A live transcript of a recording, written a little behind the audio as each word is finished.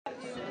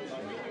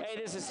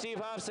Hey, this is Steve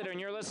Hofstetter,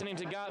 and you're listening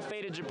to Got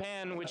Faded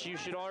Japan, which you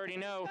should already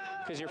know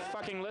because you're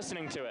fucking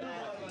listening to it.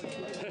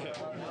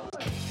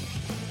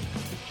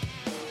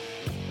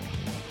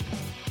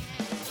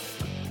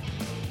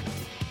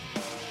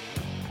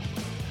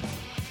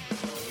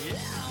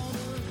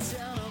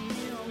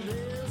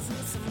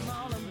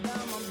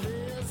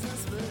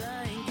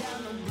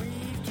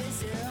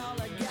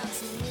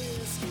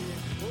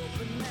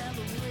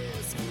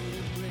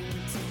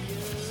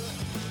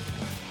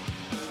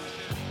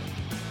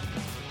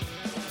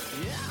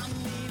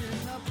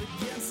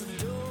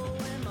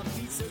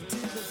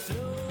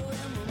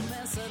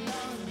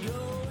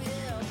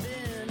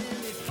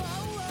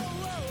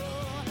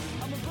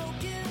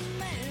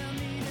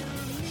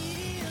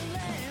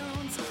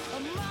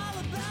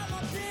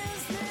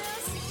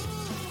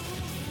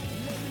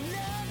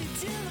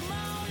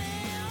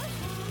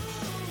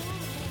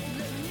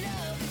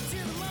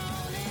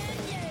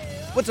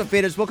 What's up,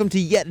 faders? Welcome to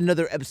yet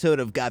another episode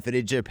of Got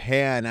Faded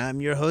Japan. I'm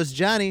your host,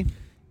 Johnny.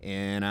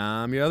 And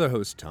I'm your other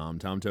host, Tom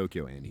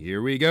Tokyo. And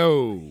here we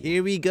go.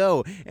 Here we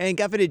go. And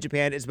Got Faded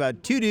Japan is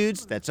about two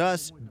dudes, that's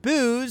us,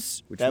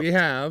 booze. Which we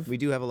have. We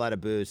do have a lot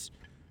of booze.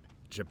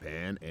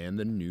 Japan and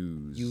the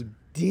news. You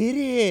did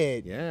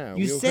it. Yeah.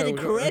 You said it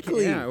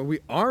correctly. Yeah,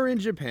 we are in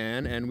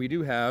Japan, and we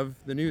do have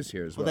the news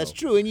here as well. Well, that's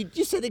true, and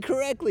you said it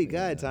correctly.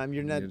 God, Tom,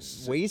 you're not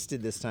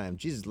wasted this time.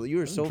 Jesus, you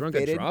were so drunk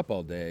faded. a drop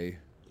all day.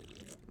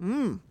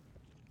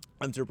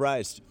 I'm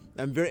surprised.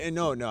 I'm very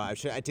no. I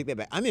take that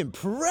back. I'm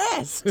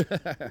impressed.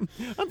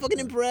 I'm fucking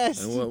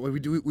impressed. And well, we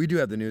do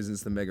have the news, and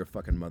it's the mega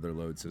fucking mother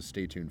load. So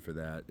stay tuned for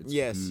that.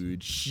 It's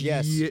good shit.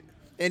 Yes.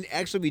 And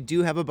actually, we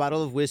do have a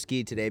bottle of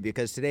whiskey today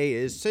because today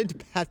is St.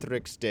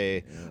 Patrick's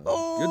Day. Yeah.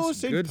 Oh,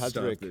 St.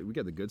 Patrick. Stuff. We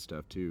got the good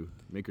stuff too.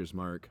 Maker's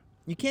Mark.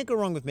 You can't go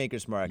wrong with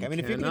Maker's Mark. If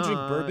you're going to drink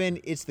bourbon,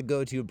 it's the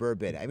go-to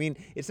bourbon. I mean,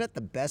 it's not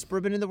the best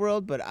bourbon in the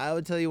world, but I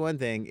would tell you one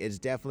thing. It's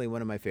definitely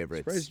one of my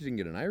favorites. Surprised you didn't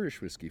get an Irish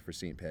whiskey for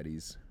St.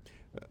 Patty's.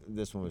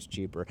 This one was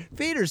cheaper.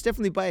 Faders,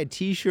 definitely buy a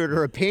t-shirt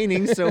or a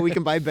painting so we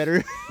can buy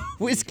better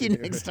whiskey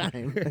next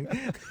time.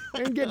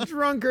 And get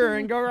drunker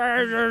and go,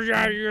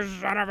 you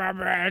son of a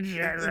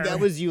bitch. That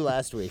was you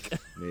last week.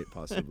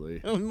 Possibly.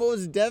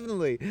 Most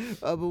definitely.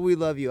 But we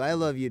love you. I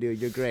love you,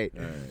 dude. You're great.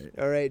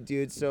 All right,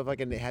 dude. So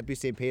fucking happy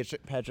St.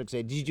 Patrick's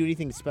Day. Did you do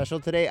anything special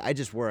today? I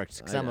just worked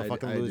because I'm a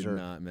fucking loser. I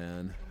did not,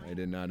 man. I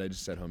did not. I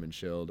just sat home and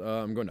chilled.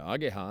 I'm going to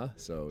Ageha,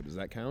 so does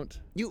that count?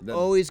 You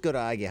always go to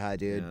Ageha,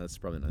 dude. Yeah, that's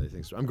probably another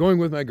thing. So I'm going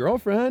with my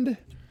girlfriend.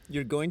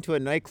 You're going to a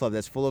nightclub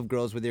that's full of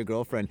girls with your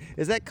girlfriend.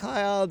 Is that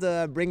called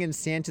bringing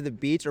sand to the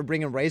beach or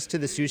bringing rice to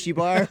the sushi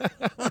bar?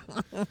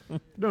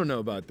 Don't know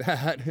about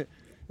that. It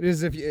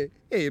is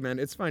hey man,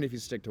 it's fine if you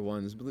stick to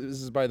ones. But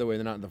this is, by the way,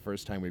 not the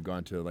first time we've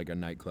gone to like a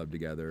nightclub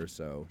together,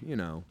 so you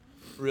know.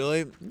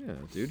 Really? Yeah,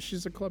 dude,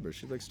 she's a clubber.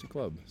 She likes to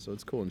club, so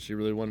it's cool. And she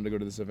really wanted to go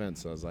to this event,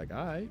 so I was like,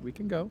 all right, we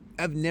can go.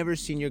 I've never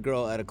seen your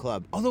girl at a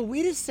club. Although,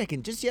 wait a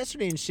second, just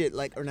yesterday and shit,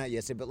 or not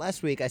yesterday, but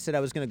last week I said I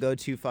was gonna go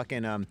to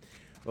fucking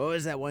what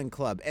was that one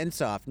club?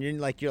 Ensoft. And you're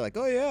like,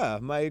 oh yeah,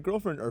 my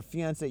girlfriend or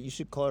fiance. You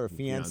should call her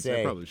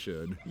fiance. I probably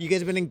should. You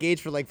guys have been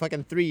engaged for like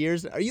fucking 3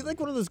 years. Are you like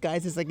one of those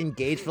guys that's like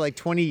engaged for like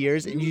 20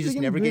 years and you just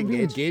never get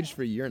engaged? Engaged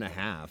for a year and a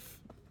half.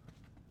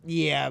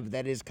 Yeah, but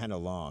that is kind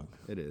of long.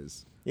 It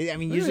is. I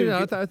mean, usually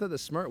I thought the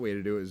smart way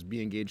to do it is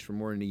be engaged for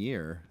more than a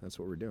year. That's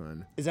what we're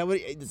doing. Is that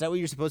what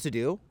you're supposed to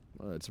do?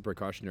 Well, it's a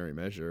precautionary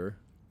measure.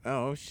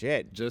 Oh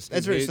shit! Just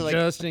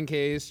in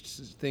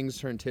case things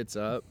turn tits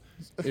up.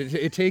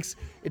 It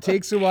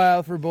takes a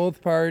while for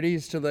both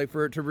parties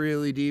for it to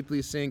really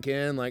deeply sink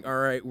in. Like, all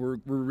right, we're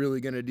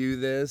really gonna do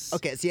this.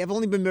 Okay, see, I've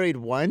only been married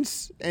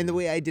once, and the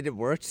way I did it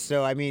worked.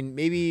 So I mean,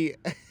 maybe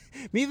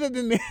I've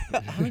been married.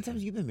 How many times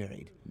have you been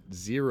married?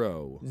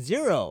 0.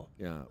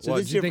 Yeah. So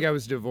did you think I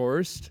was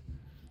divorced?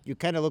 You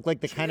kind of look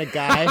like the kind of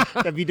guy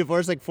that'd be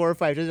divorced like 4 or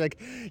 5 times.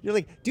 You're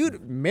like, dude,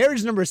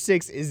 marriage number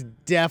 6 is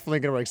definitely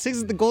gonna work. 6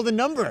 is the golden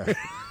number.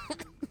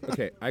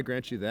 Okay, I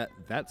grant you that.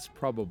 That's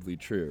probably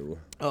true.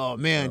 Oh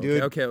man,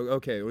 dude.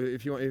 Okay.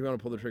 If you want to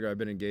pull the trigger, I've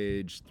been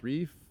engaged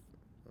 3,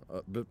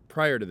 but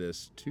prior to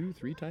this, 2,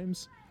 3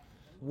 times.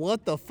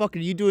 What the fuck are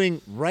you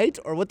doing right,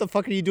 or what the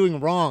fuck are you doing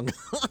wrong?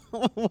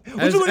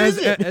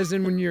 As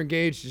in when you're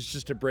engaged, it's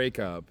just a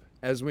breakup.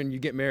 As when you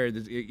get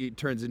married, it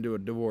turns into a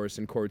divorce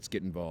and courts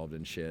get involved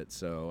and shit.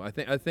 So I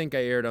think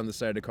I erred on the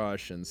side of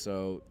caution.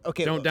 So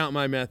don't doubt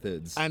my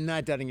methods. I'm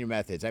not doubting your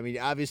methods. I mean,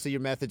 obviously your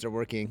methods are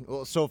working.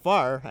 Well, so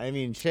far. I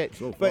mean, shit.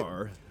 So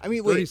far. I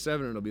mean,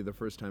 37, it'll be the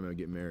first time I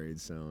get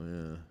married. So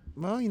yeah.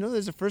 Well,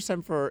 there's a first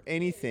time for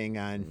anything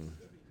on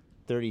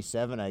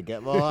 37. I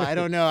get. Well, I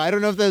don't know. I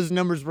don't know if those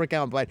numbers work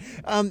out. But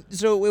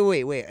so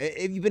wait.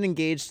 Have you been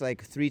engaged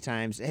like 3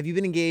 times? Have you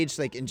been engaged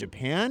like in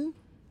Japan?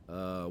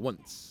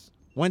 Once.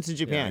 Once in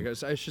Japan. Yeah, I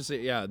guess I should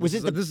say, yeah. This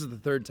is the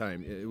 3rd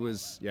time. It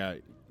was, yeah,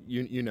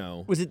 you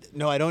know. Was it?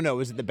 No, I don't know.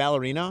 Was it the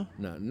ballerina?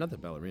 No, not the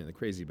ballerina. The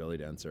crazy belly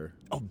dancer.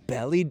 Oh,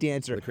 belly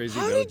dancer. The crazy.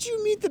 How did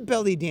you meet the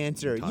belly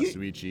dancer?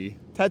 Tatsuichi.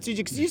 Tatsuichi,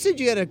 because you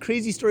said you had a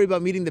crazy story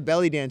about meeting the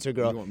belly dancer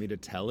girl. You want me to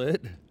tell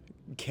it?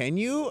 Can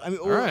you? I mean,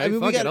 All right, we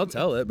fuck got it, I'll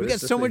tell it. But We got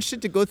it's so the much thing.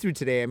 shit to go through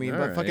today. I mean, All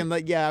but fucking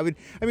right.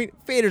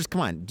 faders,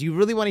 come on. Do you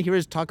really want to hear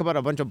us talk about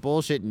a bunch of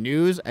bullshit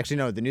news? Actually,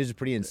 no. The news is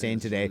pretty insane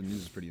today. The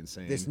news is pretty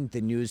insane.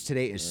 The news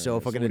today is so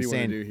fucking what do you insane.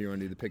 want to do here? You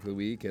want to do the pick of the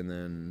week and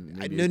then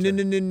maybe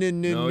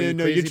No. you You're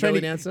crazy trying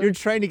belly to dancer? you're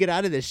trying to get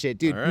out of this shit,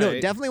 dude. All No,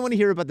 right. definitely want to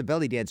hear about the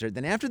belly dancer.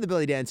 Then after the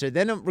belly dancer,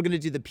 then we're gonna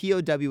do the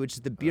POW, which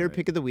is the beer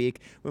pick of the week.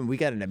 When we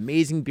got an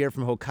amazing beer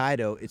from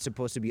Hokkaido, it's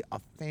supposed to be a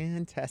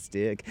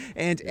fantastic.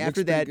 And It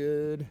after looks that, pretty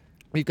good.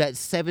 we've got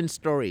 7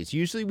 stories.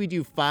 Usually we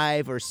do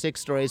 5 or 6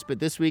 stories, but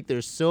this week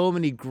there's so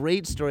many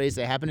great stories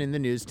that happened in the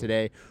news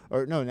today.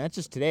 Or no, not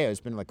just today. It's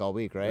been like all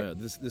week, right? Yeah,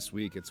 this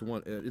week it's a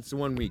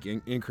 1 week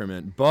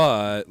increment,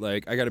 but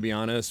like I got to be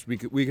honest, we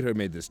could have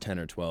made this 10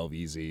 or 12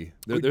 easy.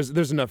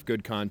 There's enough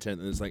good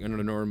content that's like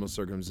under normal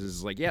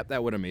circumstances, like yep,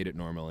 that would have made it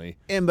normally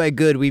And by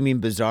good, we mean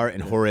bizarre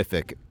and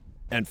horrific.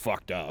 and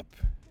fucked up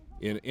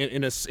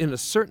in a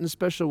certain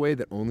special way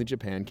that only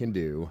Japan can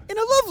do. In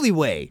a lovely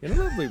way. In a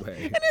lovely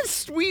way. In a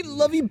sweet,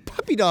 loving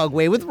puppy dog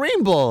way with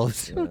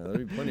rainbows. Yeah, there'll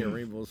be plenty of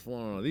rainbows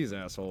falling on these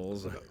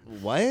assholes.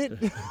 What?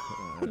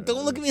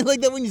 Don't look at me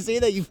like that when you say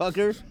that, you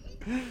fucker.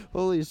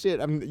 Holy shit!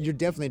 You're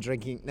definitely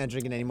not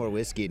drinking any more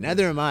whiskey.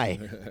 Neither am I.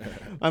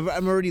 I'm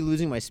already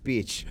losing my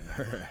speech.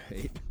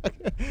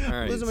 All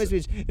right. Losing my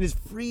speech. It is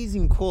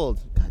freezing cold.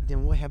 God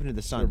damn! What happened to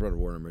the I sun? brought a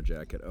warmer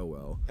jacket. Oh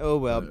well. Oh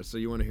well. So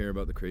you want to hear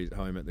about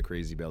how I met the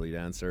crazy belly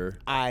dancer?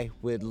 I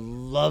would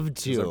love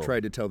 'Cause to. I've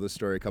tried to tell this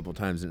story a couple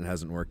times and it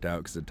hasn't worked out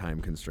because of time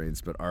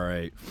constraints. But all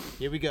right.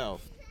 Here we go.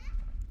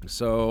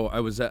 So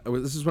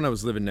this is when I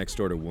was living next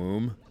door to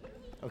Womb.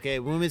 Okay,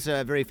 Womb is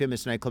a very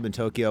famous nightclub in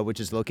Tokyo, which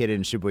is located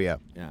in Shibuya.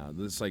 Yeah,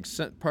 this like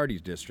party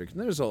district,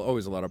 and there's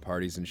always a lot of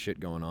parties and shit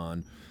going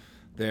on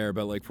there.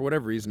 But like for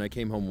whatever reason, I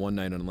came home one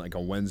night on like a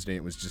Wednesday, and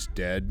it was just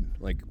dead.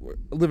 Like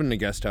living in a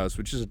guest house,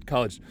 which is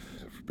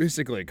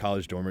basically a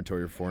college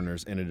dormitory for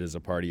foreigners, and it is a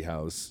party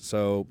house.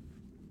 So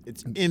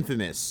It's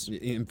infamous.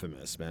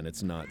 infamous, man.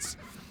 It's nuts.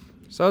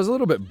 So I was a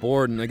little bit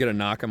bored, and I get a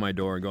knock on my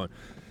door and going.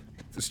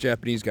 This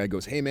Japanese guy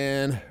goes, "Hey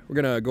man, we're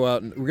gonna go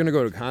out and we're gonna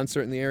go to a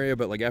concert in the area,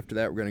 but like after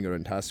that we're gonna go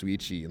to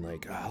Tatsuichi and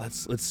like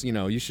let's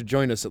you should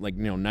join us at like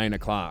 9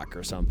 o'clock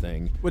or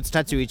something." What's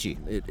Tatsuichi?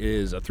 It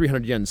is a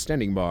 300 yen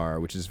standing bar,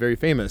 which is very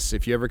famous.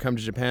 If you ever come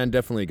to Japan,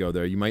 definitely go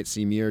there. You might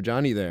see me or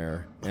Johnny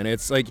there, and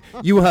it's like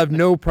you will have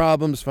no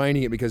problems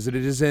finding it because it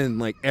is in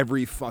like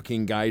every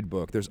fucking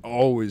guidebook. There's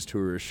always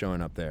tourists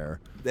showing up there.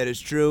 That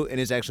is true, and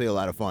it's actually a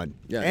lot of fun.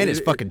 Yeah, and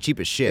it's fucking cheap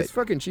as shit. It's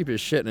fucking cheap as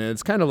shit, and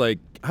it's kind of like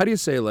how do you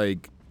say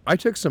like. I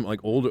took some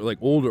like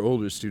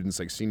older students,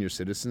 like senior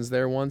citizens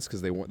there once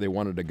because they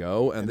wanted to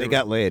go and they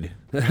got laid.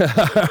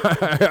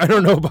 I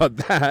don't know about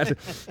that.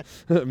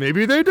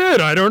 Maybe they did.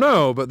 I don't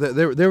know. But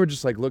they were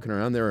just like looking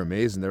around. They were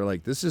amazed. And they were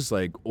like, this is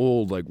like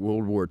old like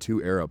World War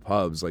II era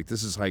pubs. Like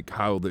this is like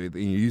how they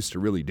used to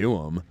really do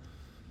them.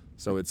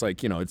 So it's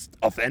like it's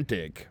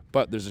authentic.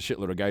 But there's a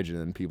shitload of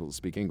gaijin and people that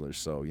speak English.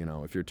 So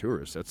if you're a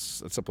tourist,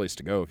 that's a place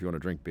to go if you want to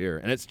drink beer.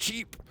 And it's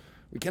cheap.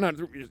 We cannot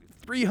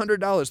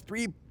 $300,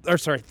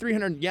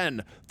 300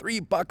 yen,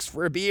 $3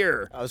 for a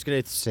beer. I was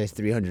gonna say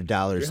 $300,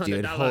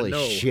 dude. $300, Holy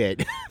no.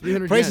 shit!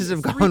 300 Prices yen,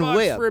 have gone $3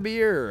 way up. for a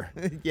beer.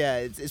 Yeah,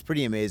 it's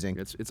pretty amazing.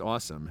 It's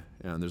awesome.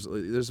 Yeah, and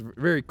there's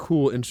very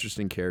cool,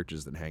 interesting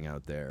characters that hang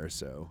out there.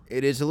 So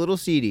It is a little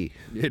seedy.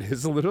 it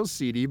is a little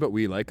seedy, but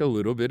we like a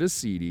little bit of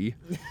seedy.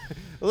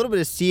 A little bit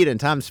of seed in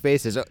Tom's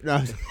faces. Oh,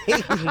 no.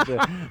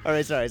 All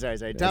right, sorry.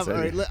 Tom, all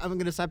right, I'm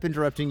gonna stop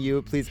interrupting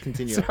you. Please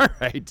continue. It's all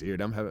right,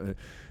 dude.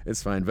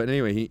 It's fine. But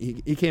anyway,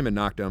 he came and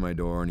knocked on my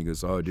door and he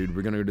goes, "Oh, dude,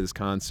 we're gonna go to this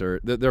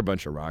concert. They're a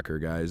bunch of rocker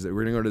guys.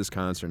 We're gonna go to this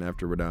concert, and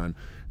after we're done,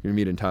 we're gonna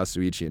meet in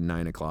Tatsuichi at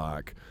 9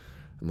 o'clock."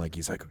 And like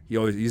he's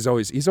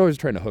always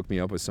trying to hook me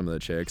up with some of the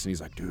chicks, and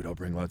he's like, "Dude, I'll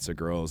bring lots of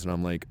girls." And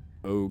I'm like,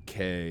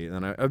 "Okay."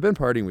 And I've been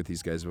partying with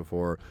these guys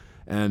before,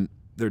 and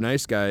they're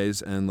nice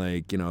guys, and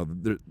like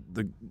the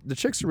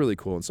chicks are really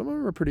cool, and some of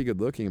them are pretty good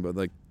looking, but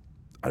like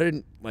I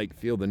didn't like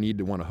feel the need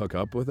to want to hook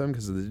up with them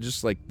because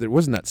just like there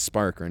wasn't that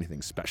spark or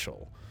anything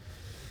special.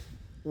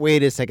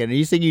 Wait a second. Are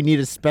you saying you need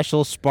a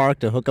special spark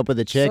to hook up with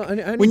a chick? So,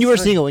 I when need- you were I-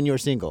 single. When you were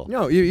single.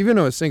 No, even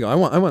though I was single, I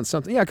want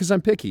something. Yeah, because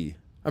I'm picky.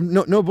 I'm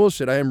no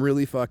bullshit. I am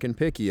really fucking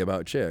picky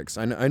about chicks.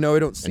 I know I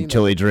don't seem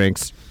Until he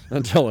drinks.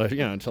 until I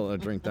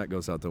drink that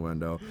goes out the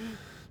window.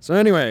 So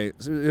anyway,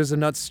 there's a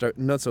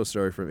nutso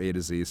story from A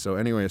to Z. So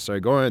anyway, so I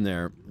go in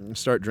there,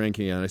 start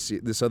drinking, and I see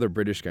this other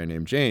British guy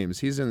named James.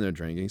 He's in there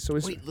drinking. So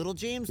he's Wait, little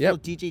James, Yep.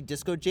 little DJ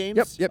Disco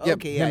James. Yep.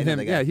 Okay, yeah, I know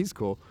that guy. Yeah, he's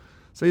cool.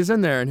 So he's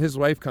in there, and his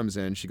wife comes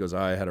in. She goes, "Oh,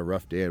 I had a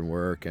rough day at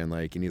work," and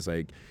he's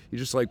like, he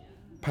just like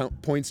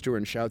points to her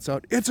and shouts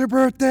out, "It's her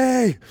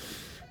birthday!"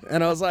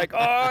 And I was like,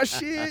 "Oh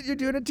shit, you're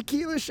doing a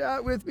tequila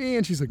shot with me?"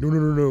 And she's like, "No,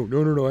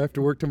 I have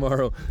to work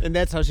tomorrow." And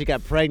that's how she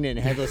got pregnant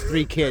and had those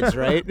 3 kids,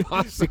 right?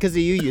 Because of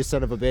you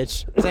son of a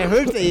bitch. 'Cause I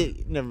heard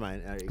they. Never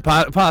mind. All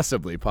right.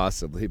 Possibly.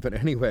 But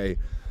anyway,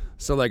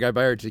 so like I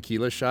buy her a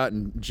tequila shot,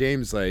 and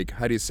James, like,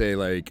 how do you say,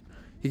 like,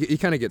 he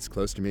kind of gets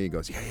close to me. He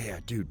goes, yeah,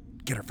 dude,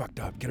 get her fucked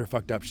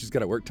up. She's got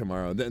to work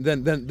tomorrow.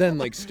 Then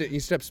like he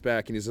steps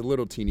back and he's a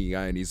little teeny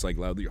guy and he's like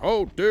loudly,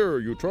 how dare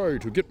you try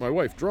to get my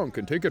wife drunk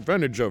and take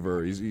advantage of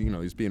her. He's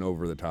being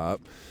over the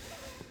top.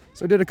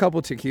 So I did a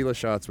couple tequila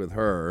shots with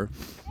her,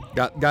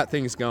 got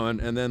things going,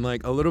 and then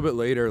like a little bit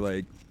later,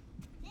 like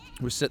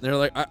we're sitting there,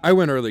 like I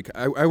went early.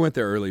 I went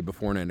there early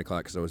before 9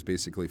 o'clock because I was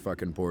basically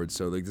fucking bored.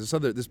 So like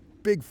this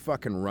big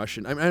fucking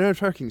Russian. I'm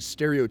talking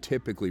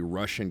stereotypically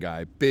Russian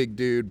guy, big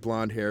dude,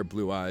 blonde hair,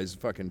 blue eyes,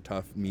 fucking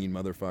tough, mean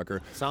motherfucker.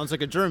 Sounds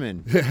like a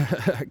German.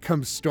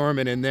 Comes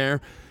storming in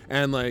there,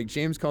 and like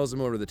James calls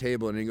him over to the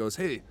table and he goes,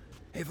 hey,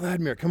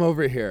 Vladimir, come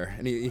over here.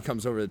 And he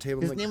comes over to the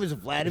table. His name was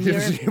Vladimir?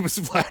 His name was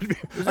Vladimir.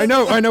 I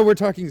know we're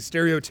talking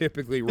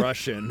stereotypically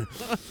Russian.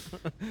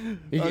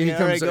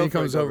 He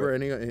comes over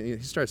and he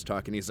starts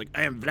talking. He's like,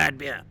 I am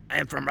Vladimir. I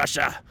am from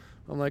Russia.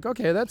 I'm like,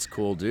 okay, that's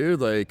cool, dude.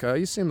 Like,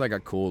 you seem like a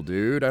cool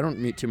dude. I don't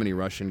meet too many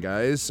Russian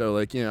guys. So,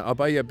 like, I'll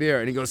buy you a beer.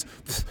 And he goes,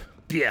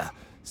 beer?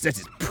 That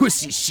is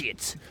pussy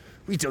shit.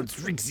 We don't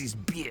drink this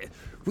beer.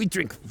 We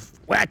drink,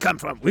 where I come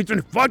from, we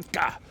drink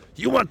vodka.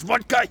 You want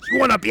vodka? You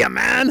want to be a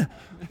man?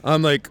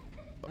 I'm like,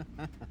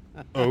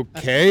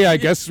 okay, I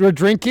guess we're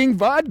drinking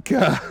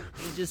vodka.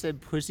 You just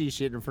said pussy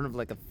shit in front of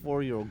like a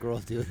 4-year-old girl,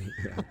 dude.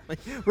 Yeah.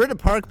 We're in a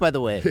park, by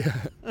the way.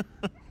 Yeah.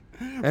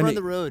 We're on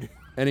the road.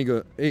 And he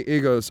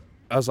goes,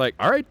 I was like,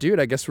 all right, dude,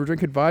 I guess we're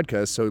drinking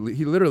vodka. So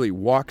he literally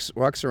walks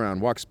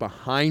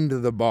behind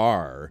the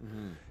bar.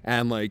 Mm-hmm.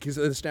 And like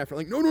the staff are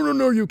like,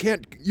 no, you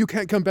can't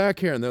come back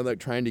here. And they're like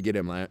trying to get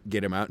him out.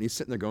 And he's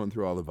sitting there going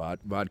through all the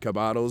vodka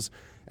bottles.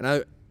 And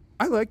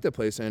I like the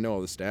place and I know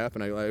all the staff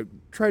and I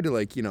tried to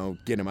like,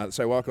 get him out.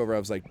 So I walk over, I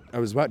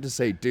was about to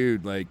say,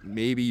 dude, like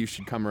maybe you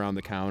should come around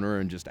the counter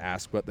and just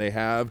ask what they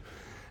have.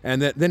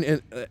 And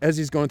then as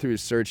he's going through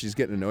his search, he's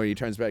getting annoyed. He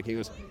turns back, he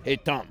goes, hey,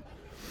 Tom,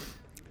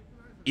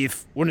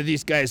 if one of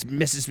these guys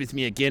messes with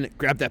me again,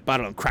 grab that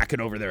bottle and crack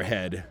it over their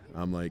head.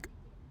 I'm like,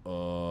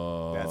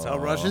 oh. That's how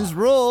Russians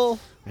roll.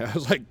 I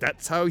was like,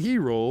 that's how he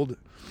rolled.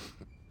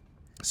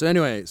 So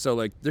anyway,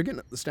 like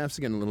the staff's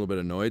getting a little bit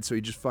annoyed, so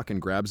he just fucking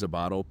grabs a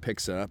bottle,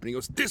 picks it up, and he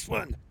goes, this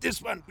one,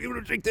 we want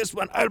to drink this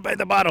one, I'll buy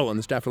the bottle. And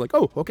the staff are like,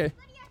 oh, okay.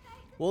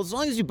 Well, as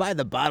long as you buy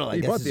the bottle, I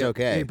guess it's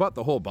okay. He bought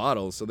the whole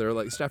bottle, so they're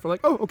like, staff are like,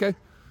 oh, okay.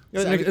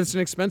 It's an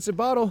expensive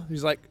bottle.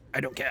 He's like,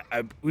 I don't care,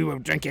 we will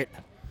drink it.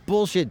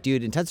 Bullshit,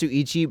 dude. In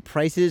Tatsuichi,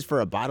 prices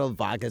for a bottle of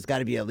vodka has got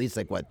to be at least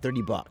like, what,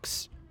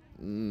 $30?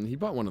 He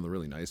bought one of the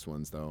really nice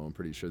ones, though. I'm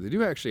pretty sure they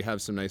do actually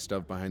have some nice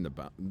stuff behind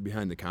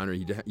the counter.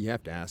 You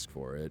have to ask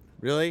for it.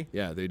 Really?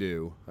 Yeah, they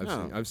do.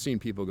 I've seen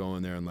people go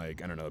in there and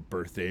like I don't know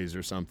birthdays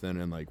or something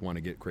and like want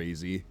to get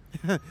crazy.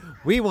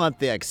 We want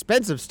the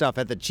expensive stuff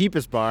at the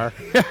cheapest bar.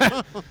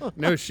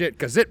 No shit,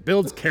 because it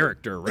builds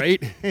character,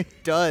 right?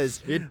 It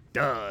does. It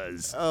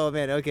does. Oh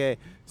man. Okay.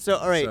 So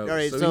all right.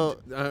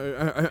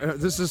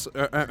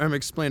 I'm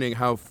explaining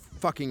how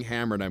fucking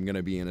hammered I'm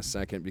gonna be in a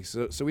second.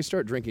 So we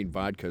start drinking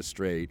vodka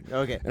straight.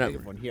 Okay.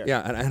 And one here.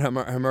 Yeah, and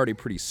I'm already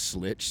pretty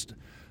slitched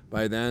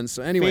by then.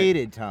 So anyway,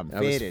 faded, Tom. I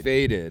was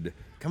faded.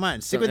 Come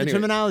on, stick with the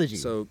terminology.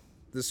 So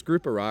this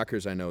group of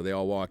rockers I know, they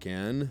all walk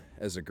in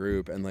as a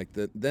group, and like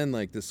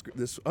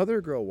this other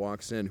girl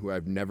walks in who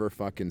I've never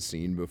fucking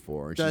seen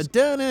before. And she's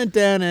got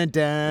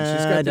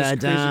this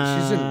crazy.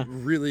 She's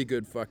in really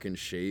good fucking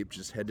shape,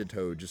 just head to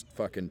toe, just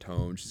fucking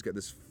toned. She's got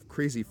this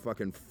crazy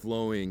fucking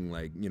flowing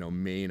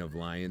mane of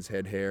lion's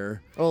head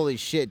hair. Holy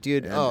shit,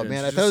 dude. And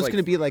I thought it was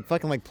gonna be like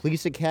fucking like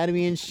police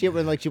academy and shit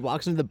when like she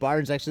walks into the bar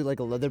and it's actually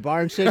like a leather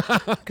bar and shit.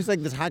 Because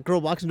like this hot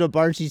girl walks into a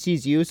bar and she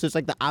sees you, so it's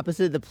like the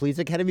opposite of the police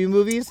academy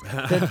movies.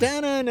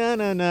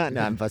 No,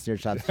 I'm busting your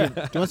chops. Do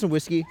you want some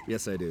whiskey?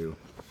 Yes, I do.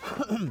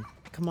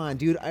 Come on,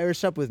 dude,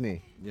 Irish up with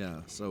me.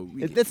 Yeah, so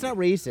that's not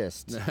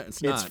racist.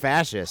 It's not. It's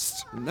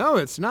fascist. No,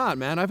 it's not,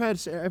 man. I've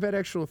had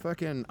actual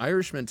fucking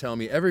Irishmen tell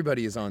me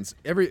everybody's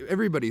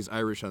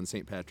Irish on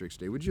St. Patrick's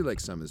Day. Would you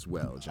like some as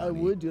well, Johnny? I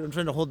would, dude. I'm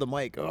trying to hold the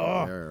mic.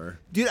 Oh.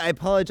 Dude, I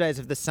apologize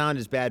if the sound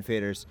is bad,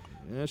 faders.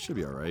 Yeah, it should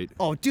be all right.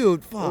 Oh,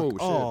 dude, fuck. Oh,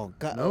 shit. Oh,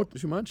 God. No,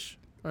 too much?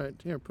 All right,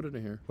 here, put it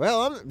in here.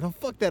 Well,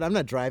 fuck that. I'm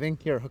not driving.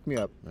 Here, hook me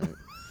up. All right.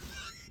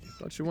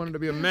 Thought you wanted to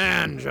be a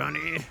man,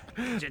 Johnny.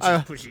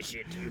 Pushy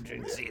shit. You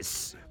drink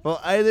this. Well,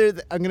 either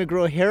I'm gonna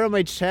grow hair on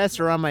my chest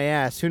or on my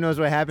ass. Who knows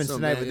what happens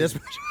tonight with this?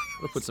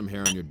 I'll put some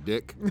hair on your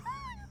dick.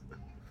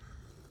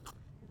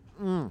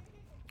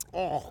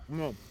 Oh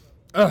no.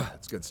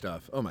 That's good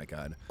stuff. Oh my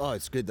god. Oh,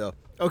 it's good though.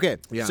 Okay.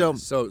 Yeah.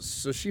 So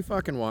she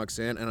fucking walks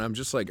in, and I'm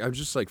just like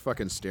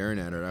fucking staring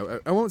at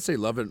her. I won't say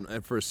love it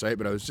at first sight,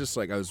 but I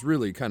was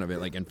really kind of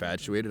like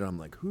infatuated. I'm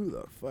like, who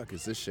the fuck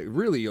is this shit?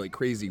 Really like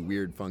crazy,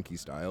 weird, funky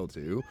style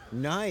too.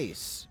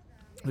 Nice.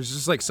 There's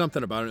just like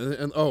something about it.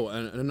 And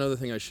another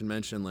thing I should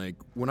mention, like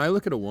when I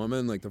look at a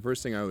woman, like the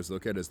first thing I always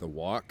look at is the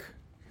walk.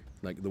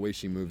 Like the way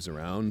she moves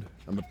around.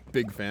 I'm a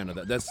big fan of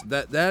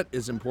that. That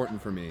is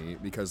important for me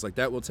because like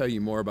that will tell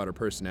you more about her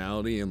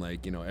personality and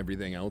like,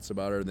 everything else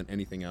about her than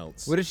anything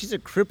else. What if she's a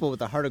cripple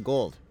with a heart of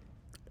gold?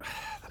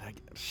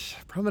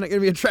 Probably not gonna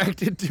be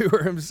attracted to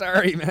her. I'm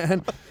sorry,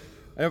 man.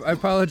 I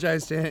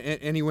apologize to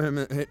any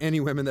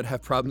women that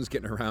have problems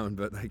getting around,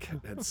 but like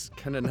that's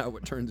kind of not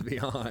what turns me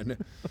on.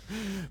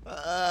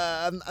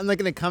 I'm not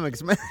gonna comment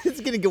because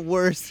it's gonna get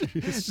worse.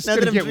 It's Now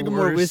that I'm drinking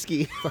more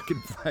whiskey.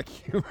 Fucking black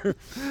humor.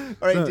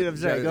 All right, dude. I'm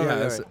sorry. Go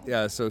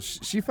ahead. So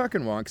she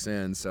fucking walks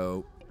in.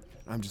 So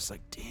I'm just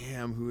like,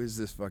 damn, who is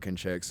this fucking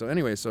chick? So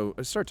anyway, so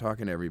I start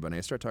talking to everybody.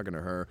 I start talking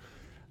to her.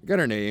 I got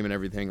her name and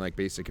everything, like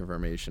basic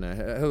information. I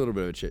had a little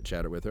bit of a chit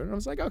chat with her, and I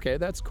was like, okay,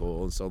 that's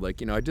cool. And so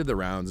like, I did the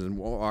rounds and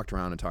walked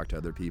around and talked to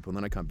other people, and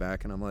then I come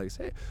back and I'm like,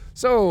 hey,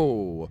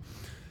 so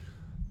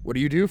what do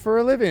you do for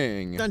a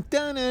living? Dun,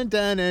 dun, dun,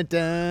 dun,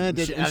 dun,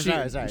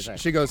 dun. Sorry.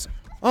 She goes,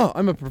 oh,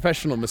 I'm a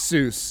professional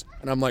masseuse,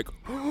 and I'm like,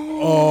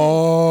 oh,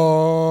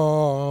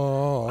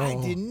 I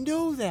didn't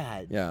know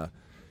that. Yeah,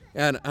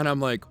 and I'm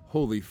like,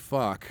 holy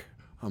fuck.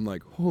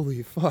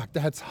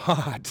 That's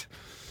hot.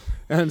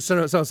 And so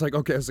I was like,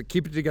 okay, I was like,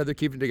 keep it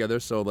together.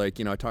 So like,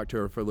 I talked to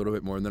her for a little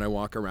bit more, and then I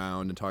walk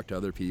around and talk to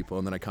other people,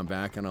 and then I come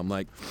back and I'm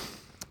like,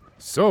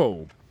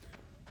 so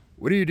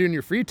what do you do in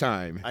your free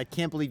time? I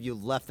can't believe you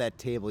left that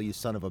table, you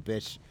son of a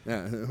bitch.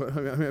 Yeah,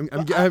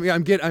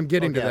 I'm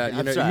getting to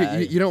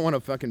that. You don't want to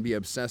fucking be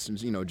obsessed and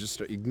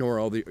just ignore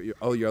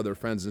all your other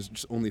friends and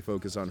just only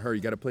focus on her.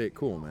 You got to play it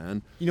cool,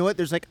 man. You know what?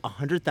 There's like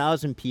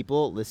 100,000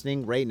 people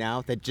listening right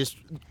now that just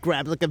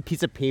grab like a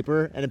piece of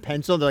paper and a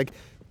pencil. And they're like,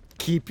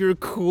 keep your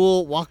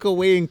cool, walk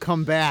away and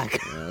come back.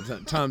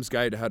 Tom's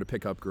Guide to How to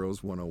Pick Up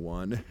Girls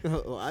 101.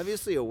 Well,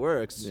 obviously it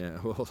works. Yeah,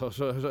 well,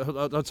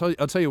 I'll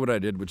tell you what I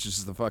did, which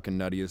is the fucking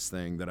nuttiest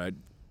thing that I'll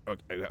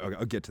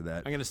get to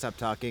that. I'm gonna stop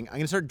talking. I'm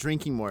gonna start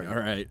drinking more. All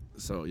right.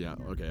 So yeah,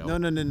 okay. No.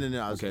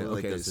 I was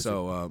okay.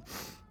 So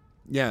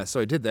so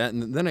I did that,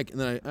 and then I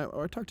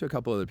talked to a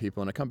couple other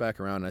people, and I come back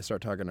around and I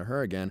start talking to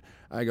her again.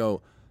 I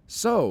go,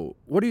 so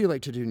what do you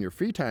like to do in your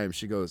free time?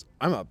 She goes,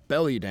 I'm a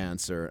belly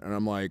dancer, and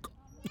I'm like,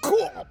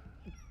 cool.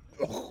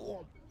 I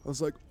was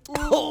like,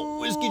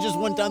 oh, whiskey just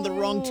went down the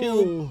wrong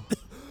tube.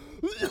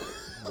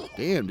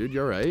 Damn, dude,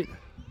 you're right.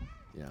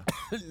 Yeah.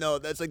 No,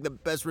 that's like the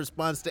best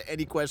response to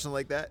any question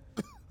like that.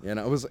 And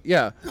I was,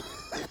 yeah.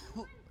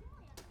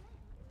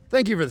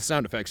 Thank you for the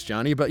sound effects,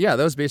 Johnny. But yeah,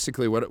 that was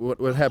basically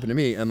what happened to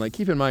me. And like,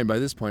 keep in mind, by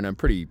this point, I'm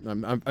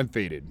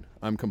faded.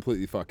 I'm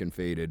completely fucking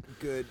faded.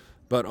 Good.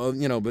 But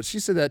but she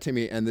said that to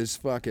me, and this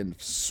fucking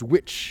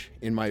switch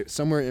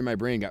somewhere in my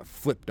brain got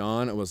flipped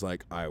on. It was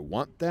like, I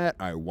want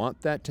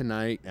that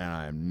tonight, and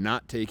I'm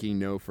not taking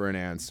no for an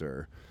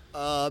answer.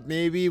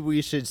 Maybe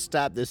we should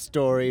stop this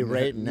story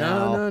right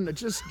now. No,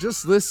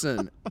 just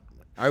listen.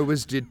 I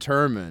was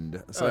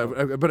determined.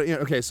 So,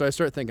 so I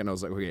started thinking. I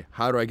was like, okay,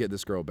 how do I get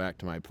this girl back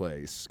to my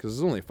place? Because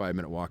it's only a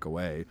 5-minute walk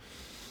away.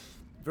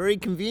 Very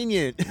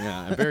convenient.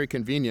 Yeah, very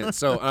convenient.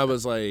 So I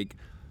was like.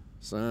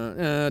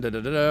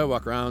 So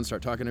walk around,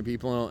 start talking to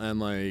people, and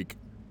like,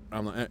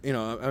 I'm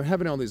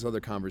having all these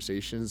other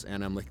conversations,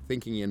 and I'm like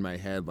thinking in my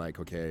head, like,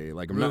 okay,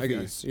 like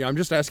I'm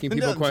just asking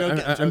people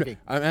questions.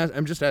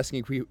 I'm just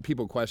asking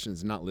people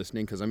questions, not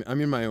listening, because I'm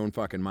in my own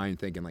fucking mind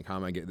thinking like, how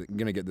am I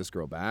gonna get this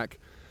girl back?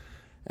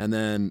 And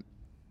then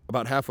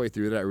about halfway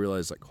through that, I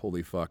realized like,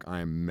 holy fuck,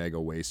 I'm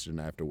mega wasted,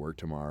 and I have to work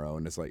tomorrow,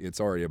 and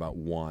it's already about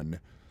 1.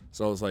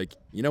 So I was like,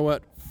 you know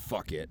what?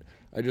 Fuck it.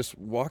 I just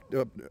walked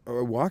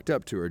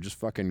up to her, just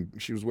fucking,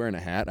 she was wearing a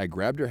hat. I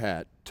grabbed her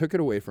hat, took it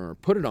away from her,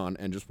 put it on,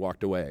 and just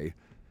walked away.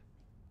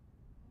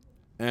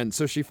 And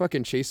so she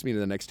fucking chased me to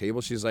the next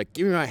table. She's like,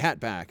 give me my hat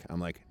back.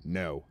 I'm like,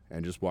 no,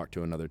 and just walked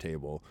to another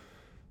table.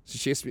 She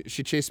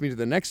chased me to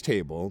the next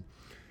table,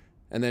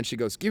 and then she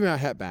goes, give me my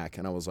hat back.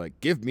 And I was like,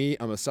 give me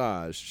a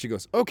massage. She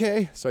goes,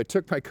 okay. So I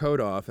took my coat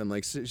off, and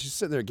like, she's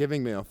sitting there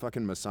giving me a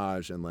fucking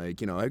massage. And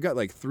like, I've got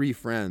like 3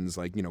 friends,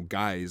 like,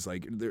 guys,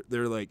 like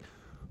they're like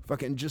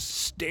fucking just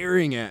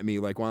staring at me.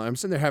 Like while I'm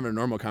sitting there having a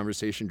normal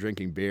conversation,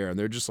 drinking beer, and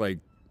they're just like,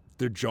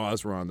 their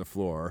jaws were on the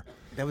floor.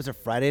 That was a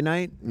Friday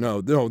night?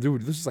 No,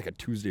 dude, this is like a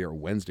Tuesday or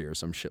Wednesday or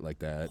some shit like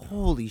that.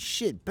 Holy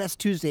shit, best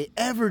Tuesday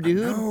ever, dude.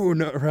 No,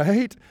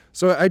 right?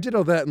 So I did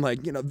all that, and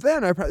like,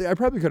 then I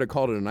probably could have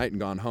called it a night and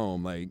gone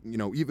home, like,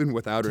 even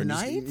without her.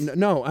 Tonight?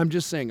 No, I'm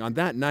just saying on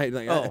that night,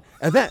 like,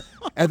 at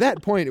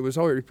that point, it was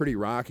already pretty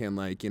rocking.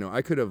 Like,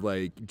 I could have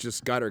like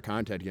just got her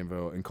contact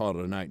info and called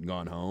it a night and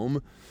gone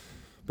home.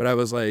 But I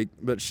was like,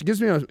 but she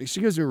gives me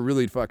a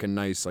really fucking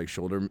nice like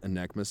shoulder and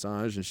neck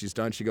massage, and she's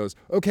done. She goes,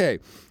 okay,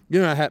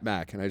 give me my hat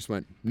back, and I just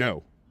went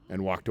no,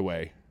 and walked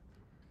away.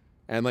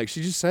 And like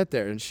she just sat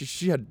there, and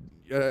she had.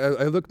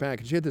 I look back,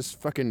 and she had this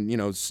fucking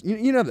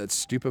that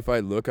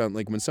stupefied look on,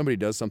 like when somebody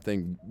does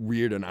something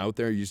weird and out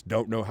there, you just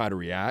don't know how to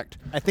react.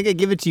 I think I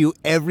give it to you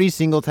every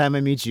single time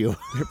I meet you.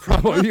 You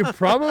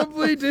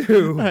probably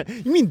do.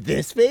 You mean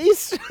this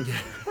face?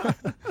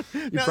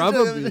 You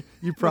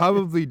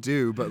probably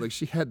do, but like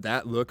she had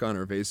that look on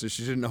her face, so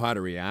she didn't know how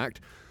to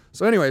react.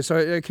 So anyway,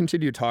 I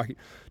continued talking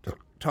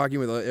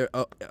with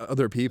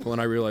other people, and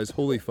I realized,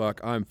 holy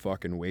fuck, I'm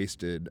fucking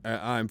wasted.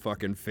 I'm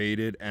fucking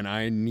faded, and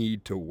I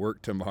need to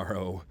work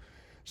tomorrow.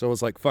 So I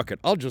was like, fuck it,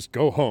 I'll just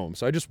go home.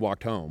 So I just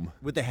walked home.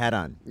 With the hat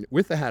on?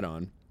 With the hat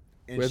on.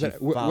 And she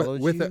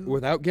followed you?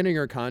 Without getting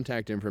her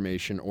contact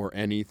information or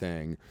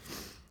anything.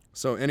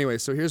 So anyway,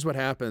 so here's what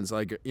happens.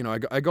 Like, you know,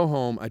 I go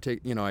home, I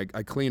take, you know, I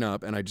clean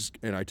up and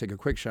I take a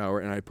quick shower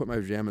and I put my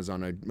pajamas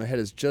on. My head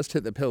has just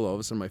hit the pillow. All of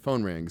a sudden my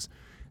phone rings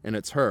and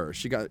it's her.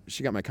 She got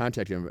my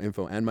contact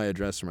info and my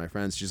address from my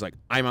friends. She's like,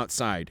 I'm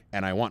outside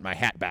and I want my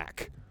hat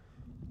back.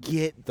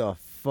 Get the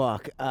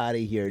fuck out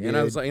of here, dude. And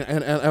I was like,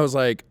 and I was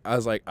like,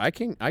 I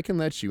can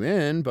let you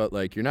in, but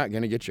like, you're not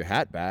going to get your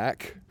hat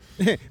back.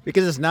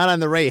 Because it's not on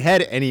the right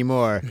head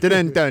anymore.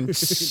 Dun dun.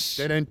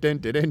 Dun, dun,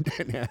 dun,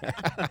 dun.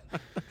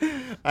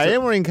 I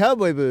am wearing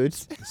cowboy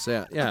boots.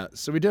 So yeah,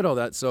 so we did all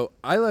that. So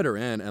I let her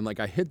in, and like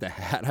I hid the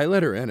hat. I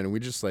let her in, and we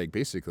just like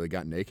basically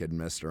got naked and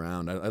messed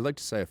around. I'd like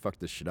to say I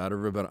fucked the shit out of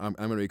her, but I'm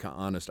gonna be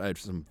honest. I had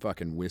some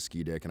fucking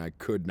whiskey dick, and I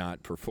could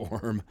not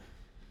perform.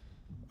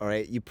 All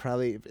right, you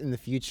probably in the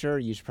future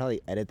you should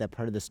probably edit that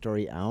part of the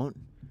story out.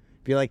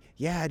 Be like,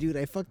 yeah, dude,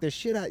 I fucked the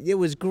shit out. It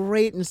was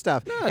great and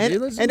stuff. No, and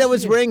dude, I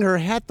was wearing her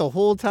hat the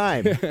whole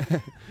time.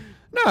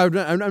 No,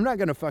 I'm not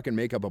gonna fucking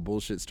make up a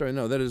bullshit story.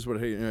 No, that is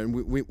what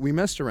we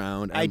messed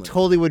around. I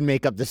totally would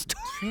make up the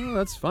story. Oh,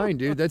 that's fine,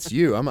 dude. That's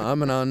you. I'm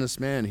an honest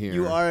man here.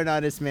 You are an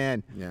honest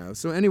man. Yeah.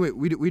 So anyway,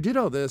 we did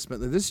all this, but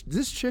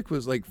this chick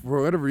was like,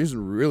 for whatever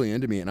reason, really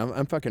into me, and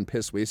I'm fucking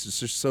pissed wasted. It's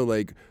just so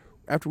like,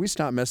 after we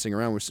stopped messing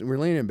around, we're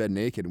laying in bed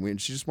naked,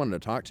 and she just wanted to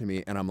talk to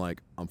me, and I'm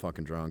like, I'm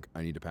fucking drunk.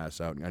 I need to pass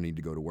out. I need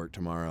to go to work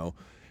tomorrow.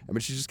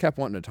 But she just kept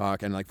wanting to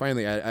talk, and like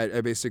finally,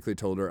 I basically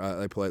told her,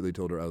 I politely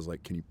told her, I was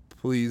like, can you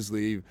please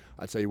leave?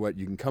 I'll tell you what,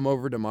 you can come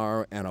over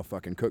tomorrow, and I'll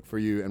fucking cook for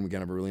you, and we can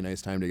have a really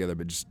nice time together.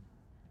 But just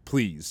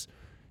please,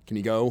 can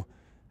you go?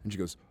 And she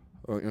goes,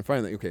 oh, and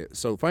finally, okay.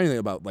 So finally,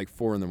 about like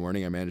 4 a.m,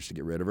 I managed to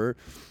get rid of her.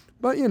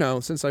 But you know,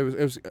 since I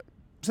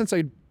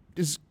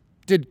just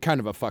did kind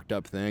of a fucked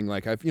up thing.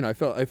 Like I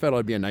felt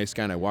I'd be a nice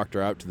guy, and I walked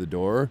her out to the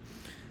door.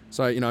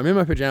 So I'm in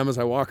my pajamas.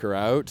 I walk her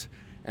out,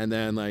 and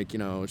then like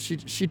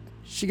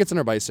she gets on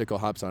her bicycle,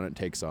 hops on it, and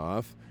takes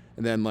off.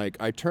 And then like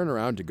I turn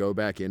around to go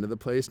back into the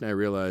place, and I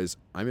realize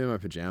I'm in my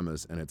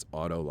pajamas, and it's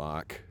auto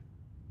lock.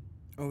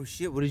 Oh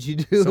shit! What did you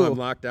do? So I'm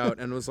locked out,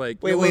 and was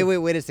like,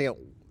 wait a second.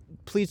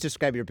 Please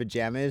describe your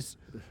pajamas.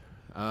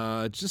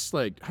 Just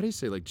like, how do you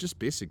say, like, just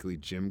basically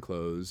gym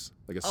clothes.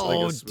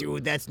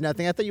 Dude, that's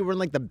nothing. I thought you were in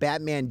like the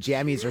Batman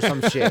jammies or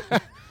some shit.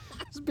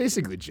 It's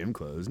basically gym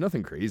clothes,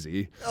 nothing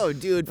crazy. Oh,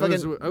 dude,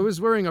 I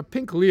was wearing a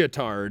pink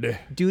leotard.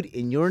 Dude,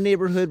 in your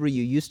neighborhood where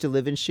you used to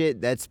live and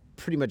shit, that's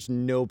pretty much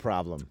no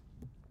problem.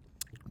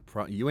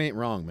 You ain't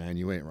wrong, man.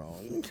 You ain't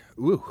wrong.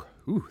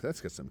 Ooh,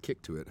 that's got some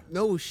kick to it.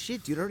 No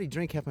shit, dude. I already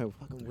drank half my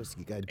fucking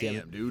whiskey. God damn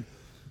it, dude.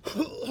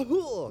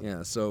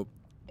 Yeah, so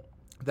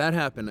that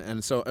happened,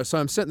 and so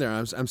I'm sitting there,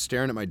 I'm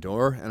staring at my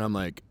door, and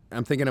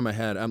I'm thinking in my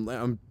head,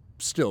 I'm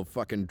still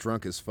fucking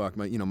drunk as fuck.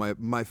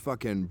 My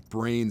fucking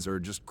brains are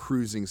just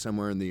cruising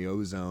somewhere in the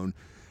ozone,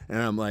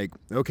 and I'm like,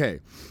 okay,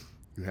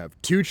 you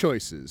have 2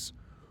 choices.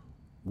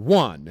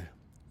 1,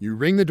 you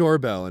ring the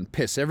doorbell and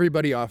piss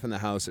everybody off in the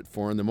house at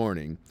 4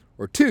 a.m,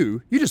 or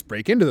 2, you just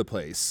break into the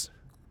place.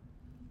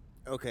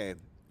 Okay,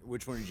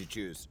 which one did you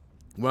choose?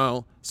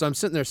 Well, so I'm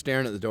sitting there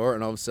staring at the door,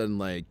 and all of a sudden,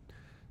 like,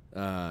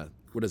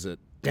 what is it?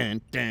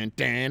 Dun, dun,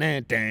 dun,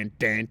 dun, dun,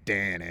 dun,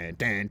 dun,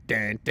 dun,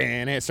 dun,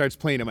 dun. It starts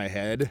playing in my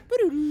head.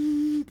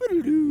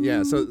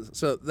 Yeah,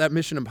 so that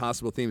Mission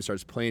Impossible theme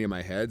starts playing in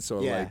my head.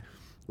 So yeah. Like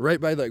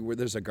right by like where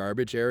there's a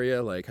garbage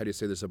area, like how do you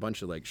say, there's a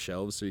bunch of like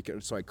shelves.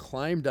 So I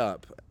climbed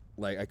up.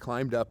 Like I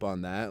climbed up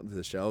on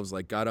the shelves,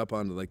 like got up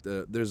onto like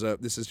this is a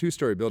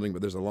 2-story building,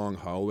 but there's a long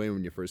hallway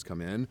when you first come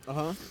in.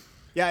 Uh-huh.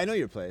 Yeah, I know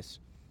your place.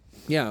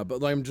 Yeah,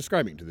 but like, I'm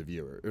describing to the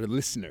viewer or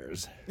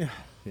listeners.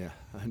 Yeah,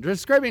 I'm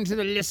describing to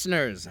the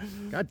listeners.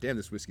 God damn,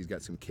 this whiskey's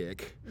got some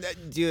kick.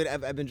 Dude,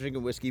 I've been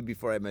drinking whiskey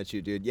before I met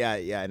you, dude.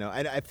 Yeah, I know.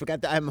 I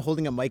forgot that I'm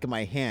holding a mic in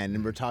my hand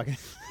and we're talking.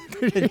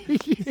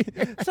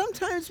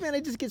 Sometimes, man, I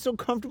just get so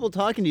comfortable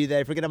talking to you that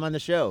I forget I'm on the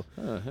show.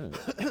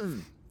 Uh-huh.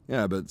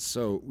 Yeah, but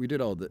so we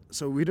did all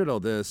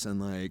this, and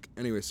like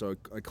anyway, so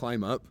I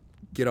climb up,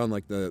 get on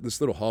like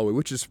this little hallway,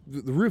 which is,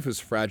 the roof is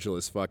fragile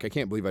as fuck. I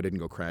can't believe I didn't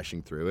go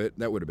crashing through it.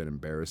 That would have been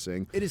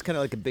embarrassing. It is kind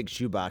of like a big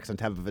shoebox on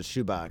top of a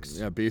shoebox.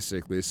 Yeah,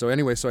 basically. So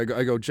anyway, so I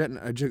go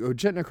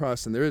jetting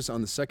across, and there is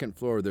on the second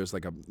floor. There's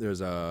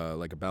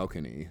a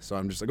balcony. So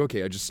I'm just like,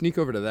 okay, I just sneak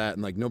over to that,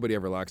 and like nobody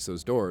ever locks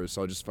those doors,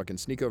 so I'll just fucking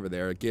sneak over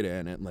there, get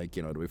in, and like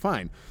it'll be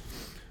fine.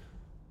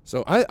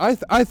 So I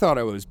thought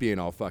I was being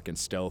all fucking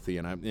stealthy,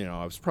 and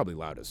I was probably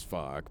loud as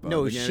fuck. But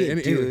no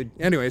shit, dude.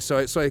 Anyway, so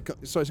I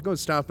go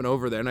stomping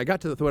over there, and I got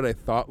to what I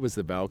thought was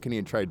the balcony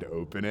and tried to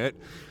open it,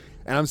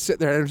 and I'm sitting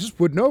there and it just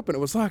wouldn't open. It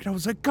was locked. I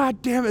was like,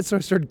 God damn it! So I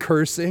started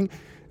cursing,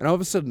 and all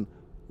of a sudden,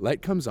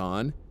 light comes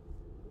on,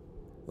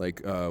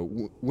 like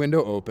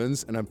window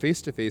opens, and I'm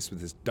face to face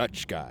with this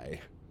Dutch guy,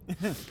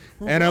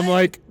 and I'm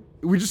like,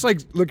 we just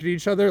like look at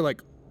each other,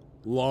 like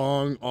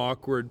long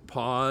awkward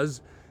pause,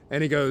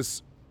 and he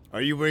goes,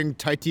 "Are you wearing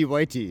tighty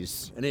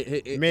whities?" And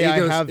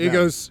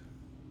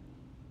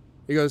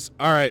he goes,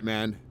 all right,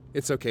 man,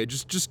 it's okay.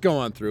 Just go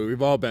on through.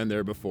 We've all been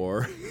there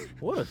before.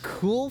 What a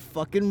cool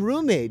fucking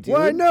roommate, dude.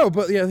 Well, I know,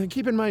 but yeah,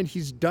 keep in mind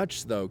he's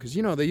Dutch though, because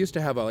they used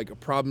to have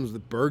problems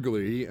with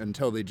burglary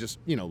until they just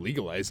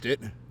legalized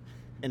it.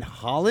 In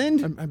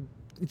Holland?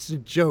 It's a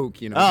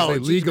joke, you know. Oh, They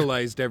geez.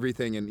 legalized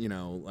everything, and you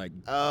know, like.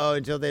 Oh,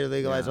 until they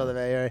legalize all the.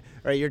 All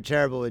right, you're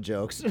terrible with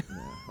jokes.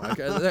 I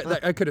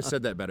could have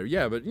said that better.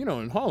 Yeah, but you know,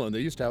 in Holland they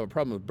used to have a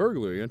problem with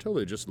burglary until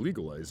they just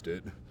legalized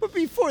it. But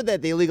before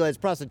that, they legalized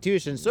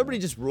prostitution. Somebody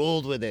just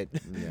rolled with it.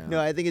 Yeah.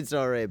 No, I think it's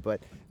all right.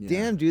 But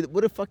damn, dude,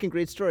 what a fucking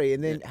great story.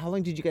 And then, how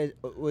long did you guys?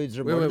 Was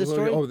there more to the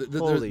story?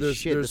 Holy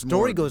shit, the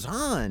story goes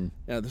on.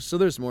 Yeah, so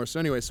there's more. So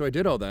anyway, so I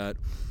did all that.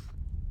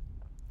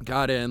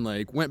 Got in,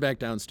 like, went back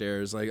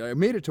downstairs. Like, I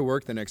made it to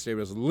work the next day, but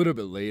I was a little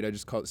bit late. I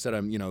just said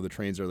I'm, you know, the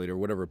trains are late or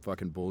whatever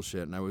fucking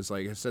bullshit. And I was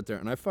like, I sat there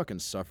and I fucking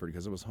suffered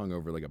because I was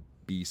hungover like a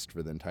beast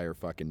for the entire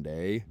fucking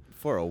day.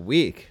 For a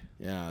week.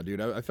 Yeah,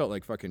 dude, I felt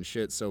like fucking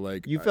shit. So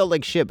like, You felt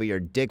like shit, but your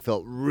dick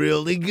felt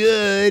really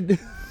good.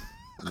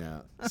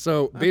 yeah.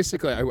 So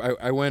basically,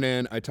 I went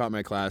in, I taught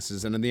my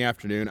classes, and in the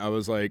afternoon, I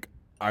was like,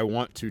 I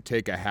want to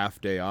take a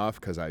half day off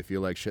because I feel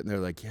like shit. And they're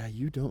like, yeah,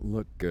 you don't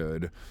look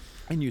good.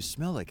 And you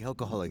smell like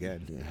alcohol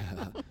again.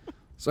 Yeah.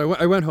 So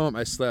I went home,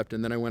 I slept,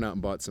 and then I went out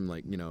and bought some,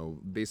 like, you know,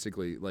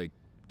 basically like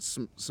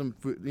some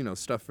food, you know,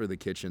 stuff for the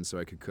kitchen so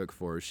I could cook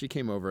for her. She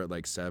came over at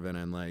like 7,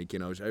 and like, you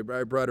know,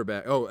 I brought her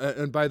back. Oh,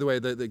 and by the way,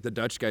 the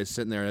Dutch guy's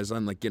sitting there as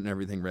I'm like getting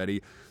everything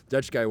ready.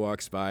 Dutch guy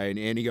walks by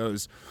and he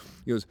goes,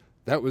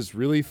 that was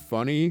really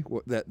funny,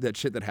 that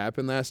shit that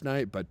happened last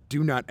night, but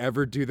do not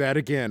ever do that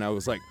again. I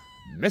was like,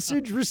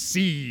 message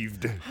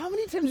received. How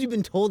many times have you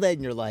been told that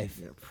in your life?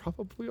 Yeah,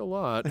 probably a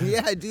lot.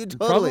 Yeah, dude,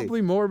 totally.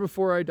 Probably more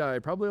before I die.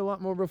 Probably a lot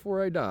more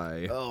before I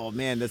die. Oh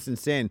man, that's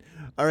insane.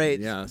 All right.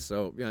 Yeah.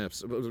 So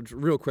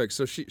real quick.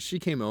 So she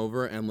came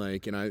over and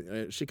like, you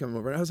know, she came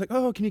over and I was like,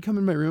 oh, can you come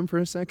in my room for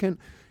a second?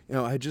 You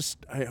know,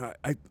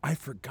 I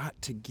forgot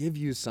to give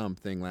you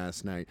something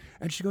last night.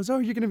 And she goes, oh,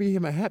 you're gonna be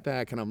getting my hat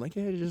back. And I'm like,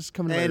 yeah, just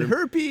come in my room. And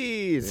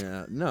herpes.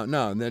 Yeah. No.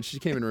 And then she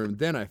came in the room.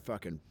 Then I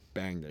fucking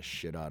banged the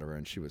shit out of her,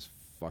 and she was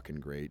fucking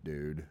great,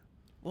 dude.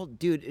 Well,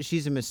 dude,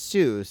 she's a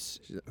masseuse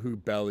who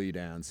belly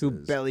dances.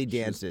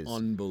 She's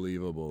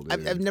unbelievable,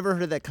 dude. I've never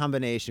heard of that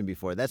combination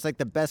before. That's like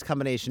the best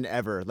combination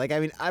ever. Like, I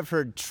mean, I've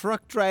heard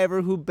truck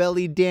driver who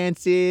belly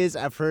dances.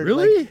 I've heard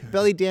like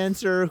belly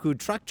dancer who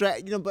truck drive.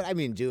 You know, but I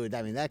mean, dude,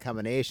 that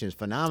combination is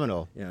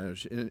phenomenal.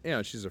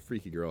 Yeah, she's a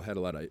freaky girl. Had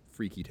a lot of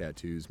freaky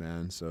tattoos,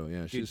 man. So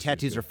yeah, dude,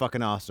 tattoos are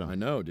fucking awesome. I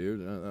know,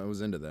 dude. I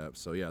was into that.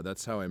 So yeah,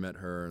 that's how I met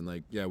her. And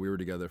like, yeah, we were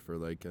together for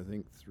like I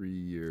think 3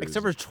 years.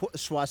 Except for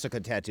swastika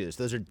tattoos,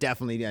 those are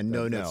definitely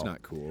no. That's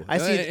not cool. I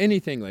see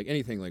anything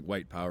like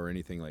white power,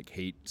 anything like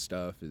hate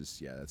stuff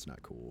is that's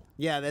not cool.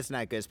 Yeah, that's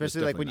not good. Especially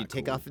like when you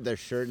take off their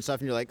shirt and stuff,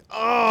 and you're like,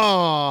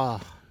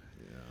 oh,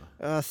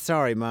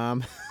 sorry,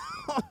 mom.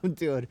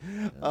 Dude.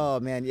 Yeah.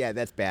 Oh man, yeah,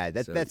 that's bad.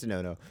 That's a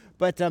no.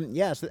 But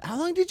yeah. So how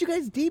long did you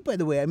guys date, by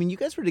the way? I mean, you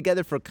guys were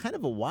together for kind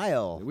of a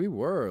while. We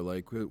were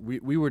like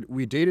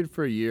we dated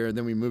for a year, and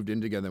then we moved in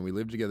together, and we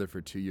lived together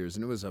for 2 years,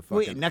 and it was a fucking.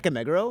 Wait,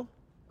 Nakameguro?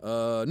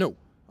 No.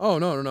 Oh,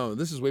 no.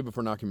 This is way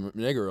before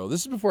Nakameguro.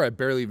 This is before I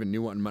barely even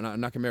knew what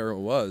Nakameguro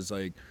was.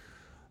 Like,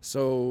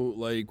 so,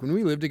 like, when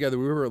we lived together,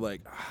 we were, like,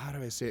 how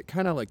do I say it?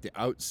 Kind of like the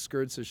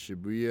outskirts of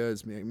Shibuya.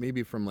 It's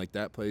maybe from, like,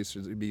 that place,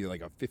 it'd be,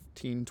 like, a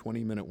 15,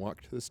 20-minute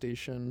walk to the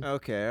station.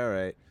 Okay, all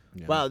right.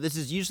 Yeah. Wow, this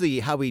is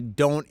usually how we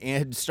don't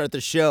start the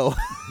show.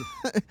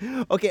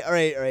 Okay, all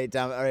right,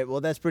 Tom. All right,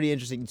 well, that's pretty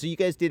interesting. So you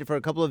guys dated for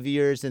a couple of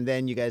years, and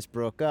then you guys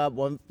broke up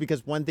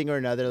because one thing or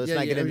another. Let's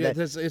not get into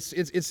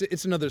that.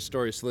 It's another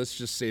story, so let's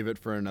just save it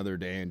for another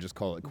day and just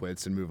call it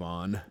quits and move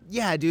on.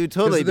 Yeah, dude,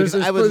 totally. There's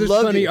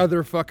plenty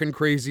other fucking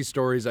crazy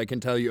stories I can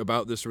tell you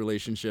about this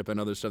relationship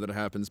and other stuff that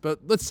happens, but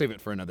let's save it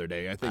for another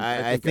day.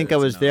 I think I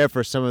was there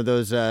for some of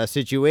those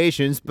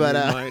situations, but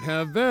you might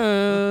have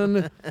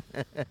been.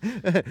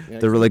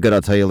 They're really good.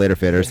 I'll tell you later,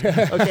 faders.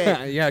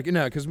 Okay. Yeah,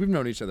 no, because we've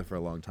known each other for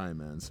a long time,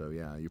 man. So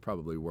yeah, you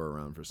probably were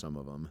around for some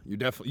of them. You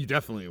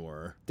definitely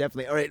were.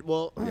 Definitely. All right.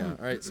 Well. Yeah.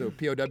 All right. So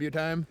POW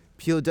time.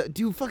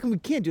 Dude, fucking we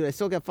can't, dude. I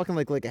still got fucking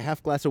like a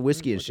half glass of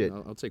whiskey and shit.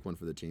 I'll take one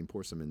for the team.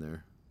 Pour some in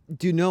there.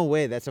 Dude, no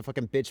way. That's a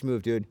fucking bitch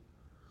move, dude.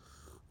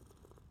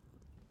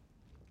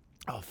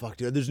 Oh fuck,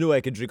 dude. There's no way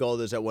I could drink all of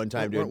this at one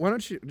time, dude. Why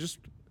don't you just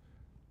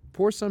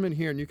pour some in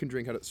here and you can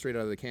drink straight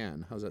out of the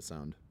can? How's that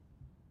sound?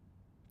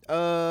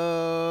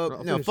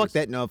 No, fuck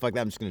that. No, fuck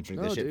that. I'm just gonna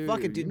drink this shit. Dude,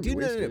 fuck it, dude.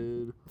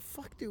 No.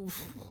 Fuck, dude.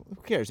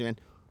 Who cares, man?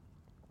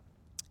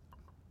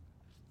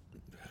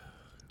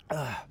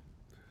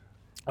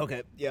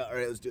 Okay. Yeah. All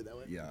right. Let's do it that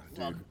way. Yeah.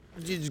 Fuck.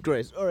 Jesus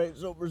Christ. All right.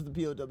 So where's the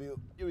POW?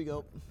 Here we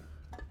go.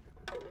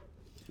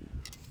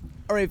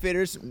 All right,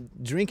 faders.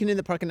 Drinking in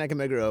the park in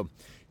Nakameguro.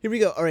 Here we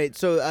go. All right.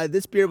 So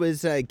this beer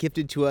was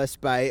gifted to us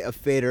by a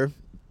fader,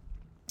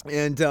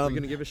 and are you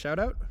gonna give a shout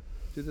out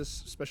to this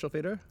special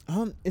fader?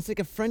 It's like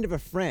a friend of a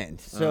friend.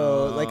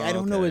 So I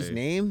don't know his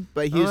name,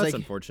 but he was that's like,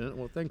 unfortunate.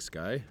 Well, thanks,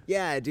 guy.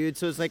 Yeah, dude.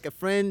 So it's like a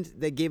friend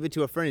that gave it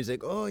to a friend. He's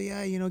like, oh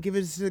yeah, give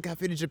it to the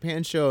Cafe de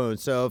Japan show.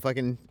 So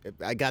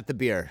I got the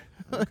beer.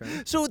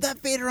 Okay. So that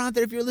fader out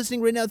there, if you're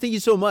listening right now, thank you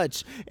so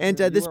much. And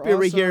this beer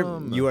right here,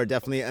 you are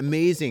definitely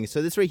amazing.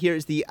 So this right here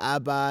is the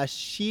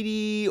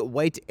Abashiri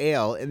White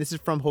Ale, and this is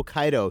from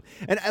Hokkaido.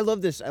 And I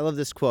love this. I love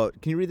this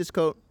quote. Can you read this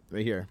quote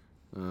right here?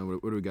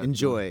 What do we got?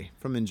 Enjoy.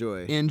 From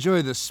Enjoy.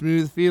 Enjoy the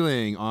smooth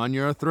feeling on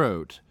your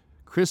throat.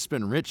 Crisp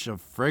and rich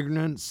of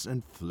fragrance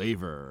and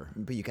flavor.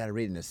 But you got to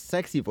read in a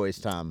sexy voice,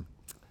 Tom.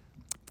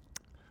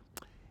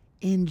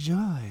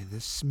 Enjoy the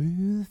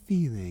smooth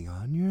feeling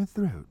on your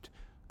throat.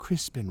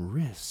 Crisp and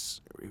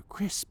rich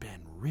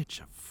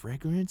of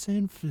fragrance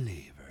and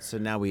flavor. So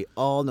now we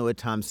all know what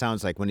Tom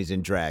sounds like when he's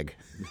in drag.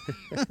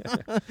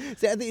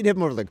 See, I think you'd have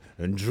more like,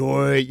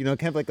 enjoy,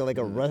 kind of like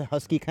a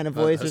husky kind of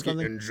voice or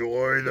something.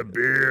 Enjoy the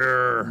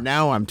beer.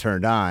 Now I'm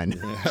turned on.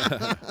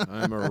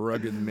 I'm a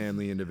rugged,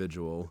 manly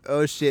individual.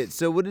 Oh, shit.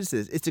 So what is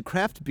this? It's a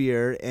craft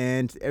beer,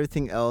 and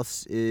everything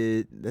else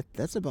is...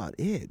 That's about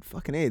it.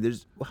 Fucking A.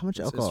 There's... How much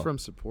alcohol? It's from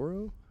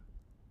Sapporo?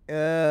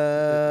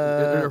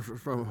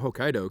 From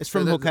Hokkaido. It's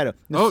from Hokkaido.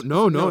 No,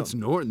 it's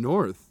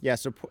north. Yeah,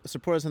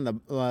 Sapporo's on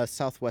the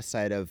southwest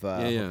side of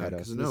Hokkaido.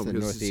 Because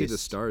northeast. you see the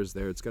stars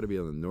there. It's got to be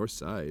on the north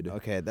side.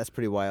 Okay, that's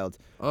pretty wild.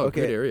 Oh,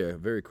 okay. Good area.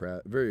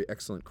 Very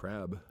excellent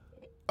crab.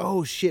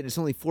 Oh, shit, it's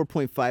only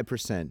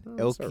 4.5%.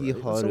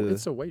 Elkiharu.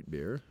 It's a white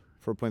beer.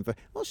 4.5.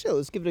 Well, shit,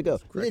 let's give it a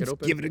go. Let's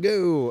give it a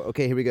go.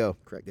 Okay, here we go.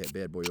 Crack that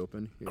bad boy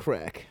open. Here.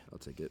 Crack. I'll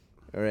take it.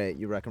 All right,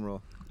 you rock and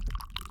roll.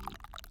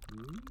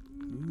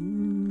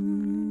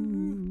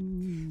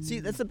 See,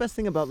 that's the best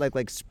thing about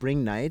like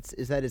spring nights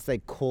is that it's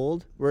like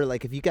cold. Where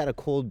like if you got a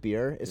cold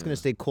beer, it's gonna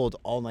stay cold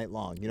all night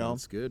long.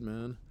 That's good,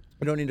 man.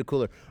 You don't need a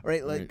cooler. All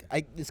right,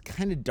 it's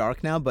kind of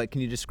dark now, but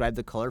can you describe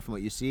the color from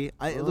what you see?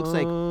 It looks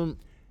like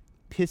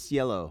piss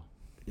yellow.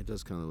 It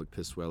does kind of look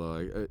piss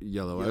yellow.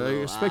 Yellow.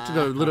 I expected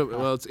a little.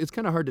 Well, it's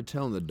kind of hard to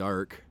tell in the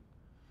dark.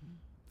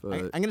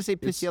 But I'm gonna say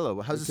piss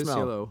yellow. How's it piss smell?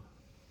 Yellow.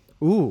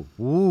 Ooh.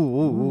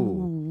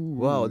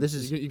 Wow, this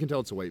is. You can tell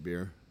it's a white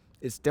beer.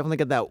 It's definitely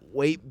got that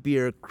white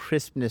beer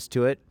crispness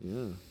to it.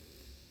 Yeah.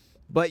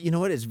 But you know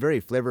what? It's very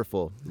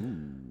flavorful.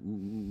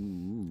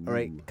 Ooh. All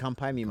right,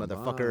 kampai me,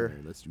 motherfucker.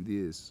 On, let's do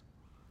this.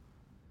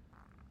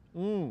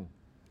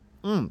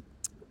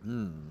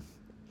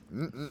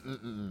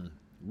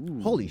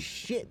 Holy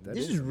shit,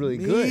 this is really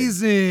good.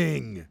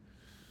 Amazing.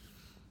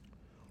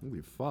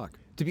 Holy fuck.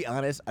 To be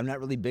honest, I'm not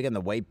really big on the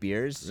white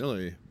beers.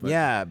 Really?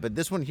 Yeah, but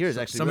this one here is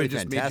actually somebody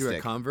really just fantastic. made you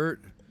a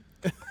convert.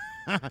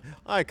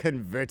 I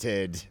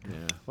converted.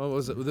 Yeah. Well,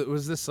 was it?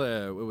 Was this?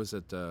 What was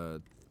it?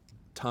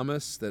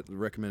 Thomas that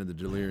recommended the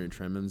Delirium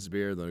Tremens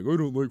beer. They're like, I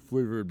don't like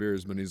flavored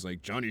beers, but he's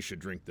like, Johnny should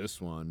drink this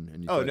one.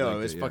 And it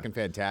was fucking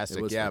fantastic.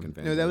 It was fucking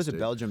fantastic. No, that was a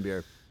Belgian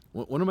beer.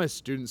 One of my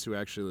students who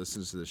actually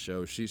listens to the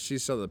show, she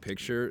saw the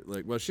picture.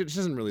 Like, well, she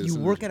doesn't really.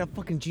 Listen You work at a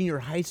fucking junior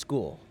high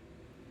school.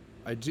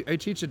 I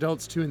teach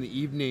adults too in the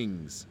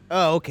evenings.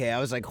 Oh, okay. I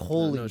was like,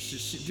 holy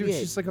shit. Dude,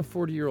 she's like a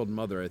 40-year-old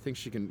mother. I think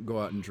she can go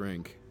out and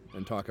drink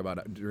and talk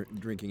about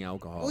drinking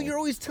alcohol. Well, you're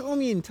always telling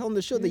me and telling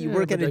the show that you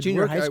work at a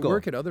junior high school. I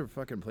work at other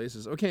fucking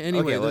places. Okay,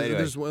 anyway,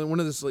 there's one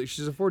of this. Like,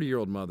 she's a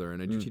 40-year-old mother,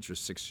 and I do teach her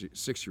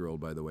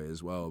six-year-old, by the way,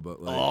 as well.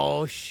 But like,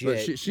 oh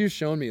shit! But she's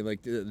shown me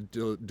like the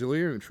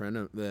delirium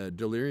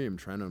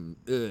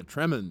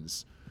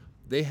tremens.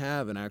 They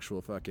have an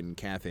actual fucking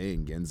cafe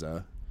in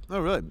Ginza. Oh,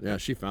 really? Yeah,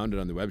 she found it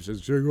on the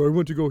website. She's like, I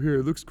want to go here.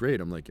 It looks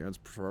great. I'm like, yeah, it's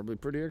probably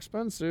pretty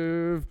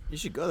expensive. You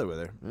should go there with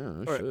her.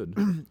 Yeah, I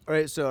should.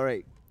 All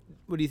right.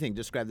 What do you think?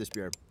 Describe this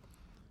beer.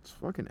 It's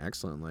fucking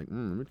excellent. Like,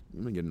 let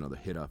me get another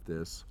hit off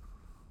this.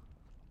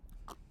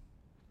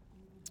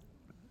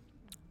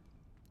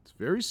 It's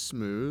very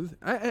smooth.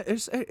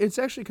 It's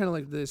actually kind of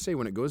like they say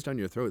when it goes down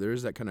your throat. There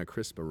is that kind of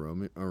crisp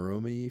aroma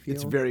you feel.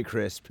 It's very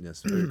crisp.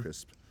 Yes, very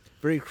crisp.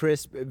 Very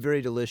crisp, very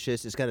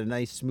delicious. It's got a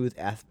nice, smooth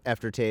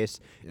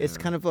aftertaste. Yeah. It's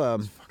kind of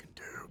It's fucking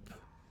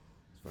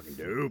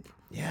dope.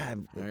 Yeah,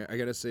 I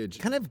gotta say, it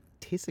kind of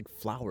tastes like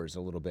flowers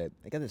a little bit.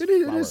 I got this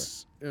flower.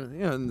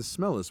 Yeah, and the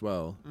smell as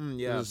well.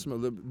 Yeah, it smell a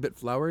little bit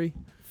flowery.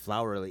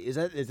 Flowery. Is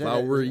that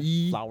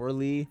flowery?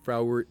 Flowery.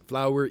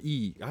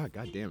 Ah,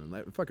 goddamn it!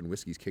 That fucking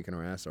whiskey's kicking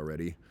our ass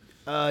already.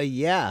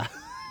 Yeah.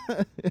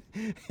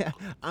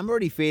 I'm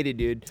already faded,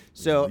 dude.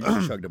 So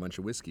you chugged a bunch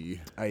of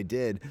whiskey. I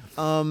did.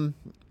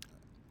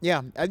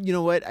 Yeah, you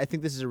know what? I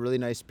think this is a really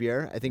nice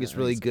beer. I think it's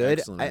really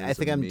good. I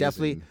think I'm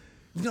definitely.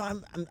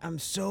 I'm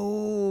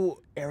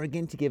so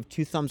arrogant to give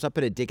 2 thumbs up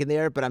and a dick in the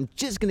air, but I'm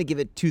just gonna give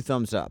it 2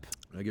 thumbs up.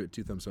 I give it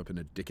 2 thumbs up and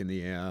a dick in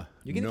the air.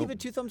 You're gonna give it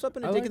 2 thumbs up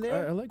and a dick in the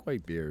air? I like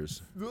white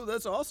beers. Well,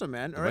 that's awesome,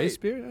 man. All Rice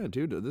right. beer, yeah,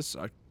 dude. This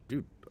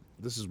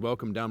is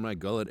welcome down my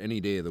gullet any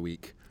day of the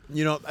week.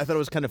 You know, I thought it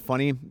was kind of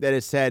funny that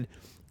it said,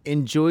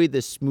 "Enjoy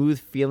the smooth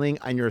feeling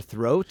on your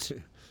throat."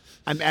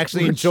 I'm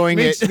actually enjoying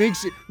it.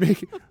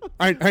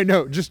 I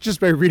know.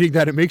 Just by reading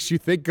that, it makes you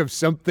think of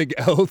something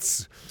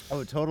else.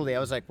 Oh, totally. I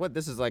was like, what?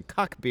 This is like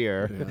cock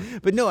beer. Yeah.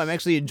 But no, I'm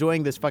actually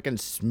enjoying this fucking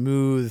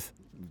smooth,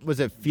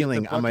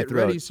 feeling on my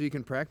throat. Ready so you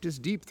can practice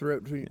deep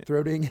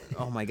throating.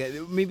 Oh my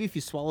God. Maybe if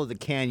you swallow the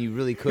can, you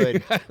really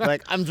could.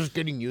 Like, I'm just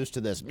getting used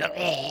to this. Would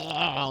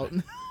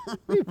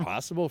it be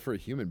possible for a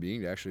human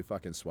being to actually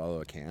fucking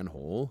swallow a can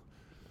whole?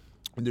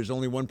 And there's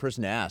only one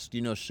person to ask. Do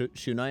you know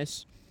Shoe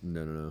Nice?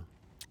 No.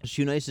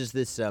 Shoe Nice is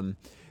this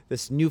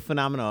new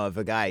phenomenon of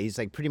a guy. He's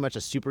like pretty much a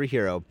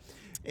superhero.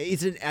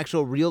 He's an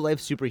actual real-life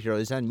superhero.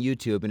 He's on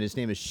YouTube, and his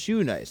name is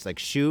Shoe Nice, like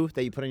shoe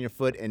that you put on your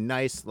foot, and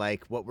nice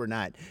like what we're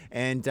not.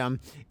 And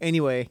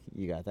anyway,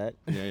 you got that?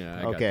 Yeah,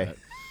 I got that.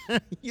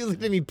 You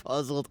looked at me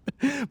puzzled,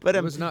 but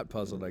I was not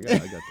puzzled. I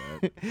got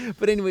that.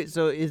 But anyway,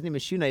 so his name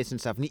is Shoe Nice and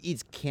stuff, and he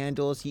eats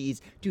candles.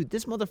 Dude,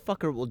 this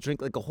motherfucker will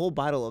drink like a whole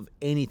bottle of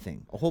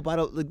anything, a whole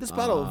bottle, like this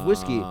bottle of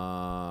whiskey.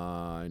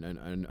 I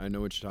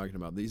know what you're talking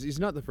about. He's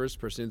not the first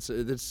person.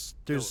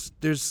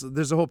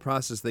 There's a whole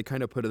process. They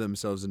kind of put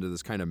themselves into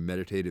this kind of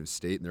meditative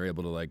state, and they're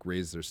able to like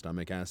raise their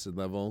stomach acid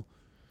level.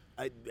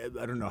 I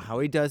don't know how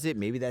he does it.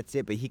 Maybe that's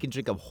it. But he can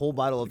drink a whole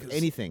bottle of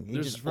anything. He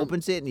just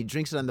opens it and he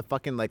drinks it on the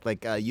fucking like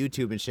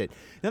YouTube and shit.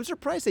 And I'm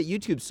surprised that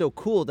YouTube's so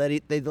cool that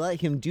they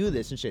let him do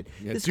this and shit.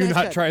 Yeah, do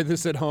not try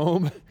this at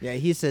home. Yeah,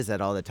 he says that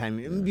all the time.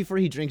 Yeah. Before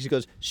he drinks, he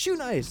goes, "Shoe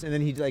Nice," and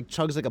then he like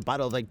chugs like a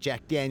bottle of like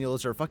Jack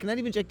Daniels or fucking not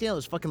even Jack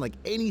Daniels, fucking like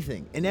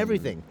anything and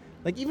everything.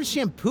 Like even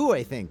shampoo,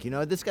 I think. You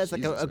know, this guy's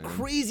like a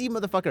crazy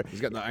motherfucker.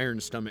 He's got the iron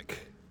stomach.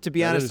 To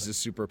be honest, that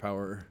is his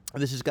superpower.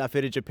 This is Got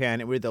Faded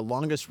Japan, and we're the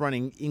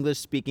longest-running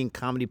English-speaking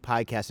comedy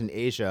podcast in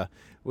Asia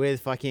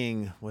with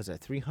fucking,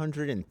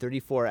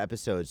 334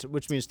 episodes,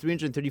 which means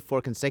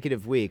 334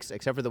 consecutive weeks,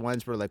 except for the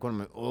ones where, like, one of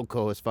my old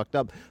co-hosts fucked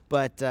up.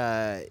 But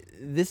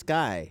this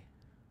guy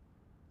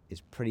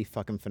is pretty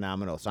fucking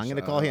phenomenal, so I'm going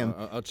to call him...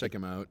 I'll check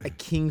him out. A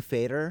King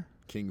Fader.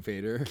 King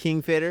Fader.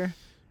 King Fader.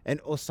 And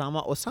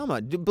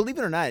Osama, believe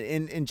it or not,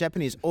 in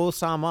Japanese,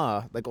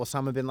 Osama, like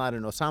Osama bin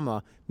Laden,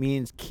 Osama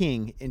means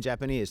king in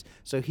Japanese.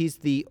 So he's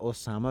the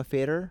Osama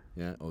Fader.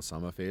 Yeah,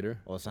 Osama Fader.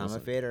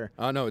 Osama Fader.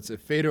 Oh, no, it's a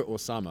Fader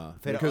Osama.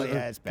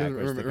 It's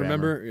backwards.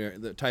 Remember,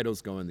 the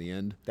titles go in the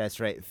end. That's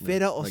right.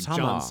 Fader Osama. Like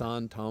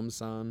John-san,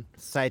 Tom-san.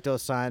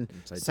 Saito-san.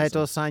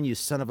 Saito-san, you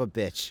son of a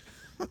bitch.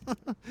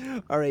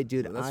 All right,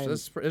 dude.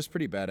 That's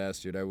pretty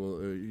badass, dude. I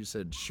will. You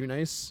said Shoe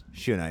Nice?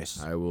 Shoe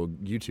Nice. I will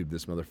YouTube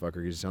this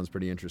motherfucker because he sounds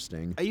pretty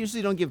interesting. I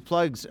usually don't give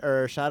plugs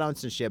or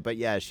shout-outs and shit, but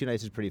yeah, Shoe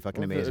Nice is pretty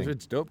fucking amazing. If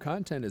it's dope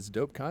content, it's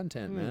dope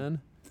content, man.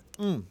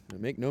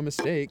 Make no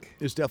mistake.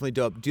 It's definitely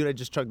dope. Dude, I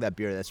just chugged that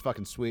beer. That's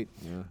fucking sweet.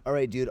 Yeah. All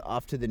right, dude,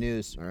 off to the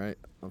news. All right,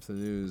 off to the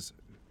news.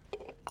 You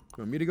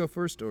want me to go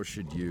first, or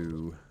should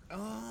you?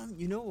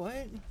 You know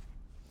what?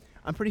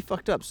 I'm pretty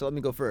fucked up, so let me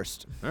go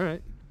first. All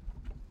right.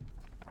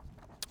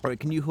 All right,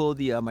 can you hold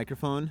the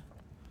microphone?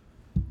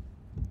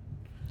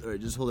 All right,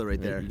 just hold it right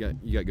there. You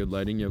got good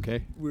lighting. You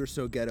okay? We're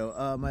so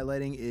ghetto. My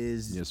lighting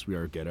is... Yes, we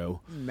are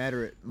ghetto.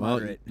 Moderate.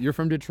 Well, you're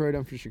from Detroit.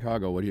 I'm from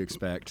Chicago. What do you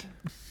expect?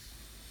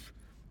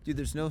 Dude,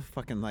 there's no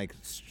fucking like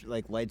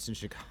lights in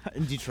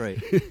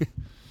Detroit.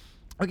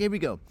 Okay, here we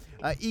go.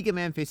 Iga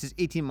man faces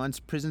 18 months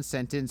prison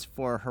sentence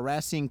for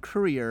harassing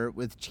courier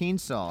with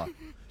chainsaw.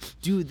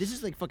 Dude, this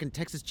is like fucking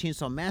Texas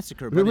Chainsaw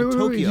Massacre, but in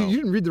Tokyo. You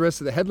didn't read the rest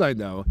of the headline,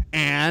 though.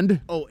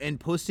 And? Oh, and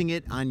posting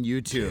it on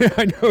YouTube.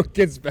 I know, it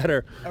gets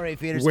better. All right,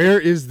 Faders. Where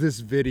is this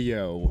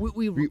video?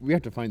 We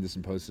have to find this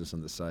and post this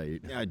on the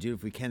site. Yeah, dude,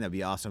 if we can, that'd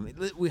be awesome.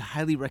 We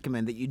highly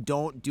recommend that you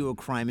don't do a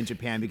crime in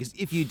Japan, because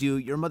if you do,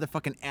 your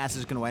motherfucking ass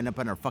is going to wind up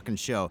on our fucking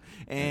show.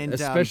 And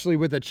especially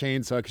with a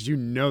chainsaw, because you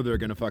know they're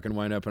going to fucking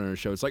wind up on our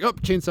show. It's like, oh,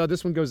 chainsaw,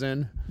 this one goes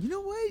in. You know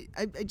what?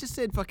 I just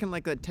said fucking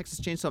like a Texas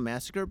Chainsaw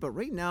Massacre, but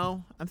right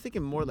now, I'm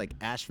thinking more like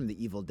Ash from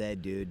the Evil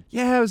Dead, dude.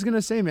 Yeah, I was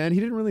gonna say, man, he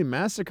didn't really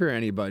massacre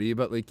anybody,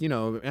 but like, you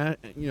know,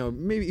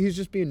 maybe he's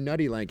just being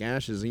nutty like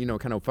Ash is, you know,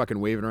 kind of fucking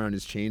waving around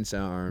his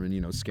chainsaw arm and, you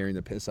know, scaring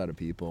the piss out of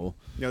people.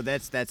 No,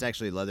 that's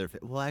actually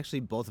Leatherface. Well, actually,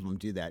 both of them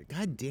do that.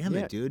 God damn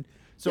it, dude.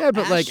 So yeah,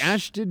 but like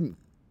Ash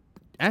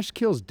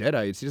kills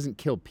deadites. He doesn't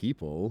kill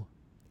people.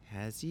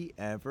 Has he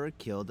ever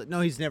killed?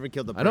 No, he's never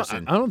killed a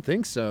person. I don't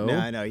think so. No,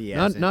 I know he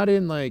hasn't. Not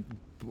in like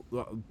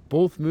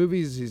both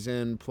movies he's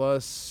in,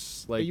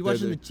 plus like. Are you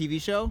watching the TV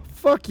show?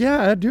 Fuck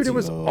yeah, dude! It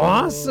was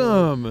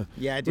awesome.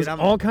 Yeah, dude, it was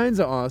all kinds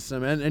of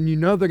awesome, and you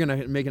know they're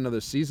gonna make another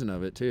season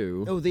of it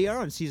too. Oh, they are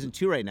on season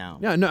 2 right now.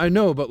 Yeah, no, I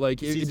know, but like,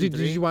 did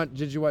you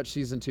watch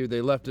season 2? They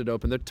left it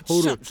open. They're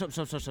total.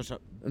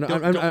 Stop.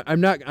 No,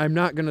 I'm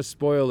not gonna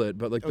spoil it,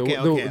 but like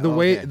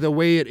the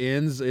way it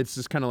ends, it's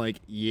just kind of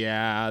like,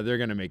 yeah, they're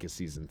gonna make a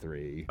season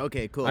 3.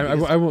 Okay, cool.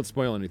 I won't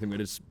spoil anything,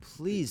 but it's.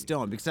 Please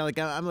don't, because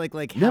I'm like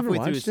halfway never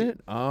through. Watched it?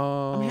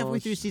 Oh, I'm halfway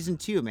through season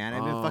 2, man.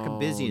 I've been fucking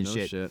busy and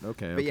shit.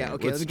 Okay. But yeah,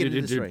 okay. Let me get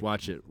into this. Dude,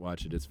 watch it.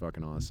 It's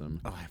fucking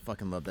awesome. Oh, I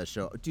fucking love that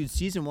show, dude.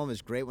 Season 1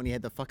 was great when he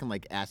had the fucking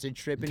like acid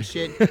trip and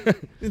shit.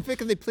 In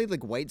fact, they played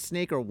like White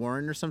Snake or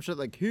Warren or some shit.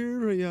 Like,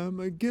 here I am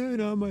again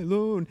on my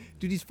own,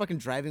 dude. He's fucking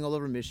driving all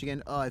over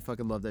Michigan. Oh, I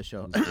fucking love that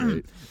show.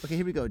 Okay,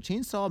 here we go.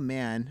 Chainsaw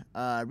Man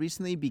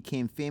recently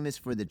became famous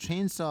for the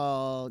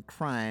chainsaw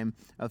crime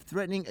of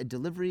threatening a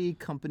delivery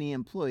company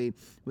employee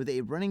with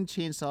a running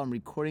chainsaw and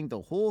recording the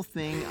whole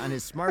thing on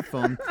his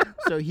smartphone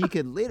so he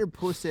could later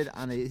post it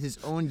on his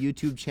own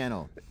YouTube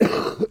channel.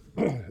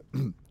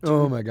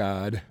 Oh my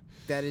God.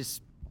 That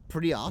is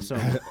pretty awesome.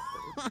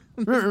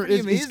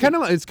 It's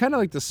kind of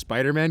like the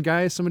Spider-Man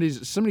guy.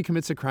 Somebody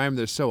commits a crime.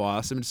 They're so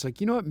awesome. It's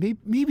like, you know what?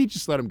 Maybe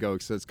just let him go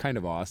because it's kind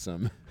of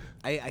awesome.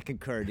 I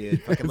concur,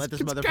 dude. Fucking let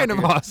this motherfucker. It's kind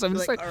of awesome.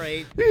 It's like, all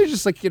right. You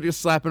just like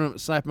slap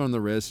him on the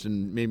wrist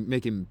and maybe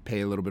make him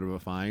pay a little bit of a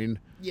fine.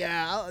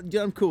 Yeah,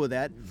 I'm cool with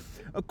that.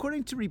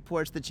 According to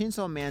reports, the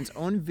Chainsaw Man's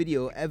own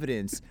video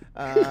evidence,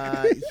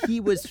 he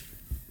was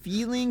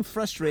feeling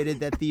frustrated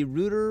that the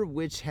router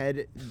which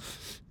had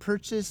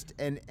purchased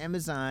an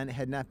Amazon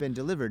had not been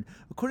delivered.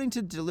 According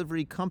to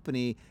delivery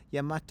company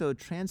Yamato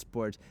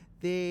Transport,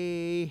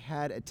 they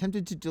had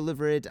attempted to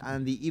deliver it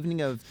on the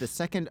evening of the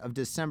 2nd of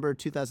December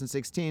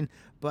 2016,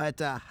 but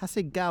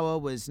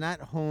Hasegawa was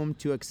not home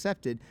to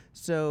accept it.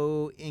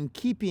 So in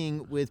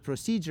keeping with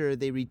procedure,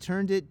 they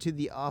returned it to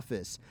the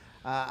office.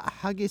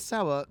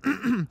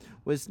 Hagesawa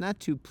was not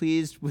too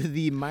pleased with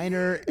the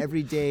minor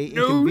everyday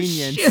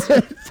inconvenience.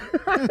 Shit.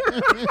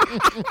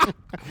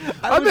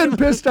 I've been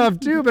pissed off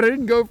too, but I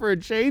didn't go for a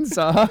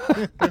chainsaw.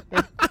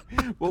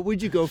 What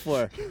would you go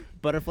for?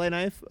 Butterfly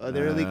knife? Are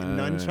there illegal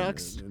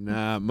nunchucks?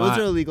 Nah, those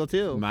are illegal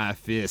too. My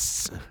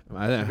fists.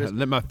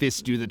 Let my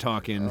fists do the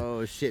talking.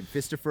 Oh shit,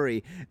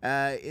 fist-a-furry.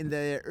 In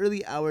the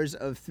early hours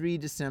of 3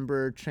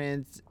 December,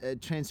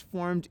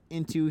 transformed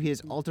into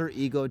his alter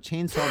ego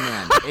Chainsaw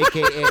Man,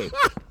 aka.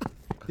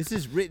 This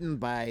is written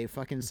by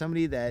fucking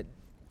somebody that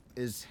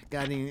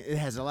it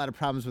has a lot of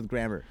problems with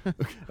grammar.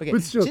 Okay,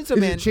 but still,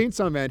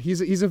 Chainsaw Man.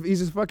 He's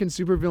a fucking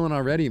super villain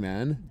already,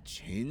 man.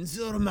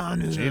 Chainsaw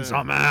Man.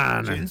 Chainsaw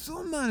Man.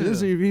 Chainsaw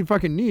Man. He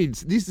fucking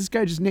needs. This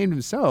guy just named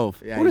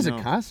himself. Yeah, what does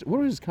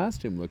his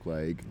costume look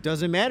like?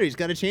 Doesn't matter. He's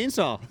got a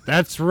chainsaw.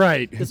 That's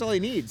right. That's all he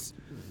needs.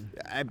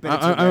 I bet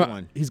it's a red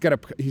one. He's got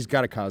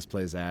to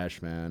cosplay as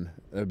Ash, man.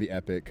 That'd be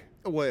epic.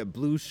 What, a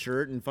blue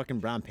shirt and fucking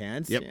brown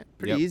pants? Yep. Yeah,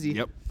 pretty easy.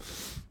 Yep.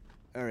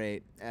 All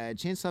right.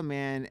 Chainsaw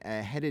Man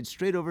headed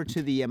straight over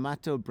to the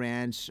Yamato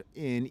branch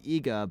in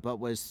Iga, but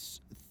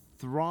was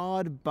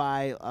thwarted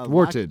by a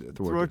locked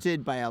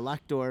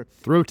door.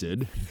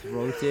 Throated.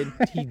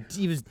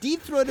 He was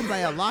deep-throated by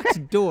a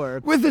locked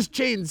door with his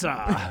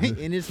chainsaw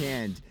in his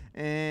hand.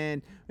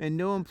 And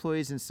no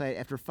employees in sight.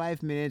 After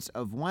 5 minutes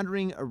of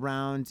wandering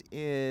around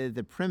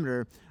the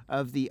perimeter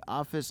of the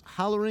office,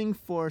 hollering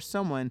for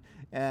someone,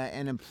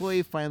 an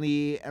employee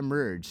finally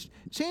emerged.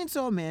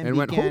 Chainsaw Man and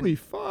went, holy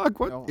fuck,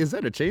 what is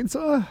that, a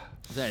chainsaw?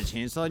 Is that a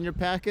chainsaw in your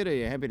packet? Are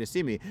you happy to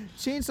see me?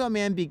 Chainsaw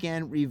Man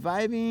began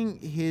reviving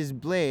his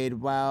blade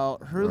while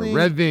hurling...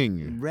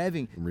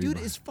 Revving. Dude,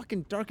 it's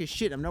fucking dark as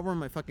shit. I'm not wearing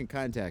my fucking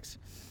contacts.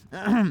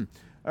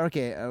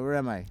 Okay, where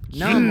am I?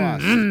 Now I'm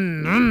lost.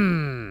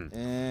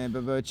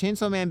 But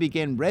Chainsaw Man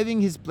began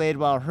revving his blade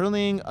while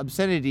hurling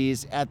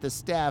obscenities at the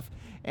staff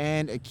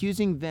and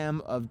accusing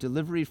them of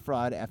delivery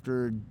fraud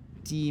after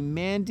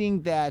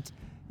demanding that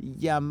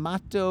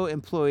Yamato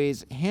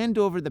employees hand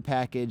over the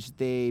package.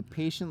 They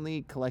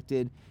patiently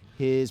collected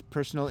his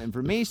personal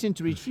information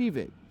to retrieve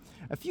it.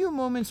 A few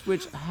moments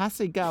which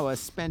Hasegawa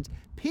spent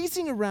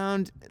pacing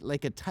around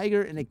like a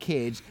tiger in a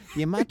cage,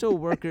 the Yamato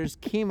workers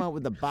came out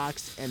with a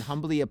box and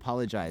humbly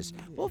apologized.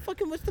 Well,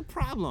 fucking what's the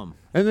problem?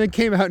 And then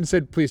came out and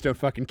said, please don't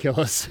fucking kill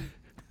us.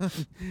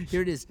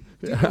 Here it is.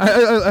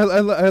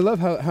 I love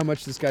how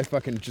much this guy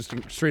fucking just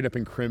straight up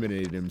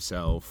incriminated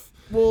himself.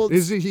 Well,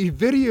 he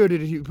videoed it,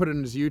 he put it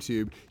on his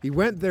YouTube. He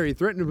went there, he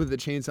threatened with the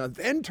chainsaw,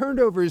 then turned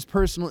over his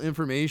personal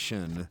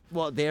information.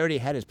 Well, they already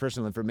had his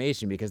personal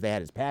information because they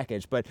had his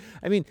package. But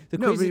I mean,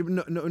 but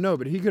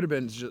he could have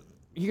been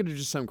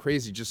just some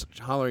crazy, just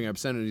hollering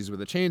obscenities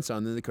with a chainsaw,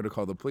 and then they could have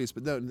called the police.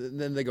 But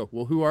then they go,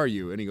 well, who are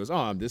you? And he goes, oh,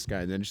 I'm this guy,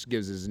 and then just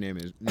gives his name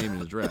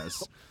and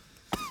address.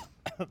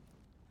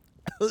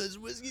 Oh, this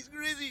whiskey's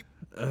crazy.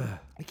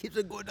 It keeps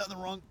on going down the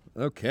wrong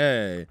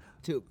Okay.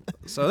 tube.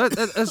 So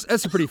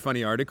that's a pretty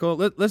funny article.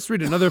 Let's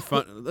read another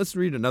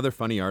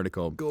funny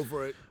article. Go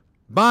for it.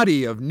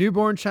 Body of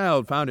newborn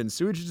child found in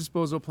sewage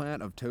disposal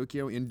plant of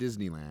Tokyo in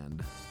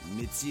Disneyland.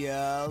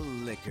 Mitsuya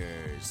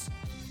Liquors.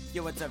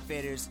 Yo, what's up,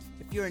 faders?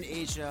 If you're in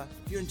Asia,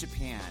 if you're in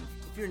Japan,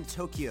 if you're in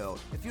Tokyo,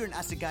 if you're in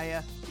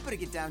Asagaya, you better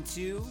get down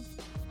to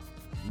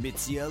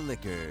Mitsuya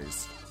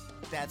Liquors.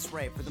 That's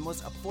right, for the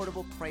most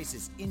affordable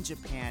prices in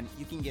Japan,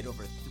 you can get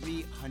over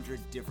 300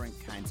 different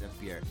kinds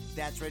of beer.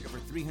 That's right, over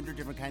 300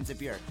 different kinds of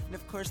beer. And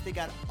of course, they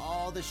got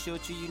all the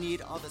shochu you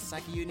need, all the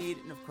sake you need,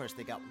 and of course,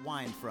 they got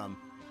wine from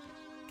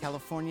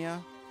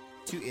California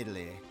to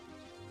Italy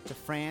to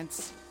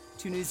France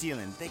to New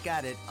Zealand. They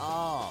got it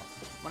all.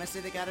 When I say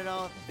they got it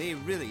all, they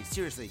really,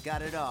 seriously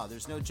got it all.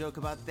 There's no joke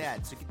about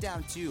that. So get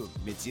down to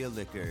Mitsuya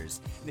Liquors.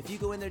 And if you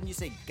go in there and you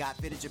say, got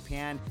fit in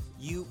Japan,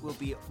 you will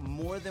be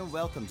more than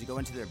welcome to go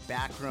into their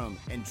back room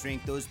and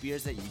drink those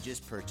beers that you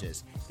just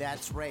purchased.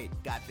 That's right,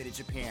 got fit in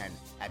Japan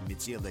at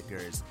Mitsuya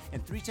Liquors.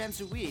 And 3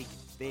 times a week,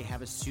 they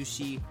have a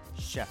sushi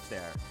chef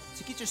there.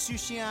 So get your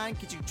sushi on,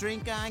 get your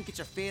drink on, get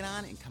your fade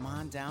on, and come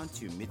on down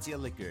to Mitsuya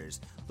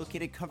Liquors,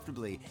 located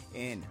comfortably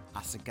in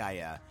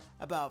Asagaya,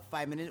 about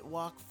 5-minute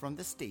walk from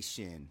the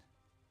station.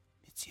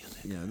 sealed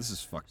it. Yeah, this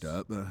is fucked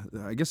up.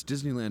 I guess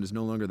Disneyland is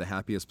no longer the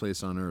happiest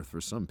place on earth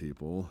for some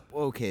people.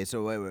 Okay,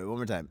 so wait, one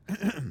more time.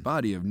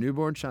 Body of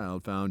newborn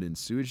child found in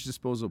sewage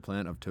disposal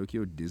plant of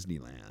Tokyo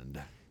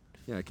Disneyland.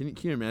 Yeah, can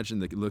you imagine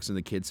the looks in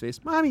the kid's face?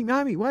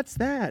 Mommy, what's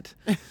that?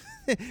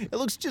 It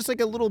looks just like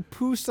a little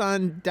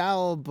Poussin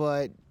doll,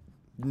 but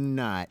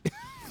not.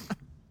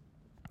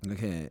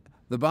 Okay.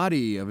 The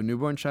body of a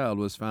newborn child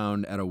was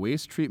found at a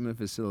waste treatment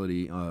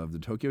facility of the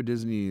Tokyo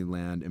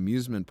Disneyland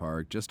amusement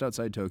park just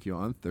outside Tokyo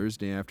on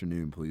Thursday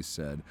afternoon, police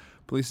said.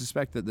 Police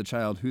suspect that the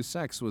child, whose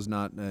sex was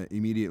not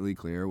immediately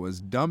clear,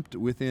 was dumped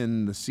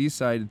within the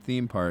seaside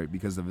theme park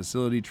because the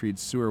facility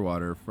treats sewer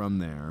water from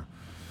there.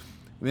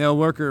 A male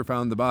worker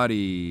found the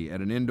body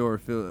at an indoor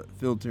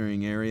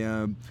filtering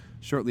area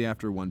shortly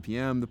after 1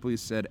 p.m., the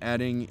police said,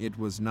 adding it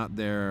was not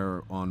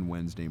there on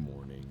Wednesday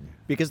morning.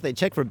 Because they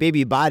check for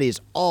baby bodies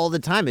all the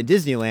time at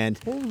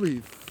Disneyland. Holy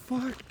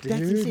fuck, dude.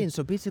 That's insane.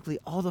 So basically,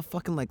 all the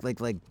fucking like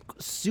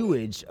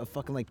sewage of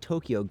fucking like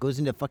Tokyo goes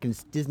into fucking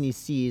Disney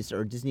seas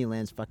or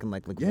Disneyland's fucking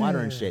like water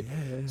and shit.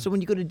 Yeah. So when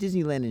you go to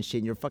Disneyland and shit,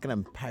 and you're fucking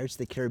on Pirates of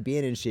the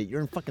Caribbean and shit,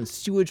 you're in fucking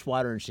sewage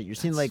water and shit. You're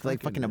seeing like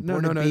fucking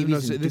aborted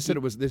babies. No. They said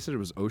it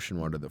was ocean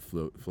water that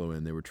flow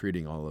in. They were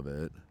treating all of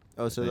it.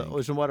 Oh, so the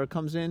ocean water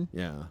comes in?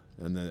 Yeah,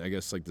 and then I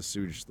guess like the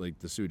sewage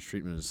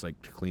treatment is like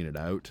to clean it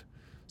out.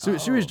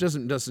 Sewage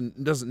doesn't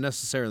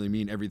necessarily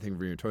mean everything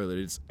from your toilet.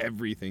 It's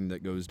everything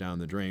that goes down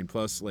the drain.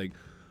 Plus, like,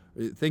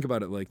 think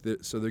about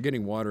it so they're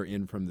getting water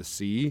in from the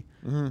sea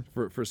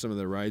for some of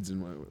their rides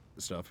and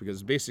stuff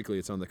because basically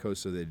it's on the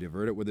coast, so they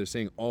divert it. Where they're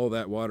saying all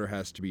that water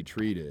has to be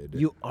treated.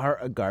 You are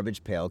a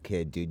garbage pail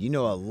kid, dude. You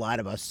know a lot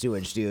about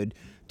sewage, dude.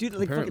 Dude,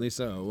 like apparently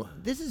so.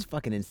 This is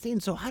fucking insane.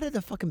 So how did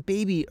the fucking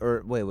baby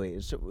or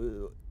wait?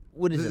 So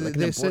what is it? Like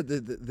they said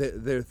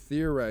that they're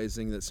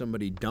theorizing that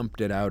somebody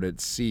dumped it out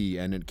at sea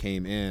and it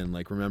came in.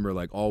 Like remember,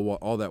 like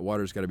all that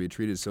water's got to be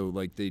treated. So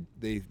like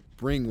they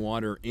bring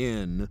water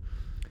in.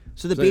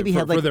 So the baby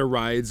had like for their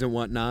rides and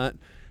whatnot,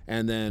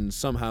 and then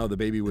somehow the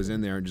baby was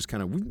in there and just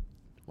kind of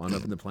wound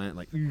up in the plant.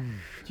 Like, do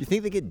you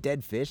think they get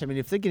dead fish? I mean,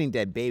 if they're getting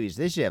dead babies,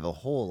 they should have a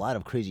whole lot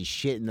of crazy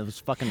shit in those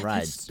fucking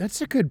rides.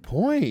 That's a good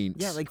point.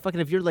 Yeah, like fucking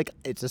if you're like,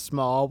 it's a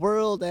small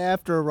world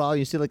after all.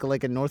 You see like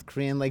a North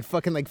Korean like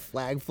fucking like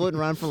flag floating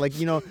around for like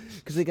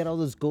because they got all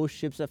those ghost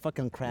ships that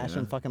fucking crash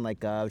and fucking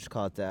like what you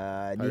call it,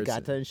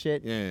 Niigata and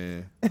shit.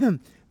 Yeah.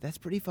 That's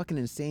pretty fucking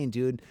insane,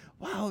 dude.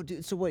 Wow,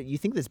 dude. So what, you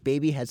think this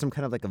baby had some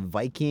kind of like a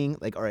Viking,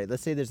 like, all right,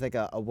 let's say there's like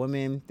a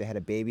woman, they had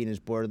a baby and is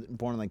born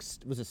like,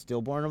 was it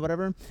stillborn or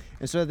whatever?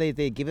 And so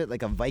they give it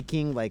like a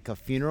Viking, like a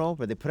funeral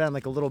where they put it on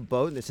like a little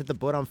boat and they set the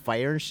boat on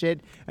fire and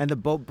shit and the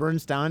boat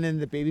burns down and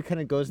the baby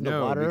kind of goes in the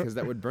water. No, because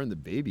that would burn the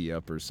baby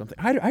up or something.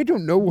 I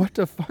don't know what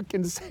to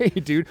fucking say,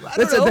 dude.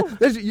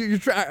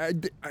 I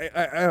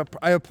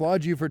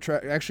applaud you for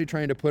actually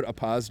trying to put a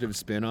positive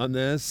spin on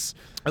this.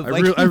 I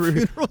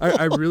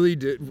really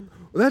did.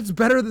 Well, that's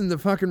better than the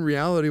fucking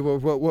reality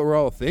of what we're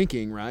all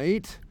thinking,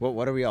 right?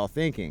 What are we all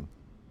thinking?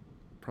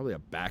 Probably a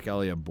back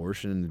alley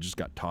abortion that just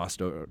got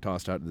tossed out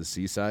to the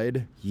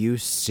seaside. You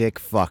sick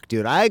fuck,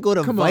 dude. I go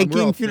to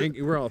Viking funeral.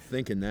 We're all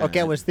thinking that. Okay,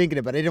 I was thinking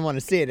it, but I didn't want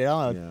to say it at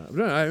all. Yeah.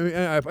 No,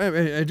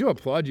 I do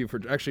applaud you for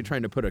actually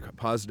trying to put a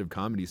positive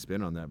comedy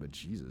spin on that, but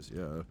Jesus,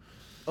 yeah.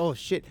 Oh,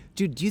 shit.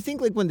 Dude, do you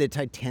think, like, when the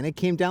Titanic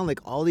came down,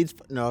 like, all these...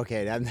 No,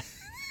 okay, I'm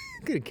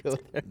going to go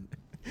there.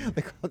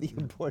 Like, all the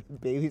aborted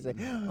babies. Like,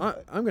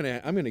 I'm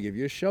gonna give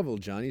you a shovel,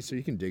 Johnny, so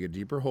you can dig a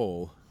deeper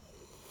hole.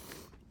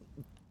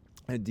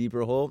 A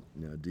deeper hole?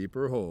 Yeah,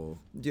 deeper hole.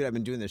 Dude, I've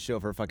been doing this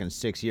show for fucking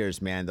 6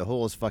 years, man. The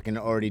hole is fucking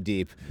already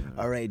deep.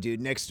 Yeah. All right, dude,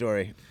 next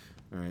story.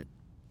 All right.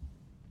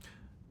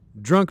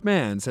 Drunk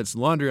man sets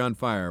laundry on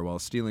fire while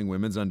stealing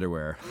women's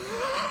underwear.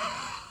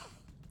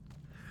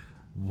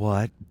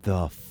 What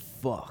the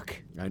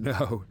fuck? I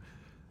know.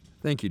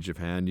 Thank you,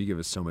 Japan. You give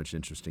us so much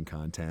interesting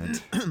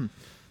content.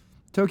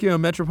 Tokyo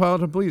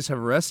Metropolitan Police have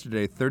arrested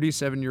a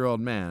 37-year-old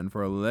man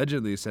for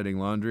allegedly setting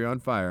laundry on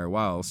fire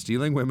while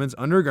stealing women's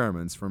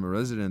undergarments from a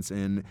residence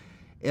in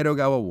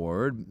Edogawa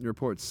Ward,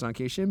 reports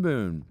Sankei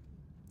Shimbun.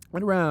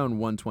 At around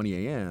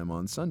 1:20 a.m.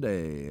 on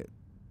Sunday,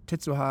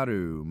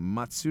 Tetsuharu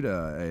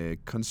Matsuda, a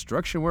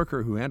construction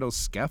worker who handles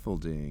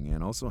scaffolding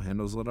and also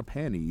handles a lot of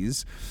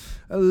panties,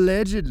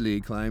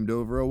 allegedly climbed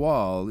over a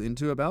wall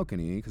into a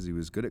balcony, because he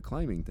was good at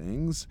climbing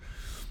things,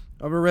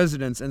 of a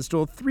residence and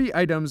stole 3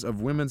 items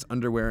of women's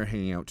underwear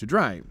hanging out to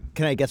dry.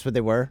 Can I guess what they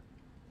were?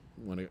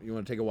 You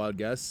want to take a wild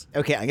guess?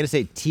 Okay, I'm going to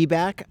say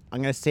tea-back.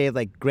 I'm going to say,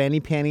 like,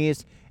 granny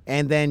panties.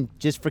 And then,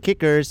 just for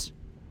kickers,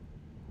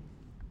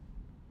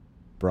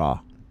 bra.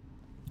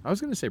 I was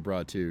going to say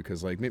bra, too,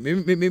 because, like, maybe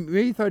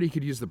you thought he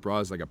could use the bra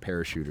as, like, a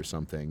parachute or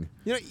something.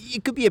 You know,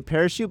 it could be a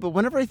parachute, but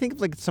whenever I think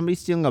of, like, somebody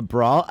stealing a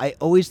bra, I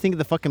always think of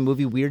the fucking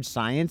movie Weird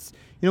Science.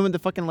 You know, when the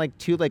fucking, like,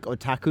 2, like,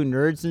 otaku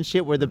nerds and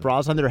shit wear the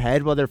bras on their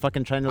head while they're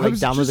fucking trying to, like,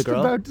 download the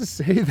girl? I was just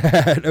about to say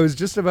that. I was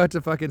just about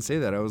to fucking say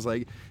that. I was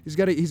like, he's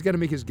got to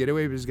make his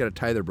getaway, but he's got to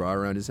tie the bra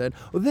around his head.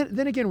 Well,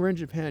 then again, we're in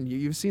Japan.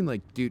 You've seen,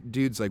 like,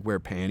 dudes, like, wear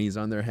panties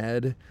on their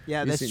head.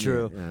 Yeah, that's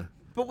true. Yeah.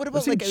 But what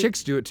about, like,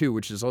 chicks do it, too,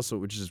 which is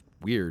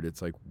weird.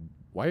 It's like...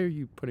 why are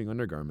you putting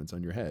undergarments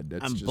on your head?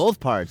 That's On just, both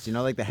parts, you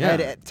know, like the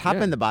head, top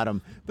and the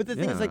bottom. But the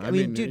thing yeah, is, like, I I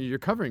mean, mean, dude, you're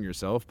covering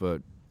yourself,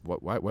 but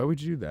why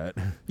would you do that?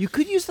 you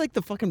could use like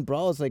the fucking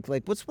bras, like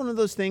what's one of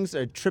those things,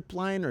 a trip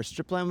line or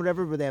strip line,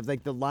 whatever, where they have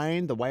like the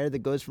line, the wire that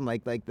goes from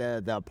like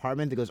the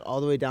apartment that goes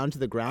all the way down to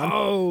the ground.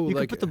 Oh, you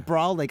like- could put the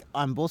bra like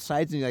on both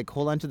sides and you like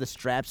hold onto the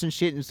straps and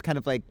shit and just kind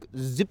of like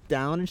zip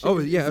down and shit. Oh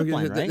yeah, zip okay,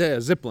 line, right? yeah,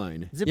 zip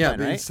line. Zip yeah, line,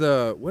 but right? it's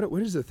the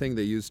what is the thing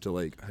they used to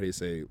like? How do you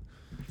say?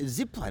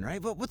 Zip line,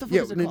 right? What the fuck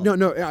Yeah, is it called?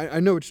 no, I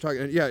know what you're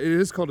talking. Yeah, it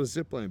is called a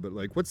zip line, but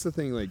like, what's the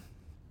thing like?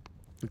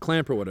 A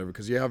clamp or whatever,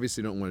 because you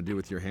obviously don't want to do it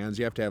with your hands.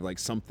 You have to have like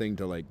something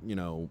to like, you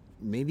know,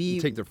 Maybe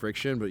take the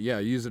friction. But yeah,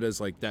 use it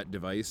as like that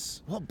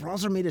device. Well,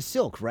 bras are made of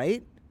silk,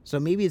 right? So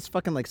maybe it's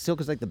fucking like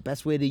silk is like the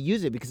best way to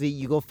use it because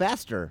you go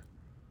faster.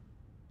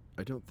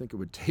 I don't think it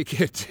would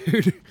take it,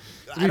 dude. It'd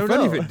I be don't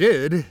funny know. if it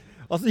did.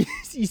 Also,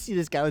 you see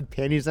this guy with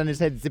panties on his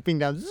head zipping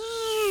down.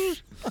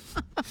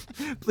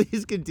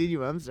 Please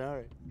continue. I'm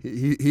sorry.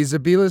 He's a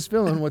B-list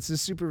villain. What's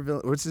his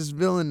What's his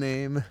villain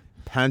name?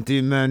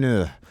 Panty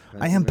Manu.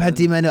 I am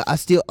Panty Manu. I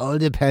steal all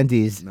the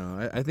panties.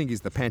 No, I think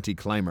he's the panty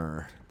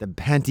climber. The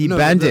panty No,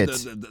 bandit.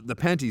 The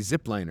panty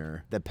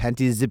zipliner. The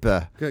panty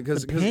zipper. The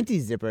 'Cause-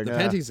 panty zipper. The no.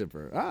 panty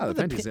zipper. Ah, Well,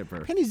 the panty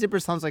zipper. Panty zipper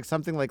sounds like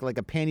something like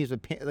a panties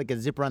with like a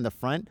zipper on the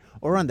front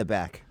or on the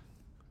back.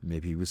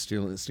 Maybe he was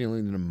stealing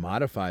them to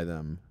modify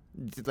them.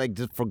 Like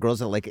just for girls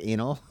that like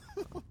anal.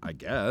 I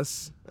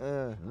guess.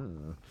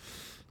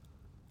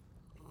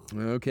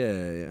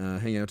 Okay,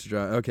 hang out to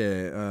dry.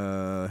 Okay,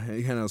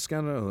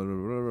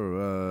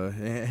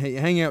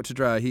 hang out to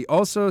dry. He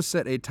also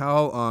set a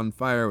towel on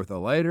fire with a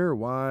lighter.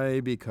 Why?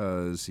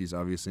 Because he's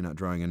obviously not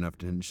drawing enough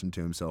attention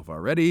to himself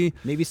already.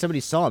 Maybe somebody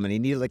saw him and he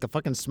needed like a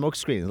fucking smoke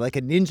screen, like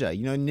a ninja.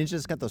 You know,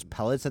 ninjas got those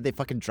pellets that they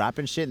fucking drop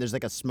and shit, and there's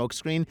like a smoke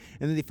screen,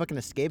 and then they fucking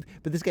escape.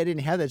 But this guy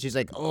didn't have that. She's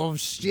like, oh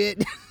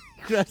shit.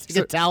 Grabs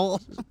like a towel.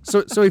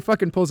 So he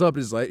fucking pulls up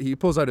his light. He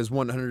pulls out his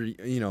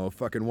 $100,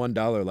 fucking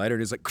 $1 lighter,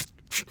 and he's like,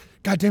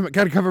 God damn it,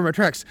 gotta cover my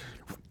tracks.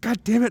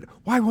 God damn it,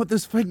 why won't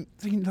this thing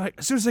like,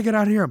 as soon as I get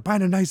out of here, I'm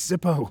buying a nice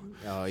Zippo.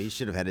 Oh, he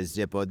should have had a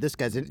Zippo. This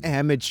guy's an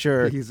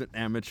amateur. He's an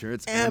amateur.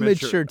 It's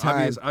Amateur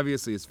time.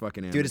 Obviously, it's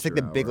fucking amateur. Dude, it's like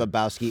the Big hour.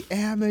 Lebowski.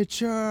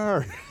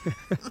 Amateur.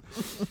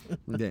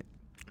 Okay.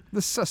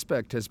 The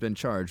suspect has been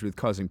charged with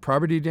causing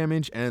property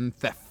damage and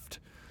theft.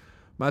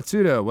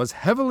 Matsuda was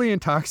heavily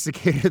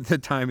intoxicated at the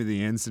time of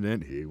the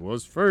incident. He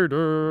was faded.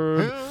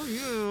 Hell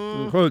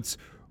yeah. Quotes,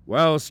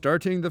 while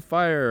starting the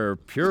fire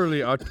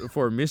purely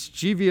for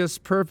mischievous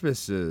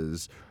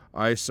purposes,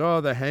 I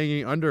saw the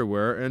hanging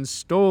underwear and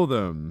stole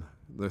them.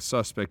 The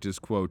suspect is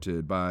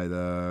quoted by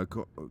the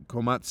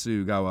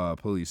Komatsugawa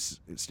police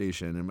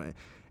station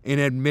in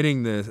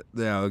admitting the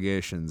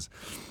allegations.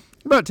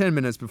 About 10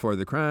 minutes before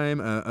the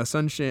crime, a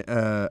sunshade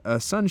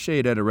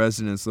at a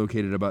residence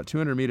located about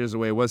 200 meters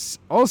away was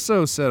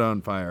also set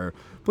on fire.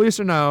 Police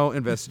are now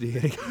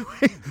investigating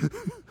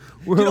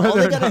whether all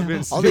or the not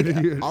cops also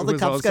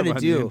gotta on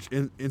the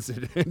do-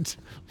 incident.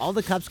 All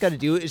the cops got to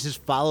do is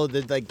just follow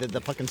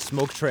the fucking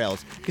smoke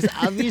trails, because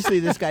obviously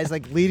this guy's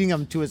like leading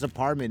them to his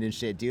apartment and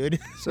shit, dude.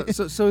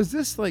 So is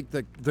this like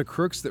the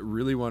crooks that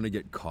really want to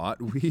get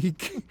caught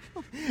weak?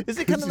 Is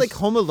it kind of like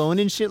Home Alone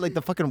and shit, like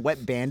the fucking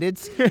wet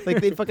bandits? Like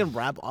they fucking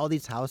rob all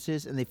these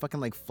houses and they fucking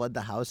like flood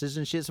the houses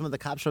and shit. Some of the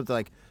cops show up, they're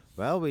like,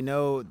 well, we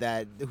know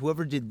that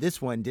whoever did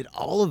this one did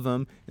all of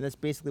them, and that's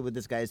basically what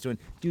this guy is doing.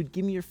 Dude,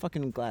 give me your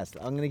fucking glass.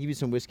 I'm gonna give you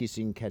some whiskey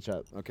so you can catch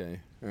up. Okay,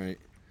 all right,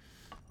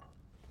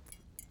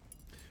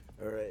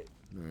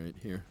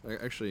 here.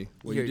 Actually,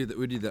 when Here. you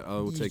do that, I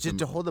will take Just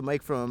to hold the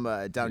mic from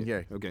down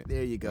here. Okay.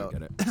 There you go. I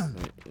got it. All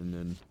right, and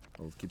then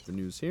I'll keep the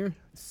news here.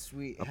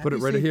 Sweet. I'll Have put it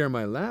you right seen- here on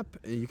my lap,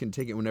 and you can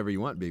take it whenever you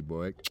want, big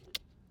boy.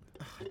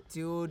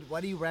 Dude,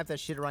 why do you wrap that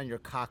shit around your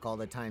cock all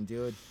the time,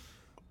 dude?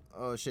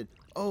 Oh, shit.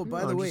 Oh,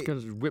 by the I'm way. just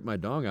gonna whip my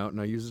dong out and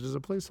I use it as a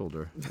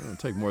placeholder. Don't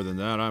take more than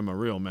that. I'm a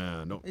real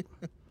man. Don't.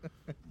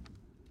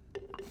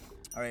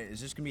 All right,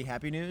 is this going to be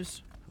happy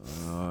news?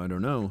 I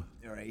don't know.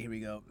 All right, here we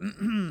go.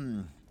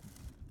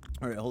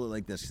 All right, hold it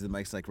like this because the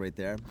mic's like right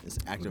there. It's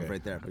active Okay,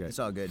 right there. okay. It's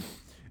all good.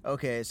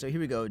 Okay, so here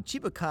we go.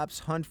 Chiba cops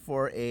hunt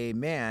for a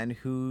man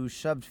who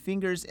shoved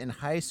fingers in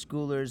high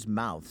schoolers'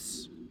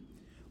 mouths.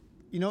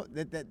 You know,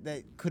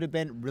 that could have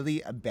been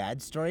really a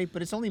bad story,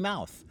 but it's only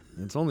mouth.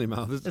 It's only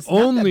mouth. It's It's not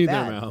that only their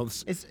bad.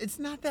 mouths. It's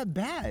not that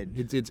bad.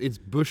 It's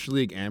Bush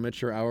League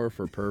amateur hour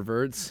for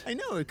perverts. I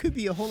know, it could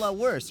be a whole lot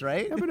worse,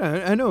 right? Yeah, but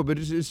I know, but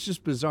it's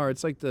just bizarre.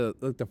 It's like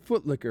the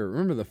foot licker.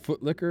 Remember the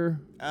foot licker?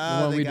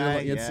 Oh, the guy,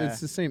 It's yeah.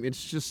 the same.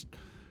 It's just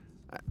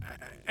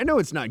I know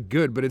it's not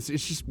good, but it's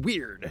just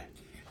weird.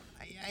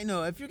 I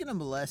know, if you're going to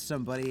molest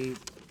somebody,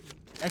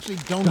 actually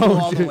don't go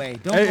all the way.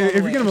 Don't go all the If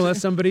you're way. gonna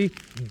molest somebody,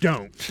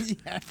 don't.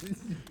 Yeah.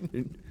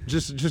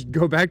 Just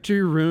go back to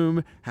your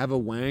room, have a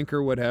wank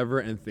or whatever,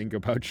 and think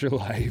about your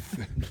life.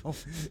 Oh,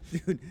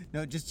 dude,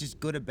 no, just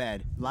go to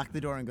bed. Lock the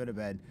door and go to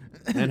bed.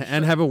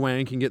 and have a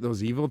wank and get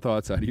those evil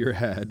thoughts out of your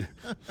head.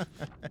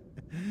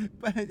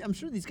 But I'm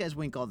sure these guys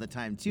wink all the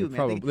time too,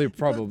 man.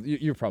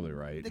 You're probably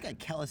right. They got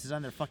calluses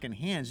on their fucking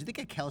hands. They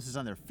got calluses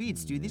on their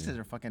feet, dude. These guys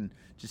are fucking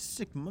just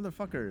sick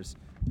motherfuckers,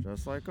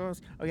 just like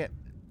us. Okay.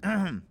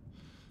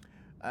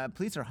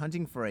 Police are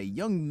hunting for a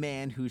young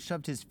man who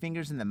shoved his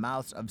fingers in the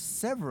mouths of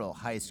several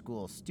high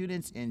school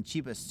students in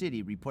Chiba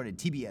City, reported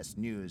TBS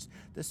News.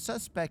 The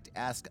suspect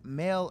asked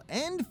male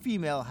and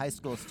female high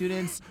school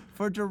students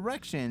for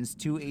directions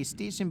to a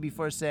station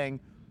before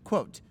saying,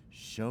 quote,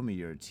 "Show me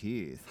your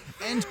teeth,"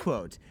 end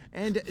quote,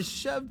 and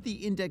shoved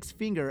the index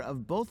finger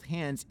of both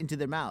hands into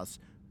their mouths.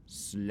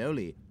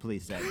 Slowly,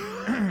 police said.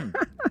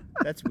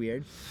 That's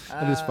weird.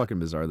 That is fucking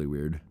bizarrely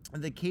weird.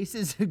 The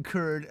cases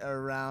occurred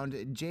around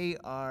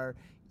J.R.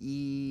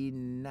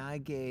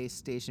 Inage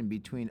Station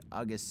between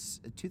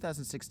August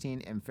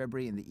 2016 and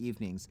February in the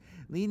evenings,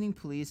 leading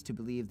police to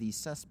believe the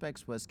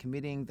suspect was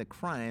committing the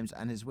crimes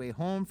on his way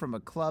home from a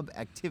club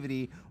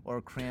activity or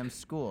crammed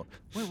school.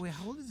 Wait,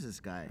 how old is this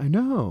guy? I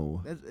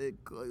know.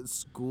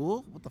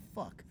 School? What the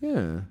fuck?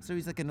 Yeah. So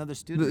he's like another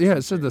student? Yeah,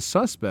 it said the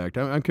suspect.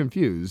 I'm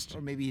confused.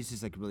 Or maybe he's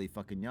just like really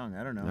fucking young.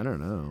 I don't know. I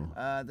don't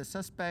know. The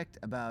suspect,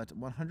 about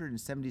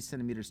 170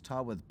 centimeters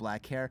tall with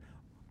black hair.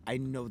 I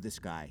know this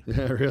guy.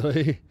 Yeah,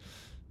 really?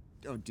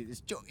 Oh, dude,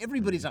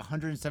 everybody's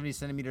 170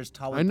 centimeters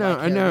tall. With I know,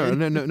 black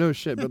hair, no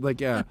shit, but like,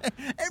 yeah.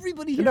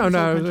 Everybody here. No,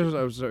 I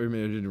was sorry, I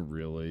mean, I didn't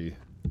really.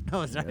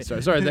 Oh, sorry. Yeah,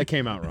 sorry, that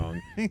came out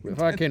wrong.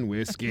 Fucking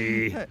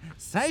whiskey.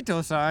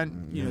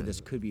 Saito-san. You know,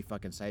 this could be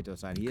fucking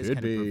Saito-san. He is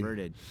kind of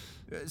perverted.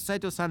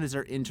 Saito-san is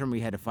our intern.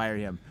 We had to fire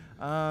him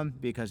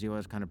because he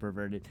was kind of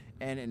perverted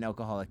and an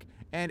alcoholic.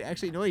 And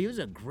actually, no, he was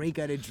a great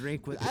guy to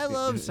drink with. I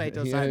love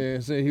Saito-san. Yeah,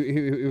 so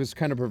he was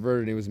kind of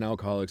perverted. He was an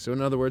alcoholic. So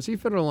in other words, he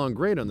fit along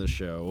great on the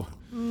show.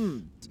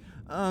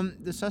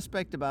 The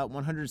suspect, about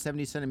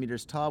 170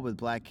 centimeters tall with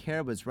black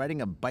hair, was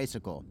riding a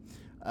bicycle.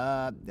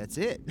 That's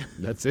it.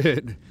 That's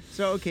it.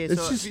 So, okay,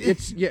 few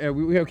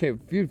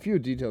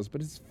details,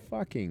 but it's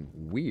fucking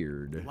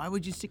weird. Why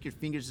would you stick your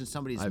fingers in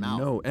somebody's I mouth?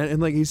 know, and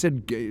like he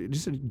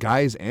said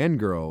guys and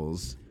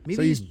girls. Maybe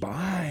so he's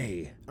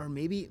bi. Or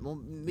maybe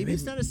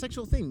it's not a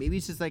sexual thing. Maybe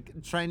he's just like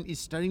he's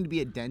starting to be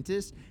a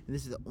dentist, and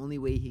this is the only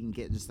way he can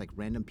get just like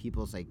random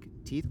people's like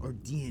teeth or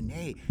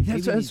DNA.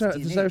 That's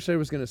what I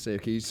was gonna say.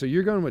 Okay, so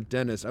you're going with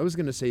dentist. I was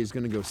gonna say he's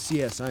gonna go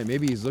CSI.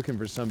 Maybe he's looking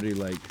for somebody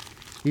like.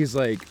 He's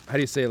like, how do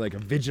you say, like a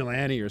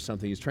vigilante or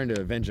something? He's trying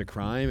to avenge a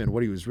crime, and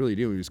what he was really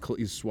doing, he's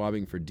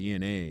swabbing for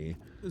DNA.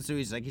 So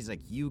he's like,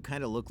 you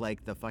kind of look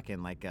like the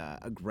fucking like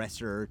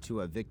aggressor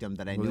to a victim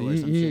that I know or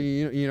some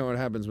shit. You know what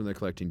happens when they're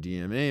collecting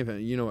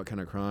DNA? You know what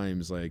kind of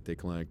crimes like they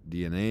collect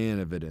DNA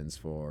and evidence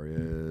for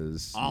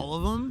is all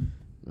of them.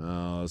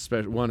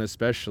 One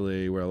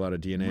especially where a lot of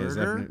DNA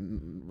murder?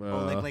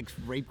 is like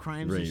rape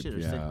crimes rape, and shit. Or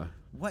yeah.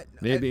 What?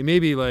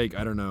 Maybe like,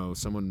 I don't know,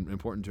 someone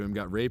important to him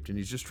got raped and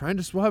he's just trying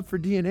to swab for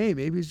DNA.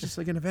 Maybe he's just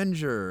like an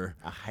avenger.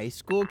 A high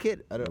school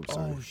kid? Oh,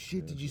 sorry. Oh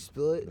shit! Did you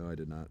spill it? No, I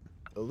did not.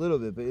 A little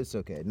bit, but it's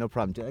okay. No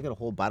problem, dude. I got a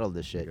whole bottle of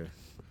this shit.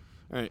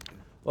 Okay.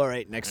 All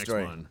right. Next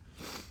story. One.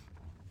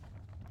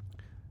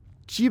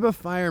 Chiba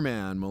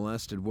fireman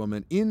molested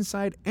woman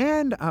inside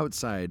and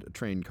outside a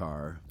train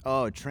car.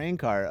 Oh, train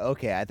car.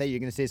 Okay, I thought you were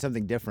gonna say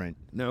something different.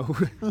 No.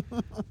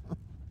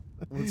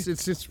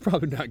 It's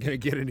probably not going to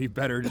get any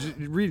better. Just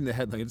reading the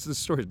headline, the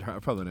story's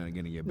probably not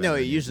going to get better. No,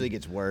 it usually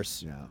gets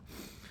worse. Yeah.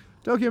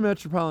 Tokyo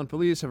Metropolitan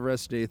Police have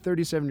arrested a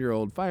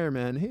 37-year-old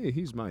fireman. Hey,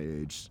 he's my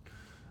age.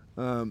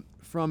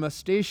 From a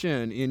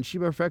station in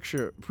Chiba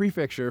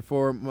Prefecture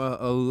for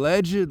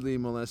allegedly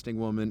molesting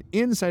woman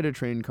inside a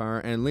train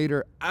car and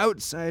later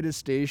outside a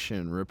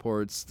station,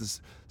 reports the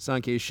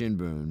Sankei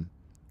Shimbun.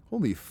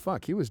 Holy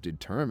fuck, he was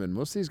determined.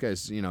 Most of these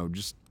guys,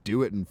 just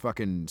do it and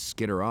fucking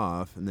skitter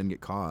off and then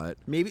get caught.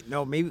 Maybe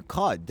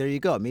caught. There you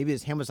go. Maybe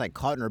his hand was like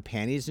caught in her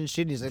panties and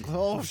shit. He's like,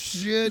 oh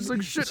shit. He's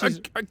like, shit,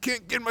 I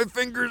can't get my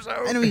fingers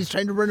out. I know he's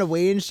trying to run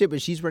away and shit,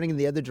 but she's running in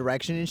the other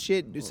direction and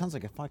shit. It sounds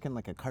like a fucking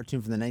like a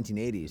cartoon from the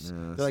 1980s.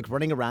 Yeah, they're like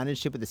running around and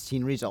shit, but the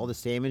scenery's all the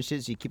same and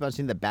shit. So you keep on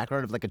seeing the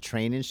background of like a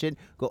train and shit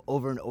go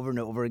over and over and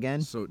over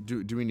again. So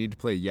do we need to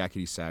play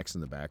yakety sax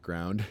in the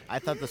background? I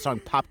thought the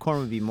song Popcorn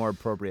would be more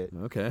appropriate.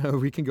 Okay,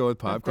 we can go with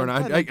Popcorn.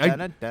 I'd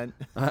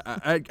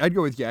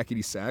go with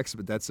yakety sax,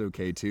 but that's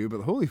okay too.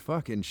 But holy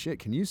fucking shit,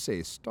 can you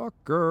say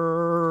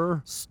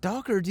stalker?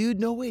 Stalker, dude?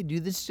 No way,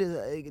 dude. This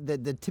is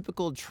the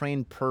typical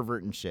train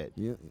pervert and shit.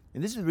 Yeah.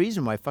 And this is the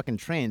reason why fucking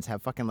trains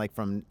have fucking like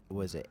from,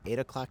 was it 8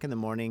 o'clock in the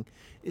morning?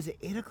 Is it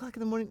 8 o'clock in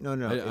the morning? No.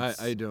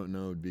 I don't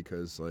know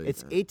because like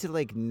it's 8 to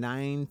like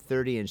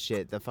 9:30 and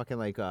shit. The fucking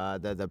like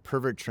the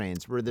pervert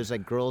trains where there's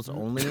like girls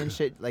only and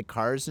shit, like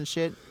cars and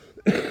shit.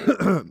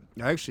 I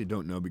actually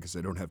don't know because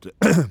I don't have to.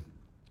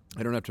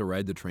 I don't have to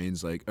ride the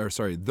trains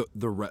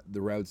the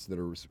routes that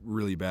are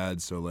really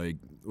bad. So like,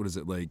 what is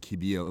it, like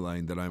Hibiya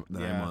line that I'm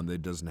on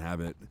that doesn't have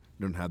it. You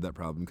don't have that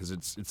problem because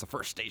it's the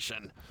first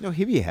station. No,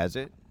 Hibiya has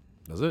it.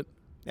 Does it?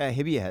 Yeah,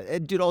 Hibiya has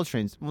it. Dude, all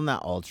trains. Well,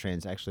 not all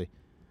trains actually.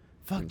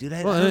 Fuck, dude.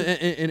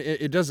 And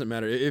it doesn't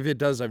matter if it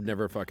does. I've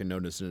never fucking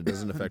noticed, and it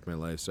doesn't affect my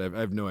life. So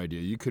I have no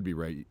idea. You could be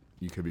right.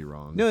 you could be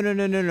wrong.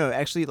 No.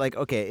 Actually, like,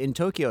 okay, in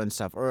Tokyo and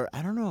stuff, or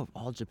I don't know if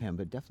all Japan,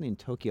 but definitely in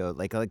Tokyo,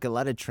 like a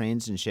lot of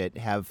trains and shit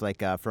have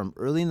like from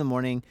early in the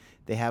morning,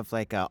 they have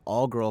like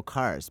all girl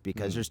cars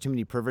because there's too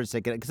many perverts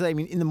that get. Because I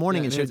mean, in the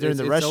morning and shit, they're in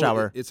the rush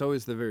hour. It's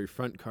always the very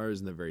front cars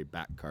and the very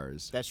back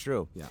cars. That's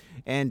true. Yeah.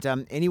 And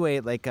anyway,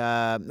 like,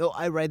 no,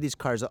 I ride these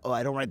cars. Oh,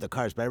 I don't ride the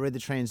cars, but I ride the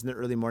trains in the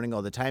early morning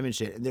all the time and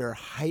shit. And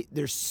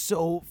they're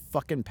so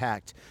fucking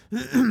packed.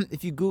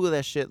 If you Google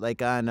that shit,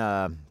 like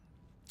on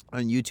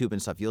YouTube and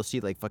stuff, you'll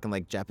see like fucking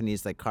like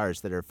Japanese like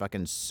cars that are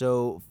fucking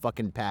so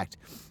fucking packed,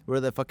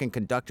 where the fucking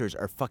conductors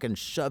are fucking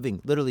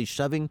literally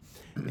shoving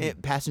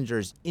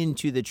passengers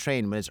into the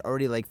train when it's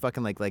already like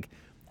fucking like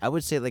I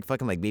would say like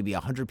fucking like maybe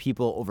 100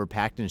 people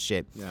overpacked and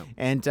shit. Yeah.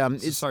 And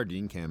it's a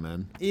sardine can,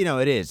 man. You know,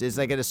 it is. It's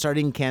like a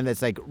sardine can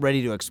that's like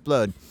ready to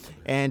explode.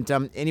 And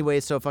anyway,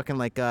 so fucking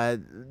like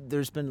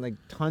there's been like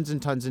tons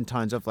and tons and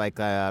tons of like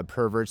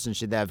perverts and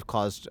shit that have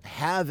caused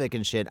havoc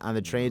and shit on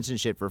the trains and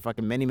shit for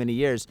fucking many, many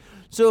years.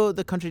 So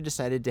the country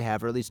decided to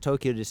have, or at least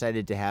Tokyo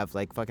decided to have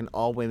like fucking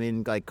all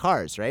women like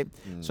cars, right?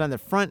 So on the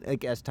front,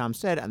 like as Tom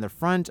said, on the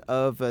front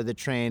of the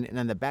train and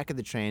on the back of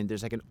the train,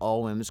 there's like an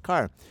all women's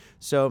car.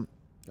 So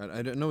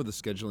I don't know what the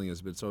scheduling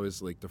is, but it's always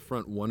like the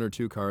front 1 or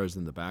 2 cars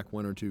and the back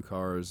 1 or 2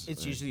 cars.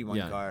 It's usually one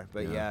car,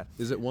 but yeah.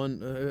 Is it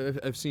one?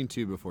 I've seen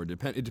 2 before.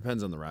 It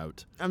depends on the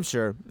route. I'm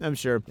sure.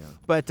 Yeah.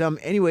 But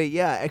anyway,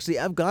 yeah, actually,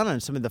 I've gone on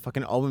some of the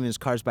fucking all women's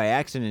cars by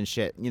accident and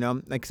shit, you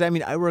know? Like, 'cause I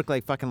mean, I work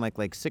like fucking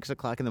like 6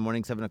 o'clock in the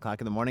morning, 7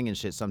 o'clock in the morning and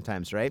shit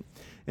sometimes, right?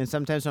 And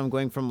sometimes when I'm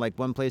going from like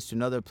one place to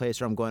another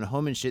place or I'm going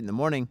home and shit in the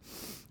morning,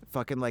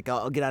 fucking like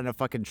I'll get on a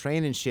fucking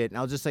train and shit and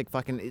I'll just like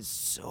fucking, it's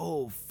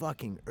so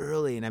fucking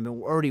early and I've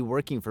been already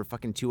working for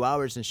fucking 2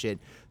 hours and shit.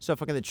 So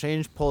fucking the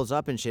train pulls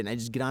up and shit and I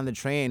just get on the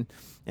train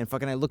and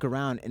fucking I look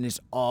around and it's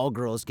all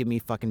girls give me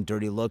fucking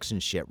dirty looks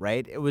and shit,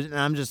 right? And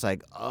I'm just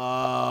like,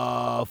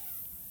 oh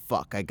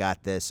fuck, I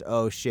got this.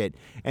 Oh shit.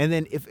 And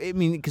then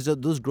because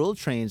those girl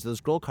trains, those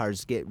girl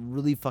cars get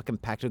really fucking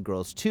packed with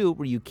girls too,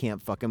 where you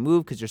can't fucking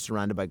move because you're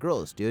surrounded by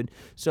girls, dude.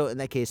 So in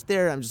that case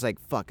there, I'm just like,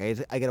 fuck, I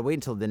gotta wait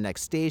until the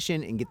next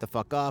station and get the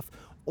fuck off.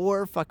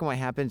 Or fucking what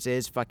happens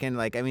is fucking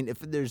like, I mean,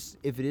 if it is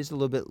a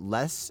little bit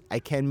less, I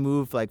can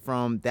move like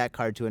from that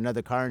car to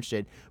another car and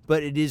shit,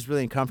 but it is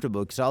really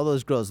uncomfortable because all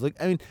those girls look,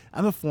 I mean,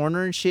 I'm a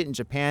foreigner and shit in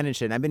Japan and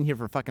shit, and I've been here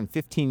for fucking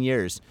 15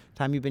 years.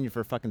 Tom, you've been here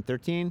for fucking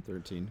 13?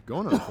 13.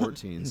 Going on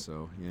 14,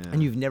 so yeah.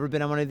 And you've never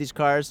been on one of these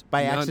cars?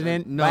 By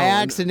accident? No, by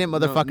accident,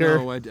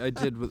 motherfucker. No, I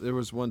did. There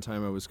was one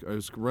time I was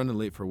running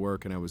late for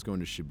work and I was going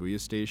to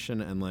Shibuya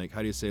Station, and like, how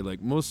do you say, like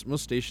most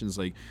stations,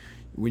 like,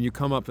 when you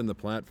come up in the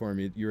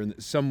platform, you're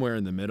somewhere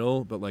in the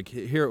middle. But like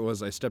here it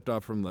was, I stepped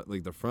off from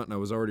the front, and I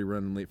was already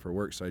running late for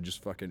work, so I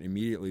just fucking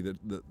immediately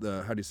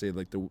the how do you say,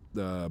 like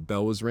the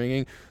bell was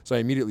ringing, so I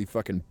immediately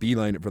fucking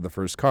beelined it for the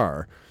first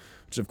car,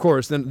 which of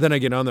course then I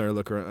get on there, I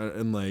look around,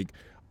 and like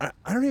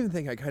I don't even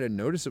think I kind of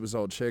noticed it was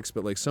all chicks,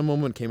 but like some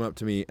woman came up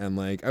to me and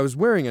like I was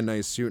wearing a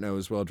nice suit and I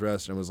was well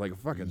dressed and I was like a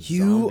fucking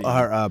You zombie.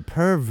 are a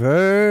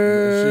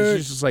pervert.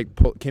 She just like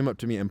came up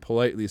to me and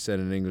politely said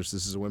in English,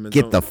 "This is a women's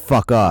Get the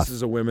fuck off. This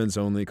is a women's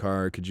only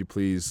car. Could you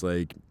please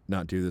like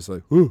not do this?"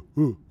 Like,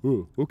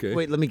 okay.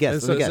 Wait, let me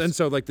guess. And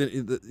so like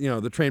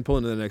the train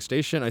pulled into the next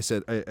station. I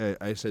said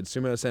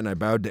sumimasen, and I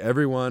bowed to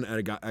everyone,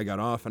 and I got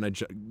off and I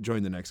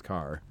joined the next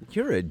car.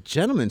 You're a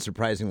gentleman,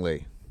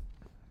 surprisingly.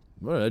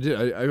 What I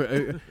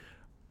did,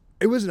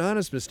 it was an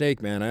honest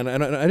mistake, man.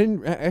 I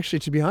didn't actually,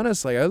 to be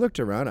honest. Like I looked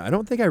around, I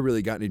don't think I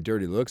really got any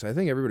dirty looks. I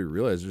think everybody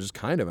realized it was just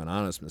kind of an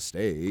honest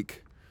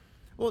mistake.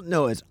 Well,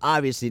 no, it's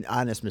obviously an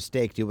honest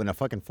mistake, dude. When a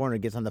fucking foreigner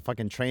gets on the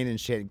fucking train and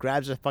shit,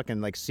 grabs a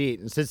fucking like seat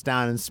and sits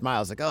down and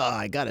smiles like, "Oh,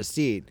 I got a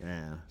seat."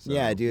 Yeah.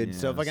 Yeah, dude.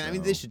 So fucking, I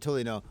mean, they should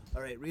totally know.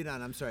 All right, read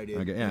on. I'm sorry, dude.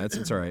 Okay, yeah,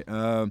 it's all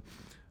right.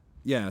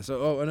 Yeah.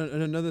 So, and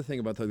another thing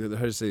about how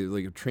to say,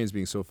 like, trains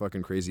being so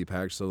fucking crazy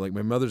packed. So, like,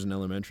 my mother's an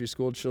elementary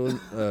school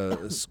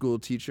school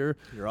teacher.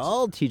 You're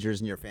all teachers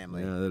in your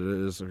family. Yeah,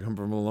 that is. I come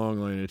from a long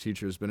line of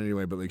teachers. But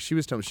anyway, like, she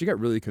was telling me, she got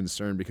really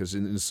concerned because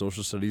in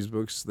social studies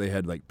books, they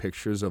had, like,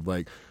 pictures of,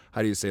 like,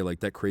 how do you say,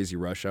 like, that crazy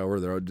rush hour?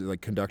 They're like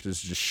conductors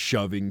just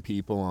shoving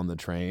people on the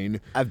train.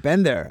 I've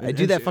been there. I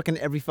do that fucking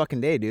every fucking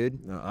day,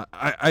 dude. No,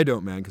 I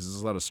don't, man, because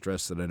there's a lot of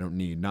stress that I don't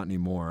need. Not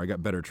anymore. I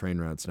got better train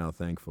routes now,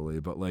 thankfully.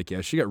 But, like,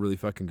 yeah, she got really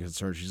fucking concerned.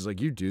 She's like,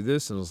 "You do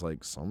this?" And I was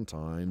like,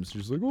 "Sometimes."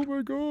 She's like, "Oh,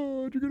 my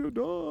God, you're going to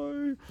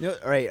die." You know,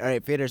 all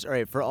right, faders. All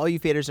right, for all you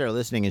faders that are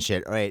listening and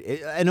shit, all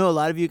right, I know a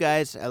lot of you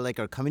guys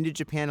are coming to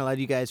Japan. A lot of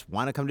you guys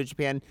want to come to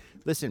Japan.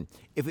 Listen,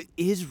 if it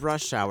is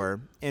rush hour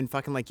and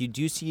fucking, like, you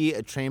do see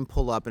a train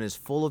pull up and it's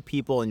full of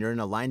people and you're in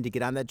a line to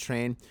get on that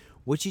train,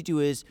 what you do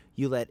is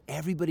you let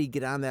everybody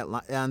get on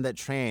that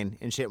train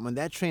and shit. When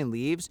that train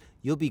leaves,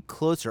 you'll be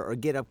closer or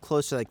get up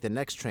close to like the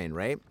next train,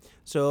 right?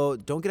 So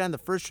don't get on the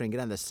first train,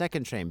 get on the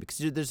second train, because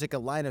there's like a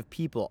line of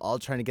people all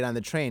trying to get on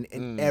the train,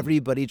 and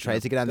everybody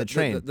tries to get on the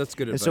train. That's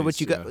good advice.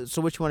 And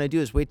so what you want to do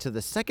is wait till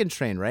the second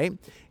train, right?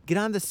 Get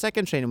on the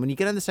second train, and when you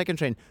get on the second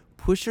train,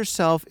 push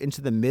yourself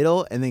into the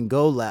middle and then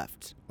go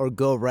left or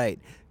go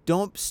right.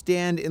 don't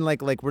stand in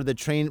like where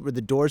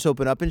the doors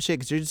open up and shit,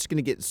 because you're just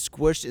gonna get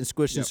squished and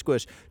squished and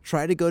squished.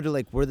 Try to go to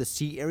like where the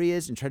seat area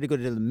is, and try to go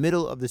to the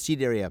middle of the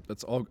seat area.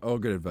 That's all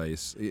good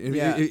advice.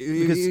 Yeah,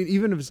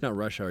 Even if it's not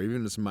rush hour,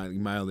 even if it's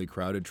mildly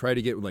crowded, try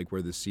to get like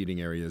where the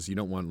seating area is. You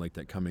don't want like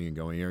that coming and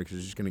going area, because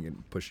you're just gonna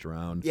get pushed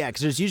around. Yeah,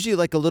 because there's usually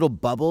like a little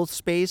bubble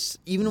space.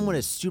 Even when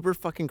it's super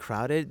fucking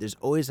crowded, there's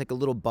always like a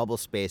little bubble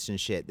space and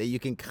shit that you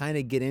can kind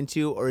of get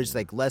into, or is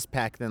like less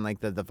packed than like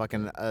the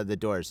fucking the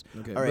doors.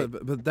 Okay, all right.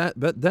 but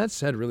that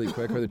said, really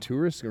quick, are the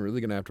tourists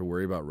really gonna have to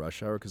worry about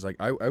rush hour? Because like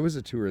I was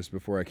a tourist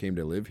before I came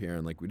to live here,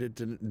 and like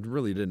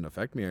didn't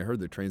affect me. I heard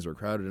the trains were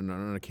crowded, and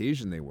on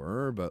occasion they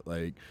were, but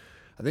like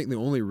I think the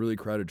only really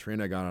crowded train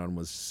I got on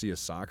was to see a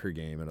soccer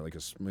game at like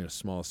a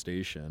small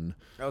station.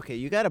 Okay,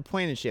 you got a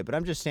point and shit, but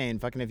I'm just saying,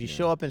 fucking, if you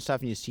show up and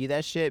stuff and you see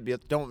that shit,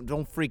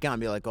 don't freak out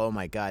and be like, oh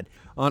my god.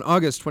 On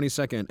August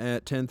 22nd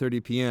at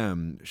 10:30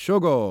 p.m.,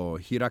 Shogo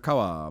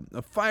Hirakawa,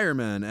 a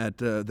fireman at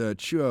the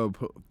Chuo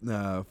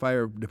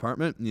Fire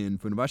Department in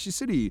Funabashi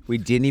City. We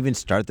didn't even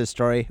start the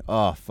story.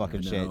 Oh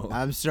fucking shit!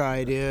 I'm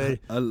sorry, dude.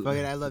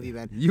 Fucking, I love you,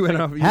 man. You went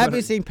off.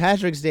 Happy St.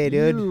 Patrick's Day,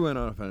 dude. You went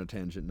off on a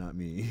tangent, not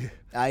me.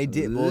 I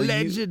did. Well,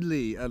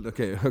 allegedly,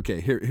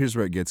 okay. Here's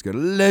where it gets good.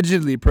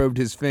 Allegedly probed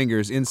his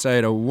fingers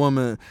inside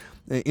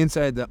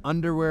the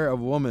underwear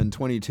of a woman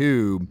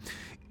 22,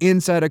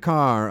 inside a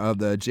car of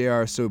the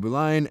JR Sobu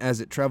line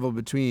as it traveled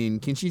between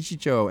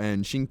Kinshichicho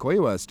and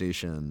Shinkoiwa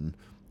Station.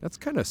 That's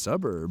kind of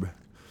suburb.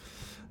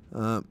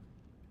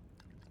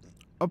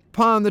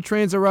 Upon the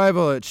train's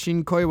arrival at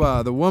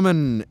Shinkoiwa, the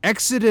woman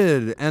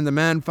exited and the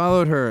man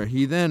followed her.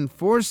 He then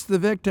forced the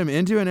victim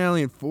into an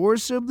alley and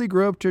forcibly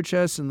groped her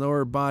chest and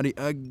lower body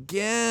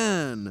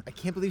again. I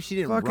can't believe she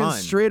didn't fucking run.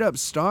 Straight up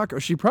stalker.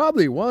 She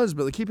probably was,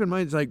 but like, keep in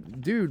mind, it's like,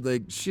 dude,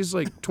 like she's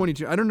like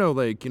 22. I don't know,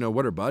 like,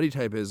 what her body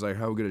type is, like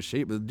how good a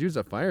shape, but the dude's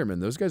a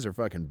fireman. Those guys are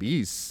fucking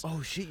beasts.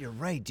 Oh shit, you're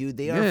right, dude.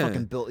 They are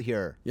fucking built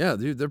here. Yeah,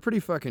 dude, they're pretty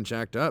fucking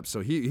jacked up.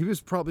 So he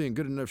was probably in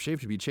good enough shape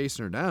to be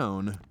chasing her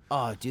down.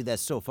 Oh, dude,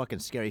 that's so fucking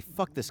scary.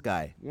 Fuck this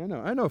guy. Yeah,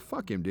 I know.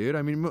 Fuck him, dude.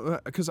 I mean,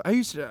 because I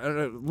used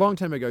to, a long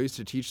time ago, I used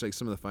to teach like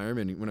some of the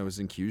firemen when I was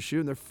in Kyushu,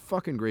 and they're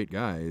fucking great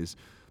guys.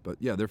 But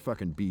yeah, they're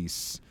fucking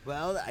beasts.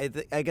 Well,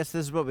 I guess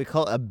this is what we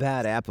call a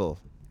bad apple.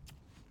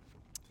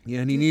 Yeah,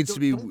 and he needs to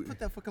be. Don't put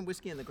that fucking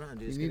whiskey in the ground,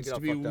 dude. He It's needs to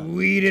gonna be get all fucked up.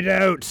 weeded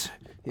out.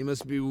 He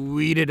must be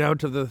weeded out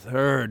to the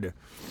third.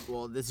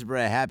 Well, this is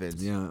where it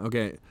happens. Yeah.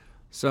 Okay.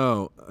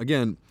 So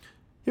again,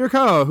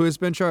 Hirakawa, who has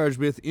been charged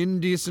with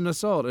indecent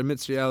assault,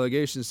 admits to the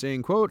allegations,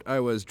 saying, quote,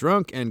 "I was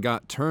drunk and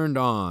got turned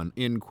on,"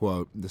 end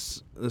quote.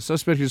 The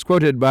suspect is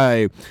quoted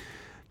by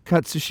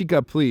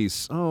Katsushika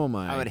Police. Oh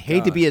my God. I would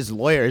hate to be his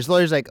lawyer. His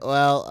lawyer's like,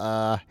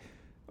 well,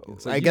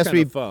 It's like, I you guess we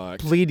kinda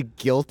fucked. plead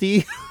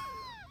guilty.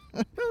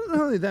 Not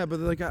only that, but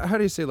like, how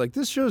do you say, like,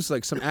 this shows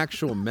like some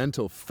actual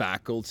mental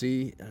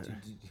faculty.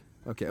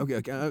 Okay.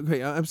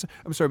 I'm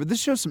sorry, but this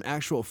shows some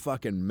actual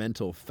fucking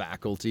mental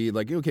faculty.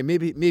 Like, okay,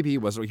 maybe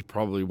he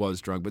probably was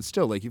drunk, but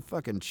still, like, you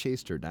fucking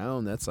chased her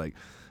down. That's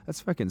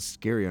fucking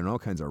scary and all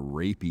kinds of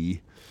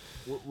rapey.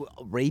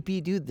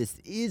 Rapey, dude. This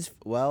is,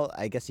 well,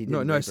 I guess he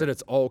didn't. No, I said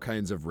it's all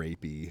kinds of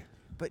rapey.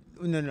 But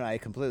no, I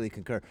completely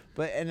concur.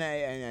 But and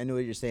I know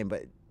what you're saying,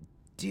 but.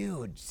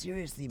 Dude,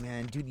 seriously,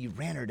 man. Dude, you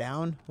ran her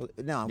down?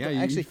 No, Yeah,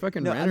 actually, you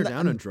fucking no, ran her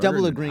down and drug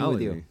double her in agreeing an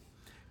with you. alley.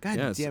 God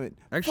Yes. damn it.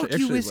 Fuck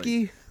you,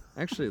 whiskey.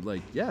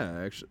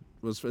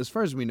 Well, as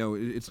far as we know,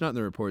 it's not in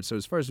the report. So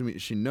as far as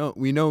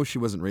we know she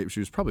wasn't raped. She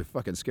was probably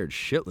fucking scared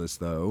shitless,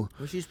 though.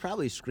 Well, she's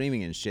probably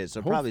screaming and shit.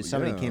 So probably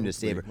somebody came to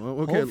save her.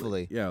 Well, okay,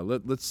 Hopefully. Yeah.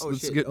 Let's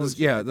shit. get. Oh, Let's,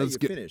 shit. yeah. I thought Let's you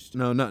get. finished.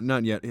 No,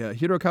 not yet. Yeah.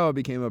 Hirokawa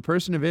became a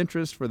person of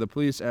interest for the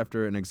police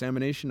after an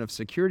examination of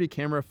security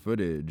camera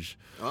footage.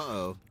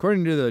 Uh-oh.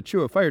 According to the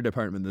Chuo Fire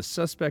Department, the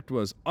suspect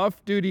was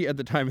off duty at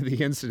the time of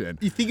the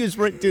incident. You think he was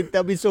wearing, dude,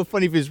 that'd be so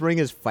funny if he was wearing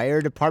his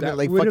fire department, That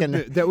like would've fucking,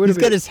 been- that would've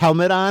he's got been- his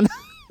helmet on.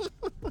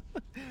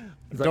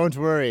 Don't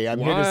worry, I'm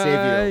here to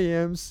save you.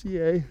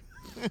 YMCA.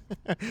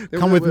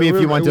 Come with me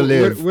if you want to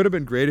live. It would have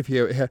been great if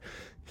he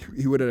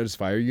would have had his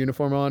fire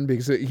uniform on,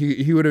 because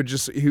he would have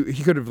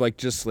he could have like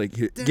just like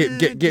just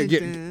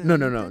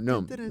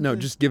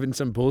given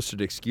some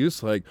bullshit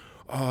excuse like,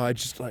 oh,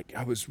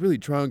 I was really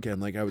drunk and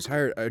like I was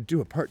hired. I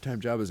do a part-time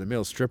job as a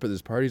male strip at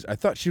this parties. I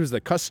thought she was the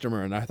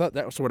customer and I thought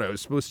that was what I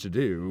was supposed to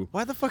do.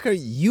 Why the fuck are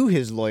you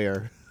his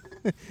lawyer?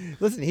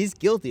 Listen, he's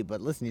guilty,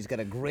 but listen, he's got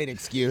a great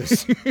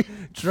excuse.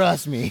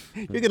 Trust me,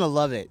 you're gonna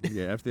love it.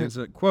 Yeah, after the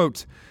incident,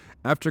 quote,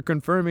 "After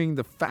confirming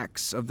the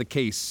facts of the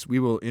case, we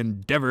will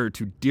endeavor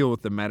to deal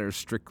with the matter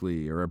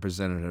strictly," a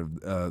representative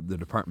of the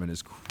department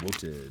is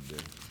quoted.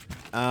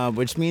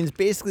 Which means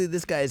basically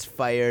this guy's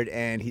fired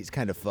and he's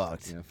kind of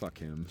fucked. Yeah, fuck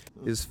him.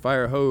 His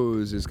fire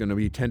hose is going to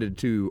be tended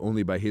to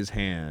only by his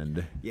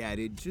hand. Yeah,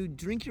 dude,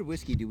 drink your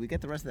whiskey, dude. We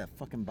got the rest of that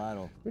fucking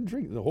bottle. We're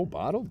drinking the whole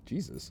bottle?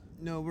 Jesus.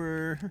 No,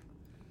 we're...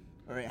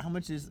 All right, how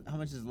much is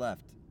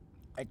left?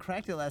 I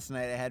cracked it last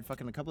night. I had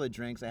fucking a couple of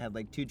drinks. I had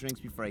like 2 drinks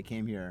before I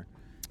came here.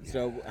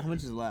 So how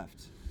much is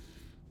left?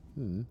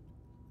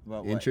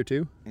 What? Inch or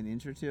two? An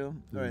inch or two?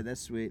 All right,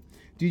 that's sweet.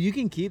 Dude, you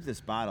can keep this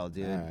bottle,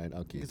 dude. All right,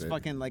 I'll keep it's it.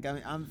 fucking like,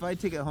 if I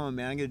take it home,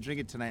 man, I'm going to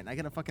drink it tonight. And I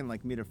got to fucking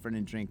like meet a friend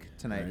and drink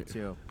tonight, Right.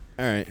 too.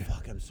 All right.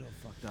 Fuck, I'm so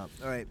fucked up.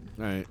 All right.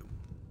 All right.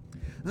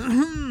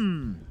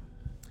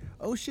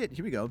 Oh, shit.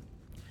 Here we go. All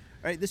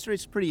right, this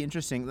story's pretty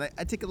interesting. Like,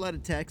 I take a lot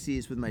of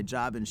taxis with my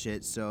job and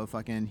shit, so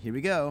fucking here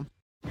we go.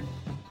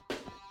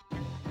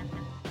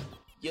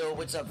 Yo,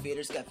 what's up,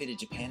 Faders? Got Faded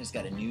Japan has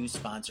got a new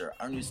sponsor.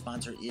 Our new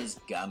sponsor is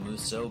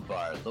Gamuso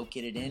Bar,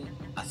 located in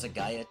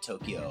Asagaya,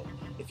 Tokyo.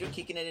 If you're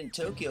kicking it in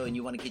Tokyo and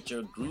you want to get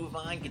your groove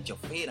on, get your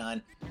fade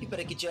on, you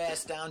better get your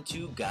ass down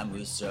to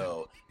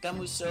Gamuso.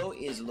 Gamuso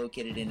is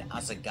located in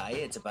Asagaya.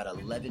 It's about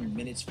 11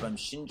 minutes from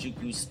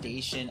Shinjuku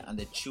Station on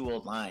the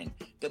Chuo line.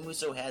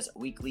 Gamuso has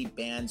weekly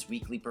bands,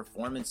 weekly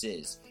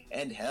performances.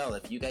 And hell,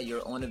 if you got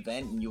your own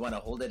event and you want to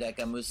hold it at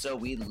Gamuso,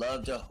 we'd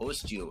love to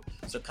host you.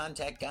 So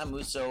contact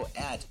Gamuso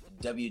at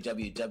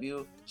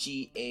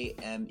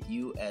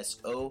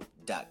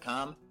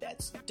www.gamuso.com.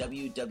 That's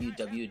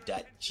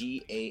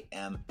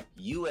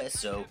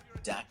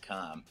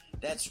www.gamuso.com.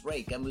 That's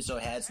right, Gamuso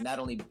has not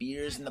only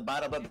beers in the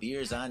bottle, but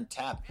beers on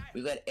tap.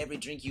 We've got every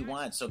drink you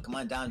want, so come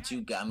on down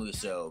to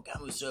Gamuso.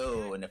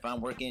 Gamuso, and if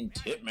I'm working,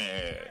 tip me.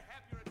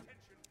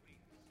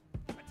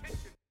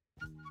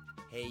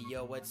 Hey,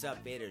 yo, what's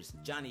up, Faders?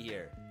 Johnny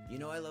here. You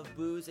know I love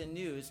booze and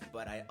news,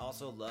 but I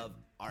also love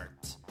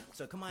art.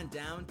 So come on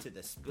down to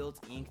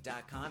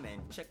thespiltink.com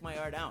and check my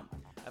art out.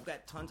 I've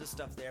got tons of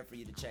stuff there for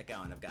you to check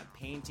out. And I've got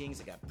paintings,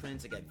 I got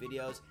prints, I got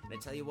videos. And I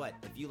tell you what,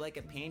 if you like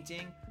a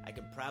painting, I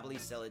could probably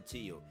sell it to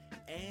you.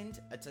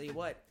 And I tell you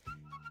what,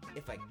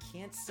 if I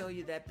can't sell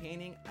you that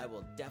painting, I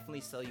will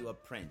definitely sell you a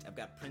print. I've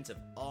got prints of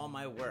all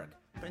my work.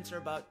 Prints are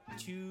about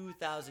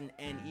 2,000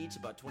 N each,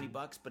 about $20,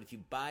 but if you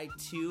buy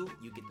two,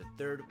 you get the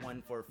third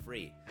one for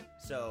free.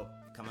 So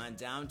come on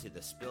down to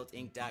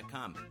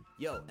thespiltink.com.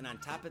 Yo, and on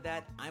top of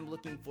that, I'm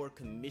looking for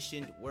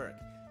commissioned work.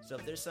 So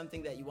if there's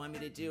something that you want me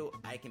to do,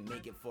 I can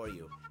make it for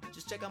you.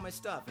 Just check out my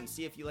stuff and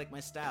see if you like my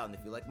style. And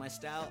if you like my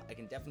style, I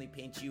can definitely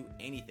paint you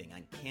anything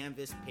on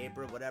canvas,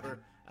 paper, whatever.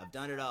 I've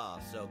done it all.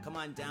 So come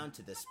on down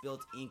to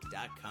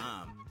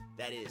thespiltink.com.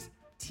 That is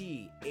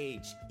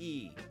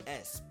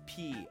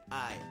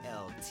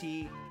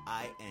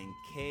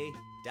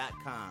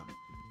TheSpiltINK.com.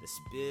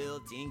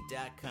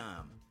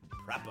 TheSpiltInk.com.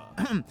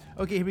 Proper.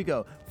 Okay, here we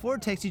go. 4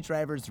 taxi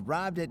drivers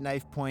robbed at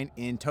knife point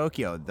in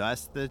Tokyo.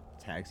 Thus, the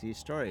taxi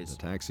stories.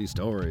 The taxi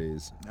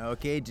stories.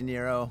 Okay, De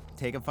Niro,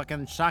 take a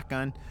fucking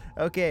shotgun.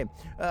 Okay,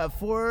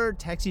 4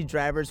 taxi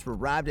drivers were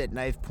robbed at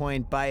knife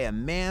point by a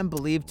man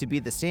believed to be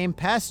the same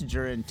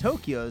passenger in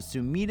Tokyo's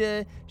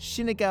Sumida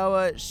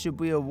Shinagawa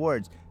Shibuya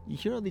wards. You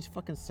hear all these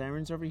fucking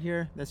sirens over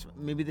here?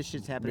 Maybe this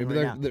shit's happening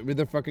Maybe right now.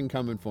 they're fucking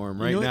coming for him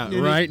right You know now. what-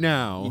 you know- Right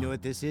now. You know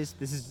what this is?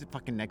 This is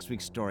fucking next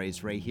week's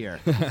stories right here.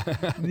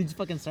 These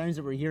fucking sirens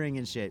that we're hearing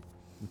and shit.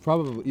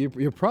 Probably,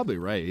 you're probably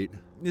right.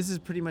 This is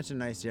pretty much a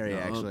nice area,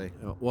 actually.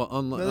 Well, that's what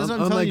I'm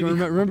unlike telling you.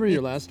 remember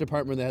your last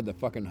apartment, they had the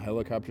fucking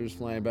helicopters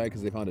flying by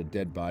because they found a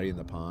dead body in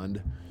the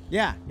pond.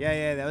 Yeah.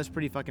 That was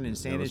pretty fucking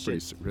insane That as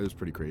was shit.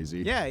 pretty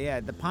crazy. Yeah.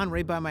 The pond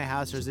right by my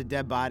house, there's a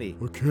dead body.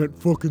 I can't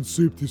fucking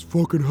sleep. These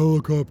fucking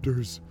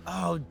helicopters.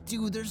 Oh,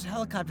 dude, there's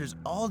helicopters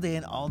all day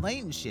and all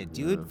night and shit,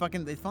 dude. Yeah.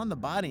 Fucking, they found the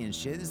body and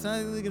shit. It's not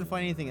like they're gonna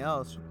find anything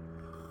else.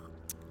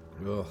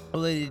 Ugh.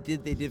 Well, they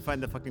did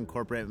find the fucking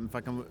corporate,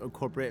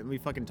 and we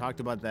fucking talked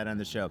about that on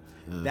the show.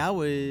 Yeah. That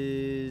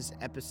was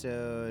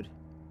episode,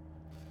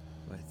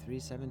 what,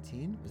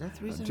 317? Was that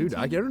 317? Dude,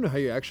 I don't know how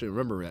you actually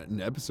remember that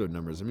in episode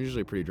numbers. I'm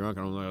usually pretty drunk,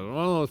 and I'm like,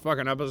 one of those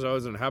fucking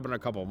episodes that happened a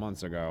couple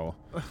months ago.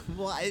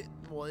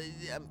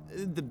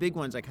 The big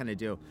ones I kind of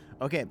do.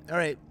 Okay, all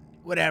right,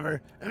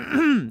 whatever.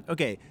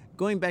 Okay,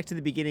 going back to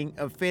the beginning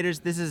of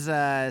Faders, this is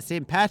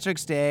St.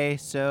 Patrick's Day,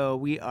 so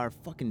we are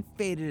fucking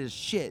faded as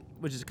shit,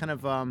 which is kind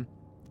of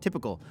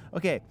typical.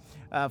 Okay,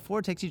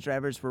 4 taxi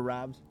drivers were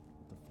robbed.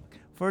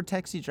 4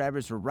 taxi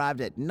drivers were robbed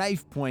at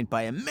knife point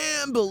by a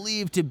man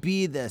believed to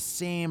be the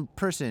same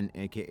person,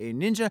 aka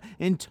Ninja,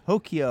 in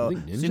Tokyo. You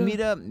think Ninja?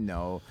 Sumida,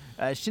 no.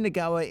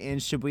 Shinagawa in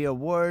Shibuya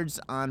wards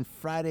on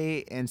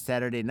Friday and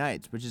Saturday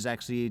nights, which is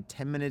actually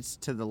 10 minutes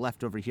to the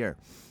left over here.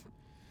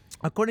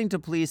 According to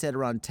police, at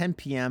around 10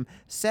 p.m.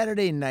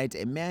 Saturday night,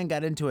 a man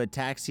got into a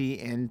taxi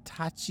in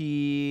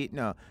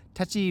Tachibana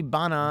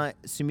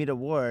Sumida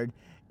ward,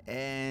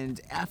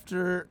 and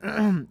after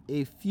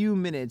a few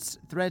minutes,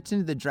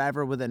 threatened the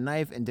driver with a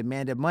knife and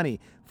demanded money.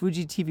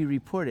 Fuji TV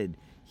reported.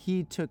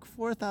 He took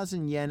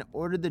 4,000 yen,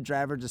 ordered the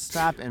driver to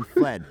stop, and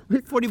fled.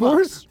 40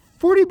 bucks.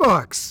 40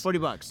 bucks. 40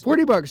 bucks.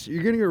 40 bucks.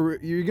 You're gonna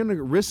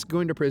risk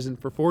going to prison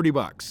for 40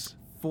 bucks.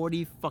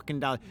 40 fucking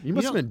dollars. You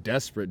must have been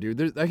desperate,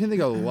 dude. I can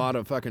think of a lot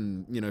of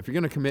fucking, if you're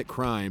gonna commit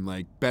crime,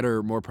 like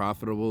better, more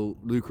profitable,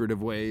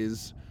 lucrative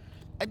ways.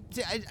 I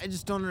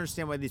just don't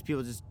understand why these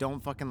people just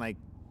don't fucking like.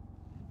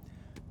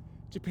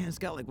 Japan's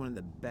got like one of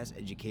the best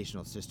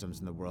educational systems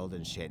in the world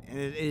and shit, and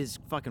it is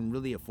fucking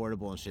really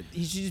affordable and shit.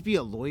 You should just be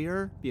a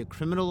lawyer, be a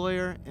criminal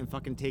lawyer, and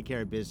fucking take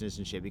care of business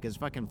and shit. Because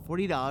fucking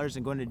 $40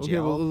 and going to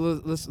jail.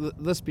 Okay, well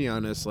let's be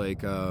honest.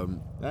 Like, I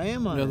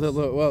am honest.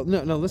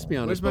 No. Let's be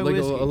honest. Where's But my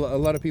like, a whiskey?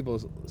 lot of people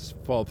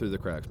fall through the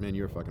cracks. Man,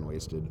 you're fucking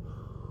wasted.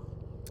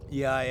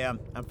 Yeah, I am.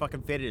 I'm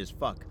fucking faded as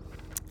fuck.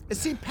 It's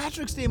St.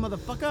 Patrick's Day,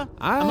 motherfucker.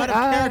 I'm out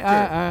of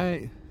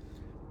character.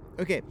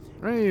 Okay.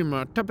 I'm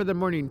top of the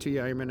morning to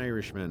you. I'm an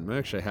Irishman. I'm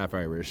actually half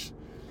Irish.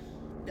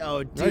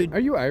 Oh, dude. Are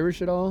you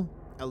Irish at all?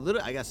 A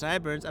little. I got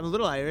sideburns. I'm a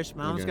little Irish.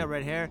 My mom's Okay. got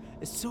red hair.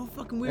 It's so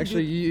fucking weird,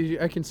 Actually,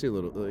 I can see a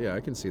little. Yeah, I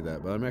can see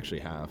that, but I'm actually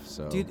half.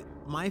 So. Dude,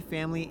 my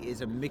family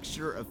is a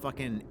mixture of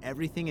fucking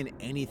everything and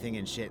anything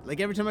and shit. Like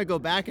every time I go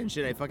back and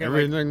shit, I fucking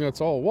Everything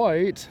that's all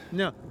white.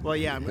 No, well,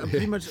 yeah, I'm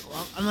pretty much.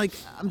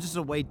 I'm just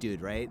a white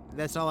dude, right?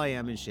 That's all I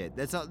am and shit.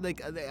 That's all.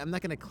 Like, I'm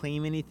not gonna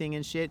claim anything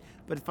and shit.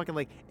 But fucking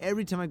like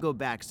every time I go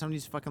back,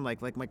 somebody's fucking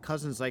like my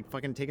cousin's like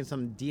fucking taking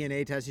some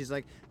DNA test. He's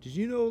like, did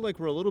you know like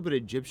we're a little bit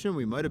Egyptian?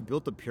 We might have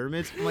built the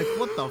pyramids. I'm like,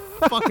 what the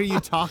fuck are you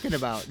talking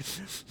about?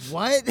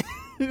 What?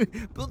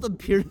 Built the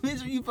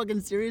pyramids? Are you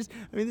fucking serious?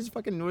 I mean, this is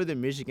fucking northern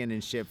Michigan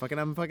and shit. Fucking,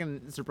 I'm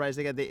fucking surprised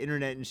they got the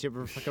internet and shit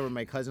where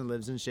my cousin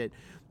lives and shit.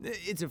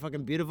 It's a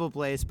fucking beautiful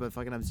place, but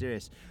fucking, I'm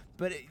serious.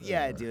 But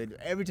yeah, dude,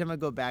 every time I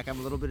go back, I'm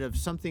a little bit of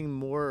something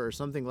more or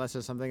something less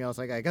or something else.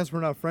 Like, I guess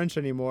we're not French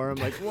anymore. I'm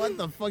like, what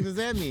the fuck does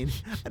that mean?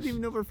 I didn't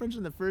even know we're French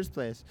in the first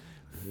place.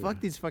 Fuck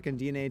these fucking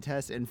DNA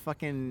tests and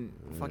fucking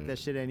fuck that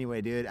shit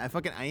anyway, dude. I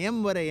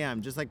am what I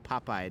am, just like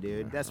Popeye,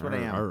 dude. That's what I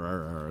am.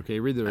 Okay,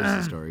 read the rest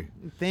of the story.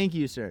 Thank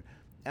you, sir.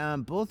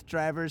 Both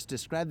drivers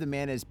described the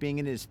man as being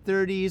in his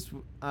 30s.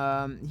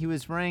 He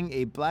was wearing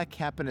a black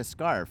cap and a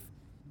scarf.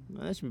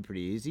 Well, that should be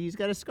pretty easy. He's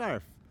got a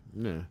scarf.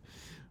 Yeah.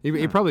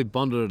 He probably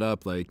bundled it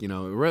up, like, you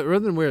know, rather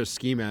than wear a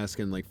ski mask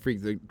and like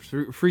freak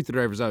the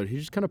drivers out. He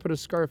just kind of put a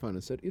scarf on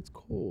and said, "It's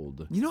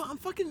cold." You know,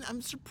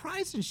 I'm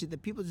surprised and shit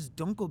that people just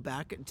don't go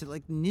back to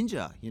like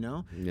ninja. You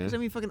know, Yeah. 'Cause, I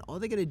mean, fucking all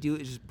they gotta do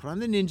is just put on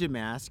the ninja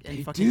mask and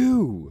They fucking.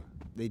 do.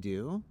 They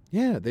do.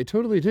 Yeah, they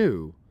totally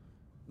do.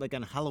 Like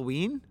on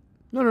Halloween.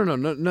 No,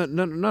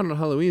 not on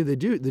Halloween. They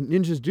do. The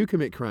ninjas do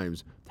commit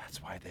crimes.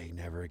 That's why they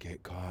never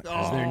get caught,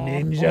 because they're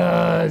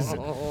ninjas.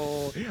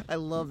 Oh, I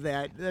love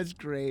that. That's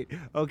great.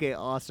 Okay,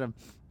 awesome.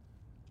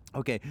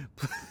 Okay.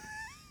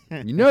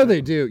 You know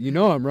they do. You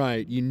know I'm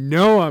right. You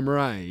know I'm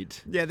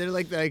right. Yeah, they're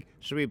like,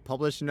 should we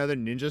publish another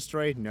ninja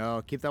story?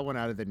 No, keep that one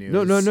out of the news.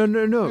 No.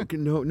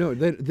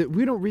 No.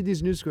 We don't read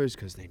these news stories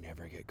because they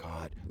never get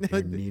caught.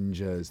 They're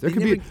ninjas.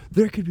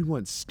 There could be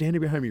one standing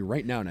behind me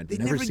right now, and I've They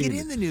never never seen get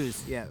it. in the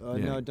news. Yeah. Oh,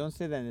 Yeah. no, don't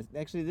say that.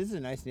 Actually, this is a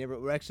nice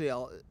neighborhood. We're actually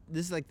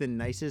this is like the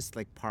nicest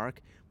like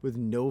park with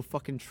no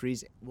fucking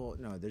trees. Well,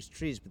 no, there's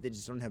trees, but they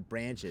just don't have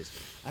branches.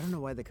 I don't know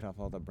why they cut off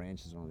all the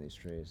branches on these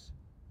trees.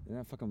 Isn't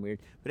that fucking weird?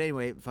 But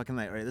anyway, fucking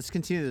like, all right, let's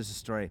continue this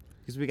story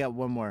because we got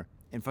one more.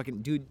 And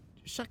fucking, dude,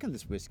 shotgun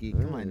this whiskey.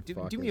 Come on,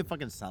 do me a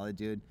fucking solid,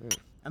 dude.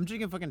 I'm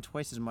drinking fucking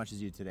twice as much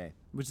as you today,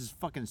 which is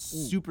fucking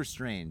super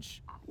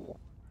strange. All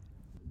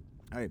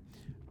right.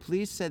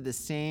 Police said the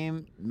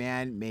same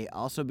man may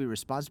also be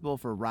responsible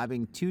for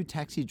robbing 2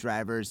 taxi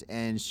drivers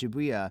in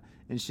Shibuya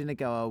and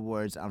Shinagawa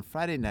wards on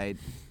Friday night.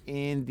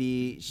 In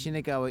the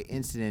Shinagawa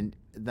incident,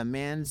 the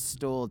man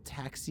stole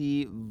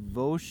taxi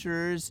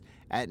vouchers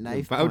at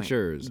knife point.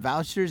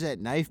 Vouchers at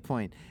knife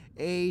point.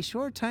 A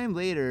short time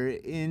later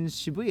in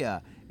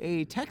Shibuya,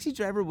 a taxi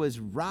driver was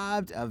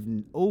robbed of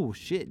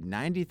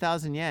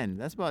 90,000 yen.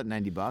 That's about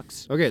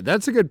 $90. Okay,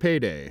 that's a good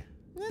payday.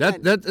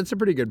 That's a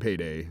pretty good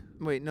payday.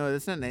 Wait, no,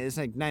 that's not. It's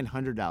like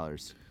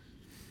 $900.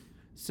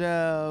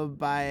 So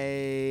by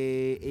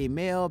a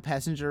male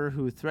passenger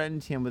who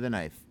threatened him with a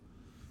knife.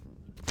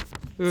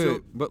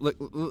 Wait, but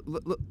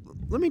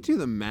let me do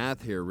the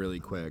math here really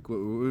quick. What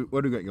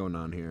do we got going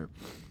on here?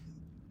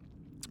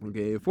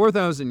 Okay,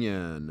 4,000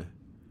 yen,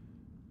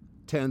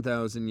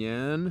 10,000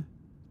 yen,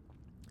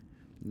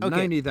 Okay.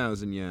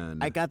 90,000 yen.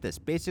 I got this.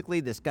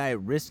 Basically, this guy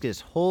risked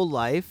his whole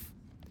life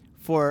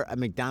for a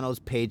McDonald's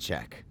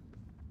paycheck.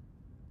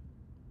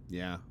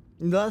 Yeah.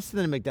 Less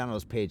than a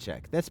McDonald's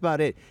paycheck. That's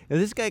about it. If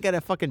this guy got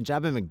a fucking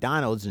job at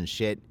McDonald's and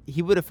shit,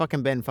 he would have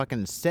fucking been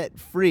fucking set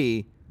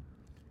free.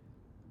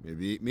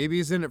 Maybe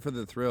he's in it for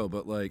the thrill,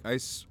 but like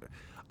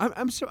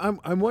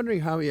I'm wondering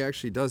how he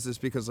actually does this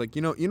because like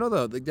you know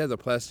the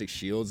plastic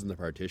shields and the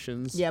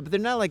partitions. Yeah, but they're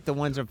not like the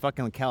ones in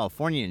fucking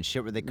California and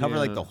shit where they cover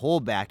like the whole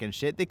back and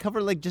shit. They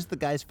cover like just the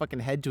guy's fucking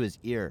head to his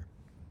ear.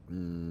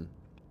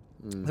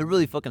 They're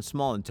really fucking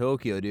small in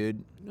Tokyo,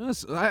 dude.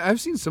 Yes,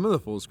 I've seen some of the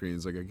full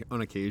screens like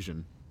on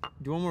occasion. Do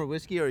you want more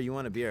whiskey or you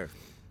want a beer?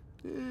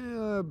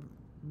 Yeah,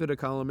 bit of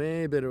column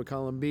A, bit of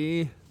column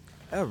B.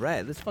 All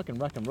right, let's fucking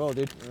rock and roll,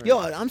 dude. Right. Yo,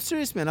 I'm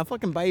serious, man. I'll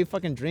fucking buy you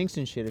fucking drinks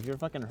and shit if you're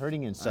fucking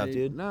hurting and stuff,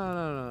 dude. No.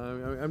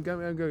 I'm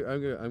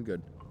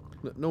good.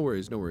 No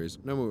worries,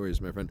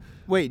 my friend.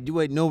 Wait,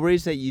 no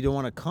worries that you don't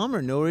want to come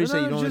or no worries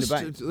that you don't want to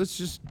buy? Let's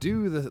just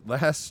do the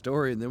last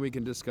story and then we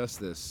can discuss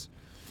this.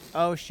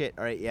 Oh, shit.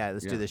 All right, yeah,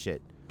 let's do this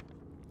shit.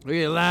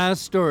 Okay,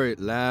 last story,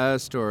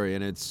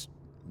 and it's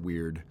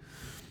weird.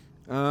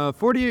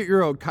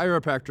 48-year-old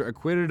chiropractor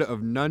acquitted of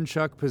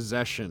nunchuck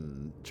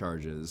possession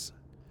charges.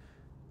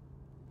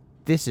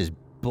 This is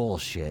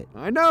bullshit.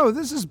 I know,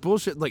 this is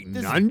bullshit. Like,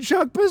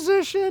 nunchuck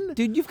possession?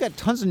 Dude, you've got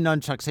tons of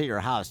nunchucks at your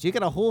house. You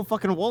got a whole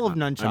fucking wall of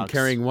nunchucks. I'm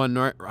carrying one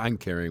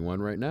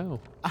right now.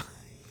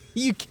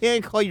 You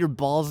can't call your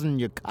balls and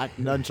your cock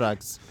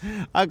nunchucks.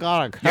 I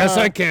got a Yes,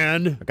 I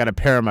can. I got a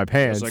pair of my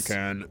pants. Yes, I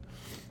can.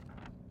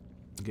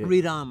 Okay.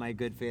 Read on, my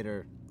good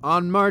fader.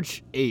 On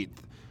March 8th,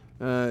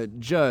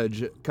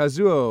 Judge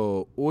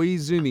Kazuo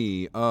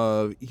Oizumi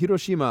of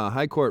Hiroshima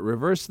High Court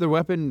reversed the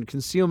weapon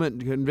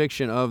concealment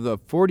conviction of the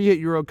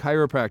 48-year-old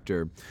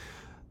chiropractor.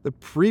 The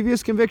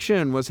previous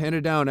conviction was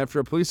handed down after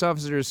a police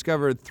officer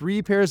discovered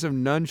 3 pairs of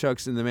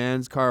nunchucks in the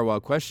man's car while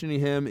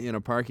questioning him in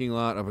a parking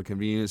lot of a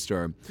convenience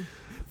store.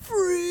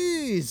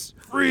 Freeze!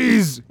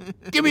 Freeze!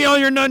 Give me all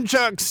your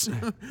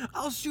nunchucks!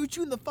 I'll shoot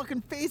you in the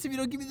fucking face if you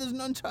don't give me those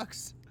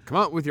nunchucks. Come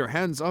out with your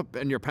hands up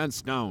and your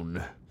pants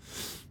down.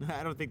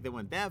 I don't think they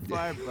went that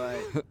far,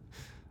 but...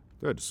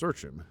 They had to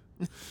search him.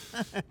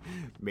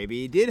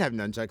 Maybe he did have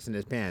nunchucks in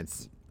his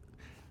pants.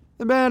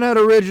 The man had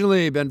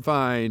originally been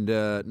fined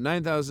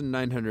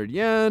 9,900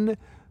 yen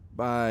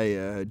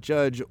by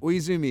Judge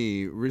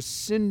Oizumi,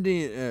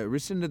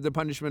 rescinded the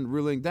punishment,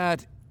 ruling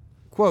that,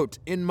 quote,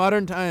 in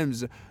modern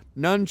times,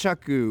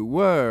 nunchaku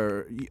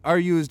are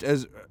used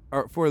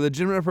for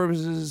legitimate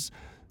purposes,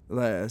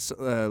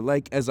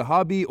 like as a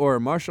hobby or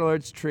martial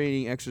arts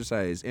training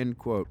exercise, end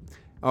quote.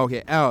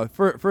 Okay,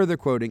 further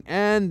quoting,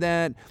 and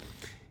that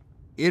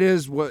it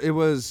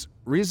was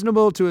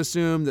reasonable to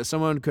assume that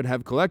someone could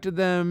have collected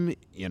them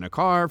in a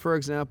car, for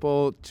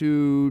example,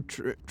 to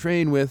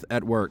train with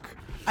at work.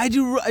 I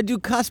do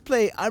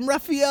cosplay. I'm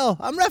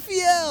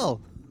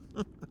Raphael.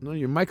 No,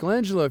 you're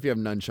Michelangelo if you have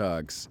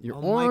nunchucks. You're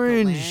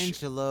orange.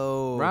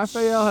 Michelangelo.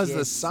 Raphael has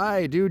the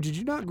side, dude. Did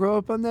you not grow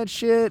up on that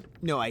shit?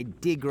 No, I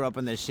did grow up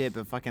on that shit,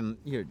 but fucking...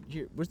 Here,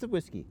 where's the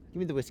whiskey? Give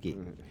me the whiskey.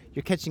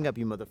 You're catching up,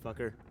 you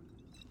motherfucker.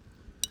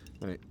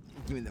 All right.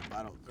 Give me the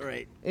bottle. All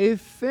right. A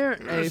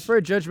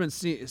fair judgment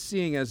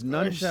seeing as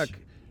nunchuck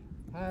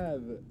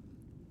have...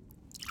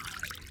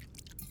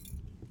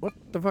 What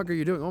the fuck are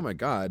you doing? Oh my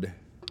god.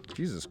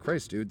 Jesus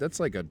Christ, dude. That's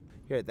like a...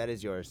 Here, that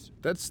is yours.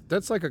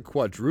 That's like a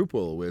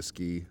quadruple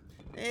whiskey.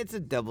 It's a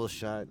double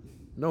shot.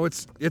 No,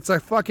 it's a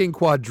fucking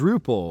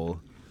quadruple.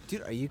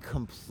 Dude, are you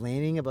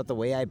complaining about the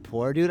way I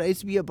pour, dude? I used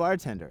to be a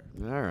bartender.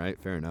 All right,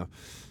 fair enough.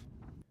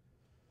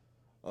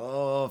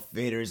 Oh,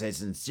 faders, I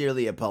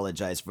sincerely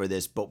apologize for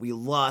this, but we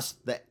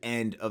lost the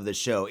end of the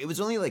show. It was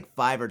only like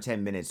 5 or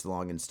 10 minutes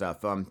long and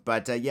stuff.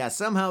 But yeah,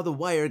 somehow the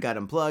wire got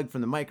unplugged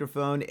from the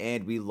microphone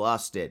and we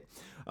lost it.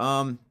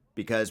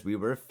 Because we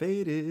were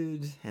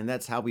faded, and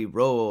that's how we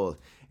roll.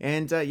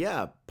 And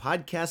yeah,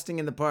 podcasting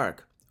in the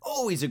park.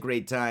 Always a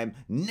great time,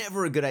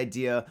 never a good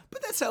idea,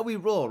 but that's how we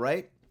roll,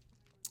 right?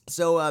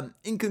 So,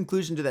 in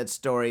conclusion to that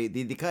story,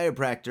 the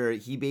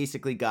chiropractor, he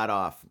basically got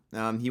off.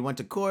 He went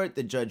to court,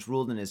 the judge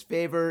ruled in his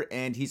favor,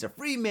 and he's a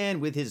free man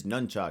with his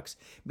nunchucks.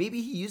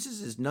 Maybe he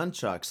uses his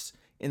nunchucks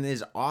in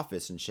his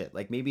office and shit.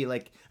 Like, maybe,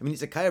 like, I mean,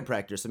 he's a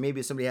chiropractor, so maybe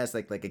if somebody has,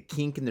 like a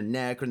kink in their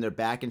neck or in their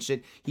back and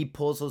shit, he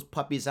pulls those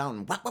puppies out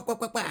and whack, whack, whack,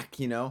 whack, whack,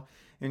 you know,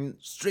 and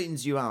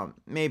straightens you out.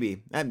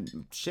 Maybe.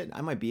 Shit,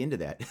 I might be into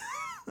that.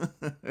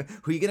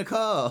 Who you gonna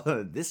call?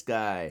 This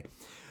guy.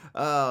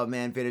 Oh,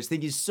 man, faders,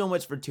 thank you so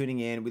much for tuning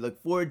in. We look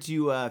forward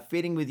to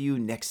fading with you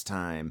next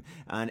time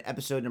on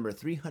episode number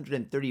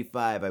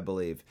 335, I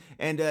believe.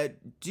 And if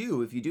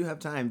you do have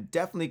time,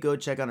 definitely go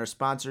check out our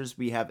sponsors.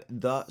 We have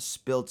the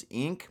SPILT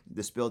INK.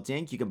 The SPILT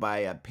INK, you can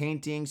buy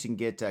paintings, you can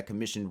get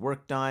commissioned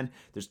work done.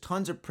 There's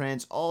tons of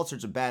prints, all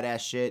sorts of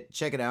badass shit.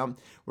 Check it out.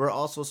 We're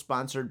also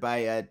sponsored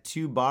by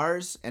 2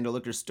 bars and a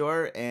liquor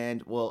store,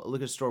 and, well, a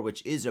liquor store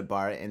which is a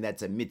bar, and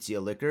that's Mitsuya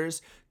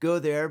Liquors. Go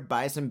there,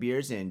 buy some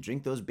beers, and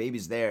drink those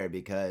babies there,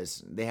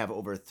 because they have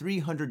over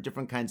 300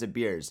 different kinds of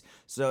beers.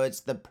 So it's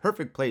the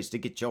perfect place to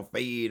get your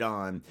fade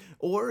on.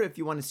 Or if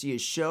you want to see a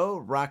show,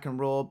 rock and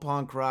roll,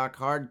 punk rock,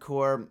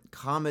 hardcore,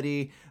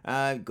 comedy,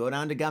 go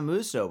down to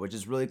Gamuso, which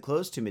is really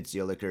close to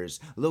Mitsuya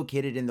Liquors,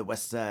 located in the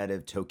west side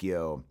of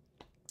Tokyo.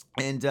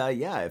 And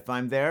yeah, if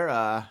I'm there,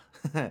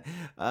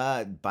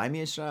 buy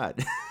me a shot.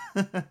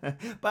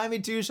 Buy me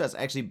 2 shots.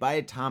 Actually, buy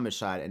Tom a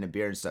shot and a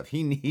beer and stuff.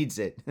 He needs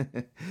it.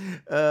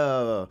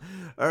 Oh,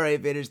 all right,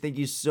 faders. Thank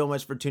you so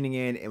much for tuning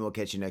in, and we'll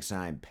catch you next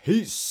time.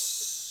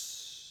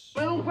 Peace.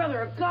 My own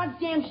brother, a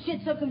goddamn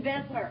shit-sucking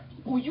vampire.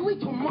 Oh, you wait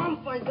till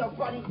Mom finds out,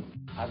 buddy.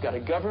 I've got a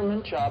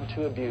government job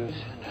to abuse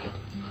and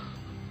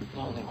a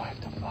lonely wife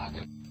to fuck.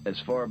 As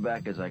far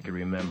back as I can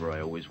remember, I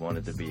always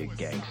wanted to be a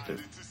gangster.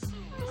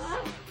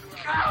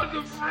 God,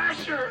 the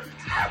pressure!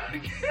 I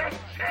can't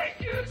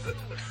take it!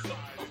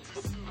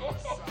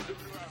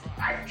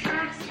 I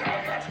can't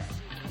take it!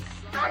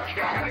 I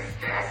can't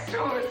stand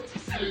to it!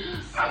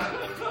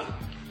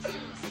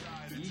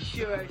 You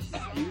sure I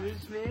should do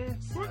this, man?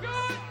 We're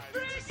going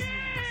freaky!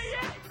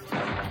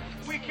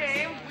 We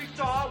came, we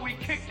saw, we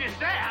kicked his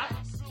ass!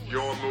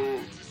 Your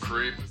move,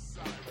 creep.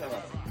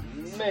 Oh,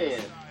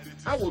 man.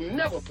 I will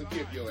never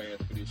forgive your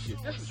ass for this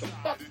shit. This is some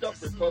fucked up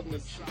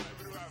Republican shit.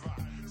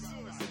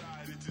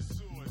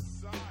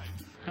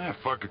 Ah,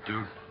 fuck it,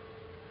 dude.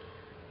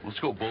 Let's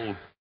go bowling.